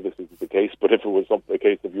I know this isn't the case, but if it was the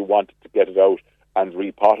case if you wanted to get it out and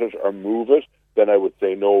repot it or move it, then I would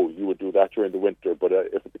say no, you would do that during the winter. But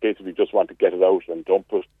if it's the case if you just want to get it out and dump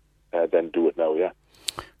it, then do it now, yeah.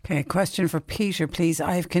 Okay, question for Peter, please.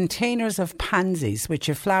 I have containers of pansies which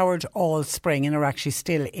have flowered all spring and are actually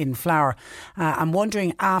still in flower. I'm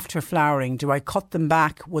wondering, after flowering, do I cut them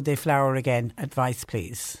back? Would they flower again? Advice,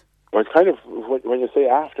 please. Well, it's kind of, when you say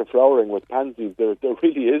after flowering with pansies, there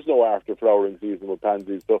really is no after flowering season with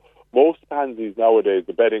pansies. So most pansies nowadays,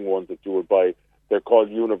 the bedding ones that you would buy, they're called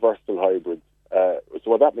universal hybrids. So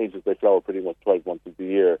what that means is they flower pretty much 12 months of the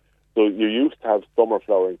year. So you used to have summer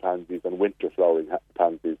flowering pansies and winter flowering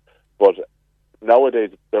pansies, but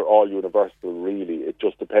nowadays they're all universal, really. It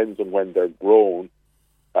just depends on when they're grown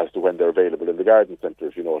as to when they're available in the garden centre,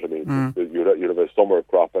 if you know what I mean. You'd have a summer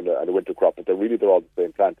crop and a winter crop, but they're all the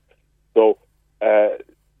same plant. So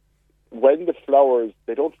when the flowers,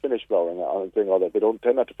 they don't finish flowering, I'm saying all that, they don't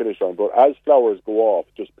tend not to finish flowering, but as flowers go off,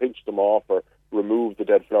 just pinch them off or remove the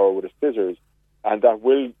dead flower with a scissors, and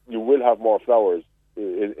you will have more flowers.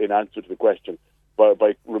 In answer to the question,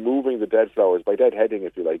 by removing the dead flowers, by deadheading,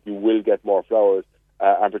 if you like, you will get more flowers,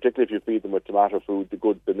 and particularly if you feed them with tomato food,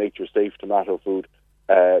 the nature-safe tomato food,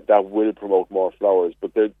 that will promote more flowers.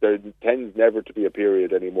 But there tends never to be a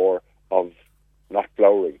period anymore of not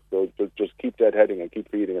flowering. So just keep deadheading and keep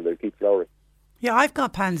feeding, and they'll keep flowering. Yeah, I've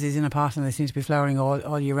got pansies in a pot, and they seem to be flowering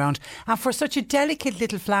all year round. And for such a delicate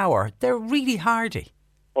little flower, they're really hardy.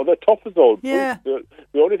 Oh, they're tough as old. Yeah.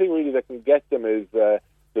 The only thing really that can get them is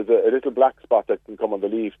there's a little black spot that can come on the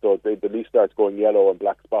leaf, so the leaf starts going yellow and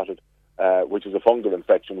black spotted, which is a fungal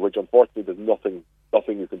infection, which unfortunately there's nothing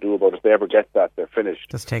you can do about it. If they ever get that, they're finished.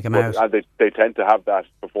 Just take them out. And they tend to have that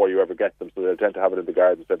before you ever get them, so they'll tend to have it in the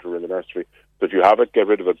garden centre or in the nursery. So if you have it, get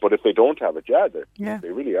rid of it. But if they don't have it, they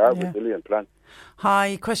really are resilient plants.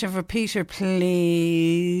 Hi, question for Peter,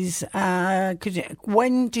 please.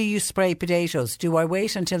 When do you spray potatoes? Do I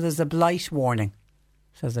wait until there's a blight warning?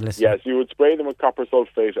 Says the listener. Yes, you would spray them with copper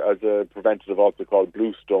sulphate as a preventative, also called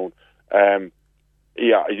bluestone.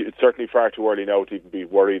 It's certainly far too early now to even be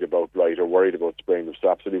worried about blight or worried about spraying them. So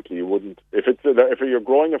absolutely, you wouldn't. If you're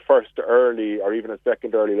growing a first early or even a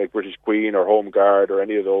second early, like British Queen or Home Guard or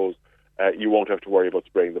any of those, you won't have to worry about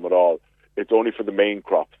spraying them at all. It's only for the main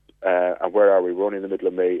crops. And where are we? We're only in the middle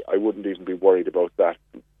of May. I wouldn't even be worried about that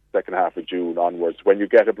second half of June onwards. When you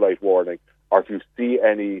get a blight warning, or if you see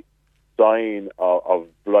any sign of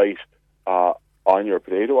blight on your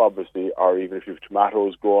potato, obviously, or even if you have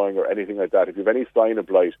tomatoes growing or anything like that, if you have any sign of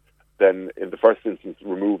blight, then in the first instance,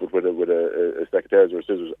 remove it with a secateurs or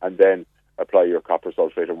scissors, and then apply your copper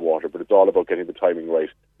sulphate and water. But it's all about getting the timing right.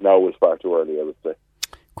 Now is far too early, I would say.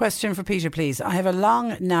 Question for Peter, please. I have a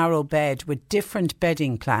long, narrow bed with different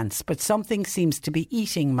bedding plants, but something seems to be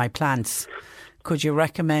eating my plants. Could you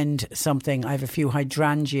recommend something? I have a few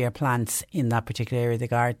hydrangea plants in that particular area of the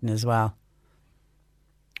garden as well.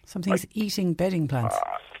 Something's eating bedding plants.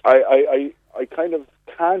 I kind of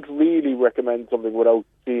can't really recommend something without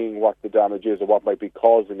seeing what the damage is or what might be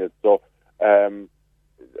causing it. So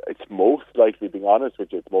it's most likely, being honest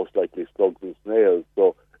with you, it's most likely slugs and snails.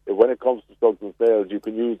 So when it comes to slugs and snails,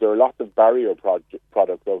 there are lots of barrier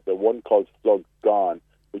products out there. One called Slug Gone,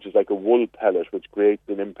 which is like a wool pellet, which creates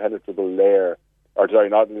an impenetrable layer. Or sorry,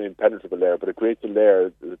 not an impenetrable layer, but it creates a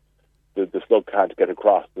layer that the slug can't get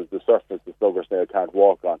across. There's the surface the slug or snail can't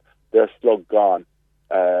walk on. They're Slug Gone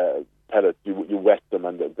pellets. You wet them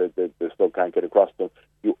and the slug can't get across them.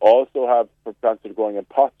 You also have, for plants that are growing in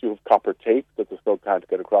pots, you have copper tape that the slug can't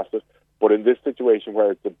get across it. But in this situation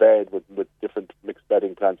where it's a bed with different mixed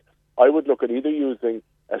bedding plants, I would look at either using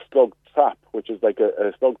a slug trap, which is like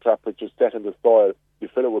a slug trap which is set in the soil. You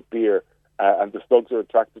fill it with beer, and the slugs are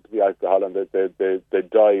attracted to the alcohol and they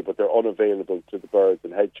die, but they're unavailable to the birds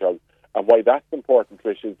and hedgehogs. And why that's important,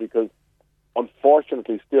 Trish, is because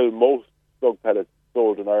unfortunately still most slug pellets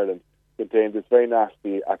sold in Ireland contain this very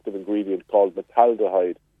nasty active ingredient called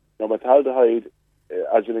metaldehyde. Now, metaldehyde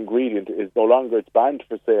as an ingredient is no longer, it's banned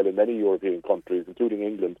for sale in many European countries, including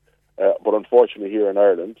England, but unfortunately here in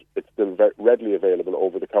Ireland, it's still readily available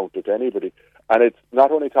over the counter to anybody. And it's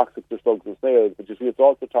not only toxic to slugs and snails, but you see it's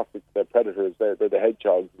also toxic to their predators, they're the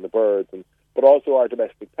hedgehogs and the birds, but also our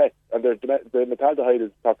domestic pets. And the metaldehyde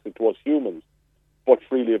is toxic to us humans, but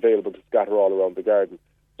freely available to scatter all around the garden.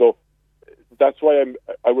 So that's why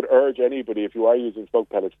I would urge anybody, if you are using slug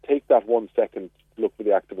pellets, take that 1 second to look for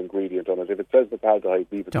the active ingredient on it. If it says metaldehyde,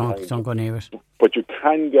 leave it behind. Don't go near it. But you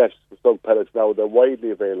can get slug pellets now. They're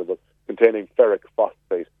widely available, containing ferric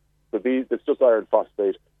phosphate. So it's just iron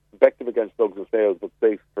phosphate, effective against slugs and snails, but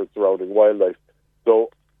safe for surrounding wildlife.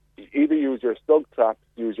 So either use your slug traps,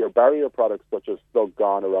 use your barrier products such as Slug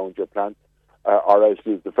Gone around your plants, or else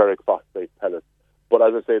use the ferric phosphate pellets. But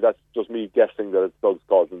as I say, that's just me guessing that it's slugs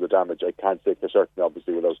causing the damage. I can't say for certain,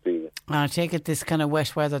 obviously, without seeing it. I take it this kind of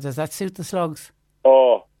wet weather, does that suit the slugs?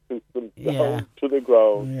 Oh, suits them down to the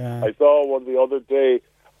ground. Yeah. I saw one the other day.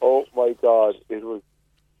 Oh, my God, it was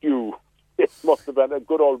huge. It must have been a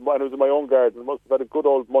good old, and it was in my own garden, it must have been a good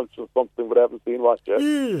old munch or something, but I haven't seen what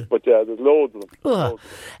yet. But yeah, there's loads of them.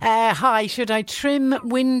 Hi, should I trim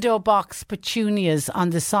window box petunias on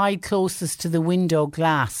the side closest to the window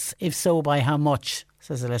glass? If so, by how much?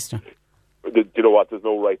 Says the listener. Do you know what? There's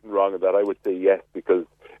no right and wrong in that. I would say yes, because,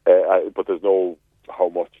 but there's no how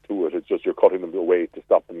much to it. It's just you're cutting them away to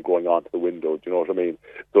stop them going onto the window. Do you know what I mean?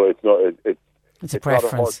 So it's not. It's a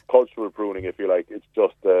preference. Not a cultural pruning, if you like. It's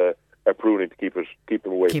just a pruning to keep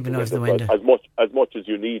them away. Keep it out of the window. As much as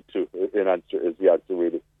you need to. In answer is the answer,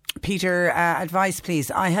 really. Peter, advice, please.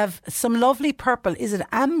 I have some lovely purple. Is it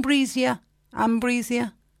ambrosia?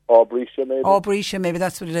 Ambrosia, maybe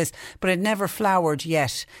that's what it is. But it never flowered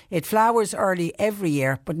yet. It flowers early every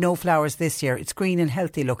year, but no flowers this year. It's green and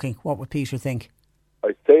healthy looking. What would Peter think?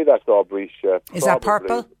 I'd say that's Albrecia. Is that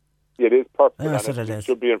purple? It is purple. That's what it is. It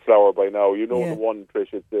should be in flower by now. You know the one,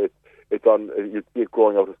 Trish. It's on. You see it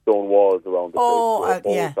growing out of stone walls around the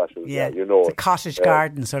place. Yeah. You know, it's a cottage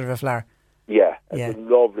garden sort of a flower. Yeah, it's a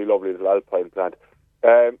lovely, lovely little alpine plant.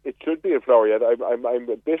 It should be in flower yet. I'm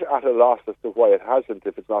a bit at a loss as to why it hasn't.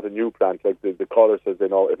 If it's not a new plant, like the colour says, it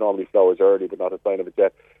normally flowers early, but not a sign of it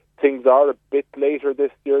yet. Things are a bit later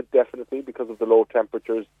this year, definitely, because of the low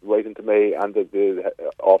temperatures right into May and the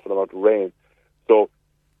awful amount of rain. So,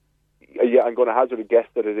 yeah, I'm going to hazard a guess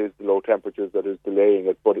that it is the low temperatures that is delaying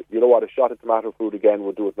it. But you know what? A shot of tomato fruit again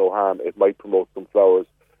would do it no harm. It might promote some flowers.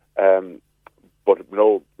 But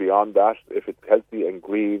no, beyond that, if it's healthy and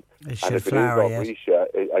green, and if it is Albrecia,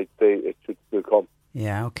 I'd say it should still come.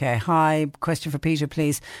 Yeah, okay. Hi, question for Peter,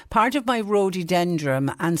 please. Part of my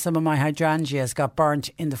rhododendron and some of my hydrangeas got burnt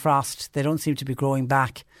in the frost. They don't seem to be growing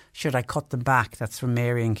back. Should I cut them back? That's from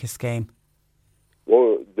Mary in Kiskane.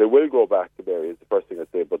 Well, they will grow back to Mary, is the first thing I'd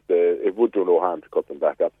say, but it would do no harm to cut them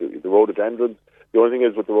back, absolutely. The rhododendrons, the only thing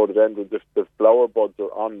is with the rhododendrons, if the flower buds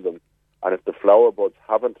are on them, and if the flower buds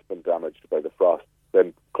haven't been damaged by the frost,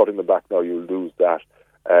 then cutting them back now, you'll lose that.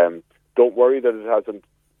 Don't worry that it hasn't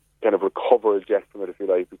kind of recovered yet from it, if you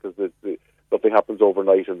like, because nothing happens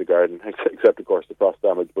overnight in the garden, except, of course, the frost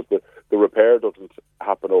damage. But the repair doesn't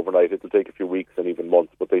happen overnight. It'll take a few weeks and even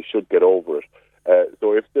months, but they should get over it.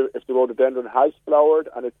 So if the rhododendron has flowered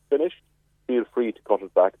and it's finished, feel free to cut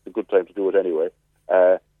it back. It's a good time to do it anyway.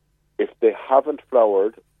 If they haven't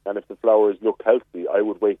flowered, and if the flowers look healthy, I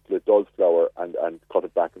would wait till it does flower and cut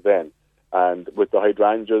it back then. And with the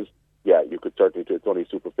hydrangeas, yeah, you could certainly do. It's only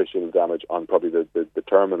superficial damage on probably the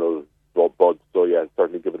terminal buds. So yeah,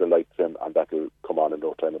 certainly give it a light trim, and that'll come on in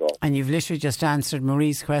no time at all. And you've literally just answered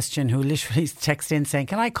Marie's question, who literally texted in saying,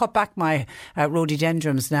 "Can I cut back my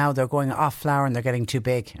rhododendrons now? They're going off flower and they're getting too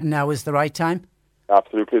big. And now is the right time?"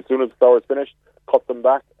 Absolutely. As soon as the flower is finished, cut them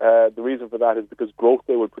back. The reason for that is because growth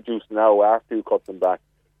they will produce now after you cut them back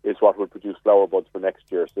is what will produce flower buds for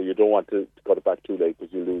next year. So you don't want to cut it back too late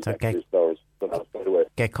because you lose next year's flowers. So that's by the way.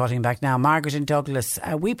 Get cutting back now. Margaret in Douglas,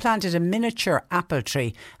 we planted a miniature apple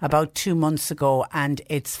tree about 2 months ago and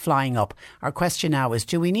it's flying up. Our question now is,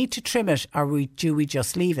 do we need to trim it or do we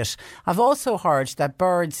just leave it? I've also heard that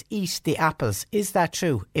birds eat the apples. Is that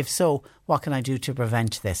true? If so, what can I do to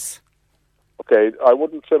prevent this? Okay, I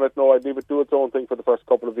wouldn't trim it, no. I'd leave it do its own thing for the first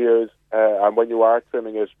couple of years. And when you are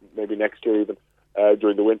trimming it, maybe next year even,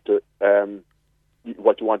 during the winter,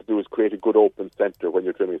 what you want to do is create a good open centre when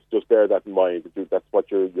you're trimming it. So just bear that in mind. That's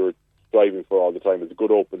what you're striving for all the time, is a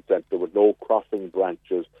good open centre with no crossing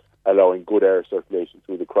branches, allowing good air circulation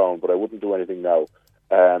through the crown. But I wouldn't do anything now.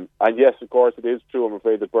 And yes, of course, it is true. I'm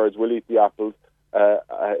afraid that birds will eat the apples.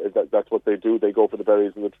 That's what they do. They go for the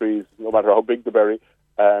berries in the trees, no matter how big the berry.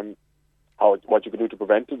 What you can do to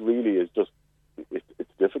prevent it really is just,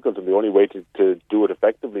 it's difficult, and the only way to do it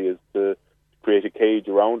effectively is to create a cage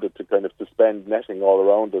around it, to kind of suspend netting all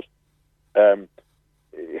around it.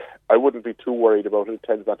 I wouldn't be too worried about it. It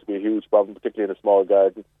tends not to be a huge problem, particularly in a small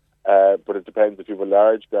garden. But it depends if you have a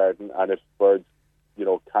large garden and if birds,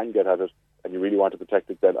 can get at it and you really want to protect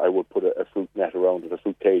it, then I would put a fruit net around it, a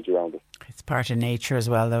fruit cage around it. It's part of nature as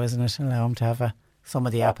well, though, isn't it? Allow them to have some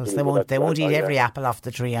of the apples. They won't eat every apple off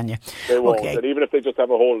the tree on you. They won't. Okay. And even if they just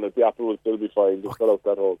have a hole in it, the apple will still be fine. Just fill out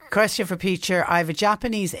that hole. Question for Peter. I have a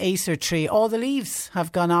Japanese Acer tree. All the leaves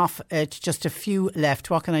have gone off. It's just a few left.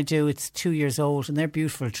 What can I do? It's 2 years old and they're a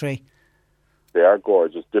beautiful tree. They are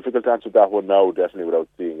gorgeous. Difficult to answer that one now, definitely, without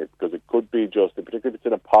seeing it, because it could be just, particularly if it's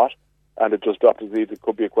in a pot and it just dropped its leaves, it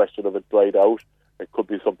could be a question of it dried out. It could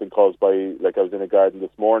be something caused by, like I was in a garden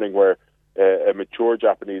this morning where a mature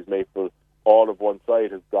Japanese maple, all of one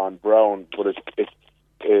side has gone brown, but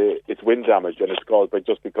it's wind damage, and it's caused by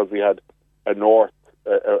just because we had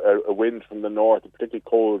a wind from the north, a particularly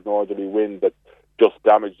cold northerly wind that just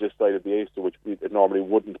damaged this side of the Acer, which it normally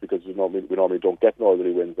wouldn't, because we normally don't get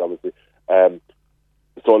northerly winds, obviously.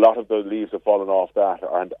 So a lot of the leaves have fallen off that,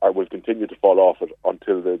 and will continue to fall off it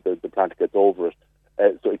until the plant gets over it.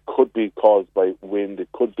 So it could be caused by wind,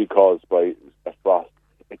 it could be caused by a frost,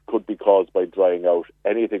 it could be caused by drying out.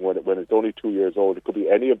 Anything when it's only 2 years old, it could be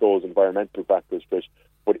any of those environmental factors, Trish,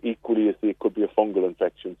 but equally, you see, it could be a fungal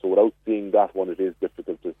infection. So without seeing that one, it is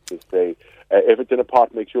difficult to say. If it's in a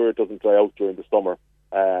pot, make sure it doesn't dry out during the summer.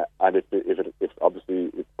 And if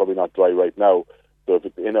obviously it's probably not dry right now, so if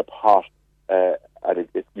it's in a pot and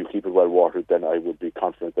you keep it well watered, then I would be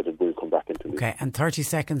confident that it will come back into leaf. Okay, and 30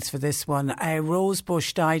 seconds for this one. A rose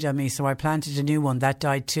bush died on me, so I planted a new one. That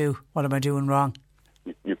died too. What am I doing wrong?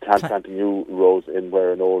 You can't plant a new rose in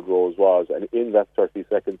where an old rose was. And in that 30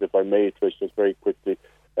 seconds, if I may, Trish, just very quickly,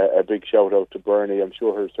 a big shout out to Bernie. I'm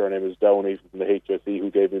sure her surname is Downey from the HSE, who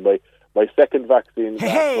gave me my second vaccine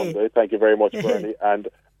last Sunday. Thank you very much, Bernie. And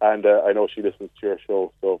I know she listens to your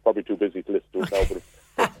show, so probably too busy to listen to it now.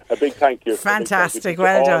 But a big thank you. Fantastic.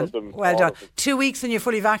 Well done. Well done. 2 weeks and you're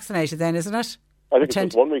fully vaccinated then, isn't it? I think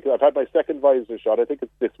it's 1 week. I've had my second Pfizer shot. I think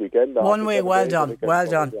it's this weekend now. 1 week. Well done. Well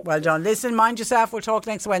done. Well done. Listen, mind yourself. We'll talk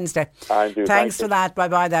next Wednesday. Thanks for that.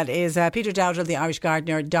 Bye-bye. That is Peter Dowdall,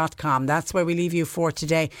 theirishgardener.com. That's where we leave you for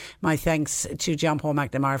today. My thanks to John Paul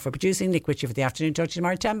McNamara for producing. Nick Ritchie for the afternoon. Talk to you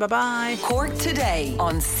tomorrow at 10. Bye-bye. Cork Today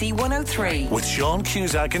on C103. With Sean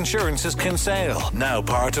Cusack Insurance's Kinsale, now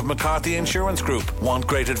part of McCarthy Insurance Group. Want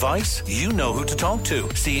great advice? You know who to talk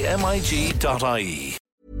to. See MIG.ie.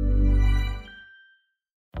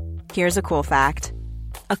 Here's a cool fact.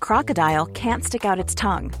 A crocodile can't stick out its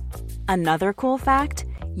tongue. Another cool fact,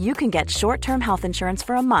 you can get short-term health insurance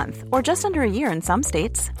for a month or just under a year in some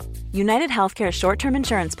states. United Healthcare short-term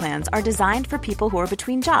insurance plans are designed for people who are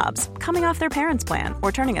between jobs, coming off their parents' plan, or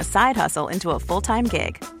turning a side hustle into a full-time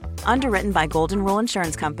gig. Underwritten by Golden Rule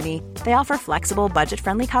Insurance Company, they offer flexible,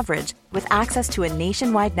 budget-friendly coverage with access to a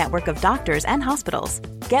nationwide network of doctors and hospitals.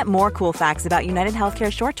 Get more cool facts about United Healthcare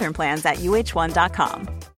short-term plans at uh1.com.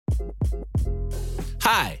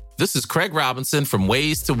 Hi, this is Craig Robinson from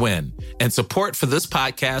Ways to Win, and support for this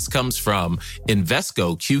podcast comes from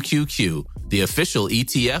Invesco QQQ, the official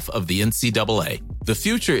ETF of the NCAA. The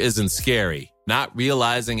future isn't scary. Not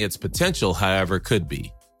realizing its potential, however, could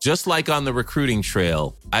be. Just like on the recruiting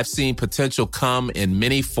trail, I've seen potential come in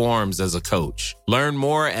many forms as a coach. Learn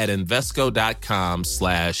more at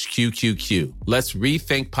Invesco.com/QQQ. Let's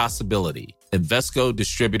rethink possibility. Invesco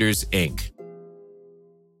Distributors, Inc.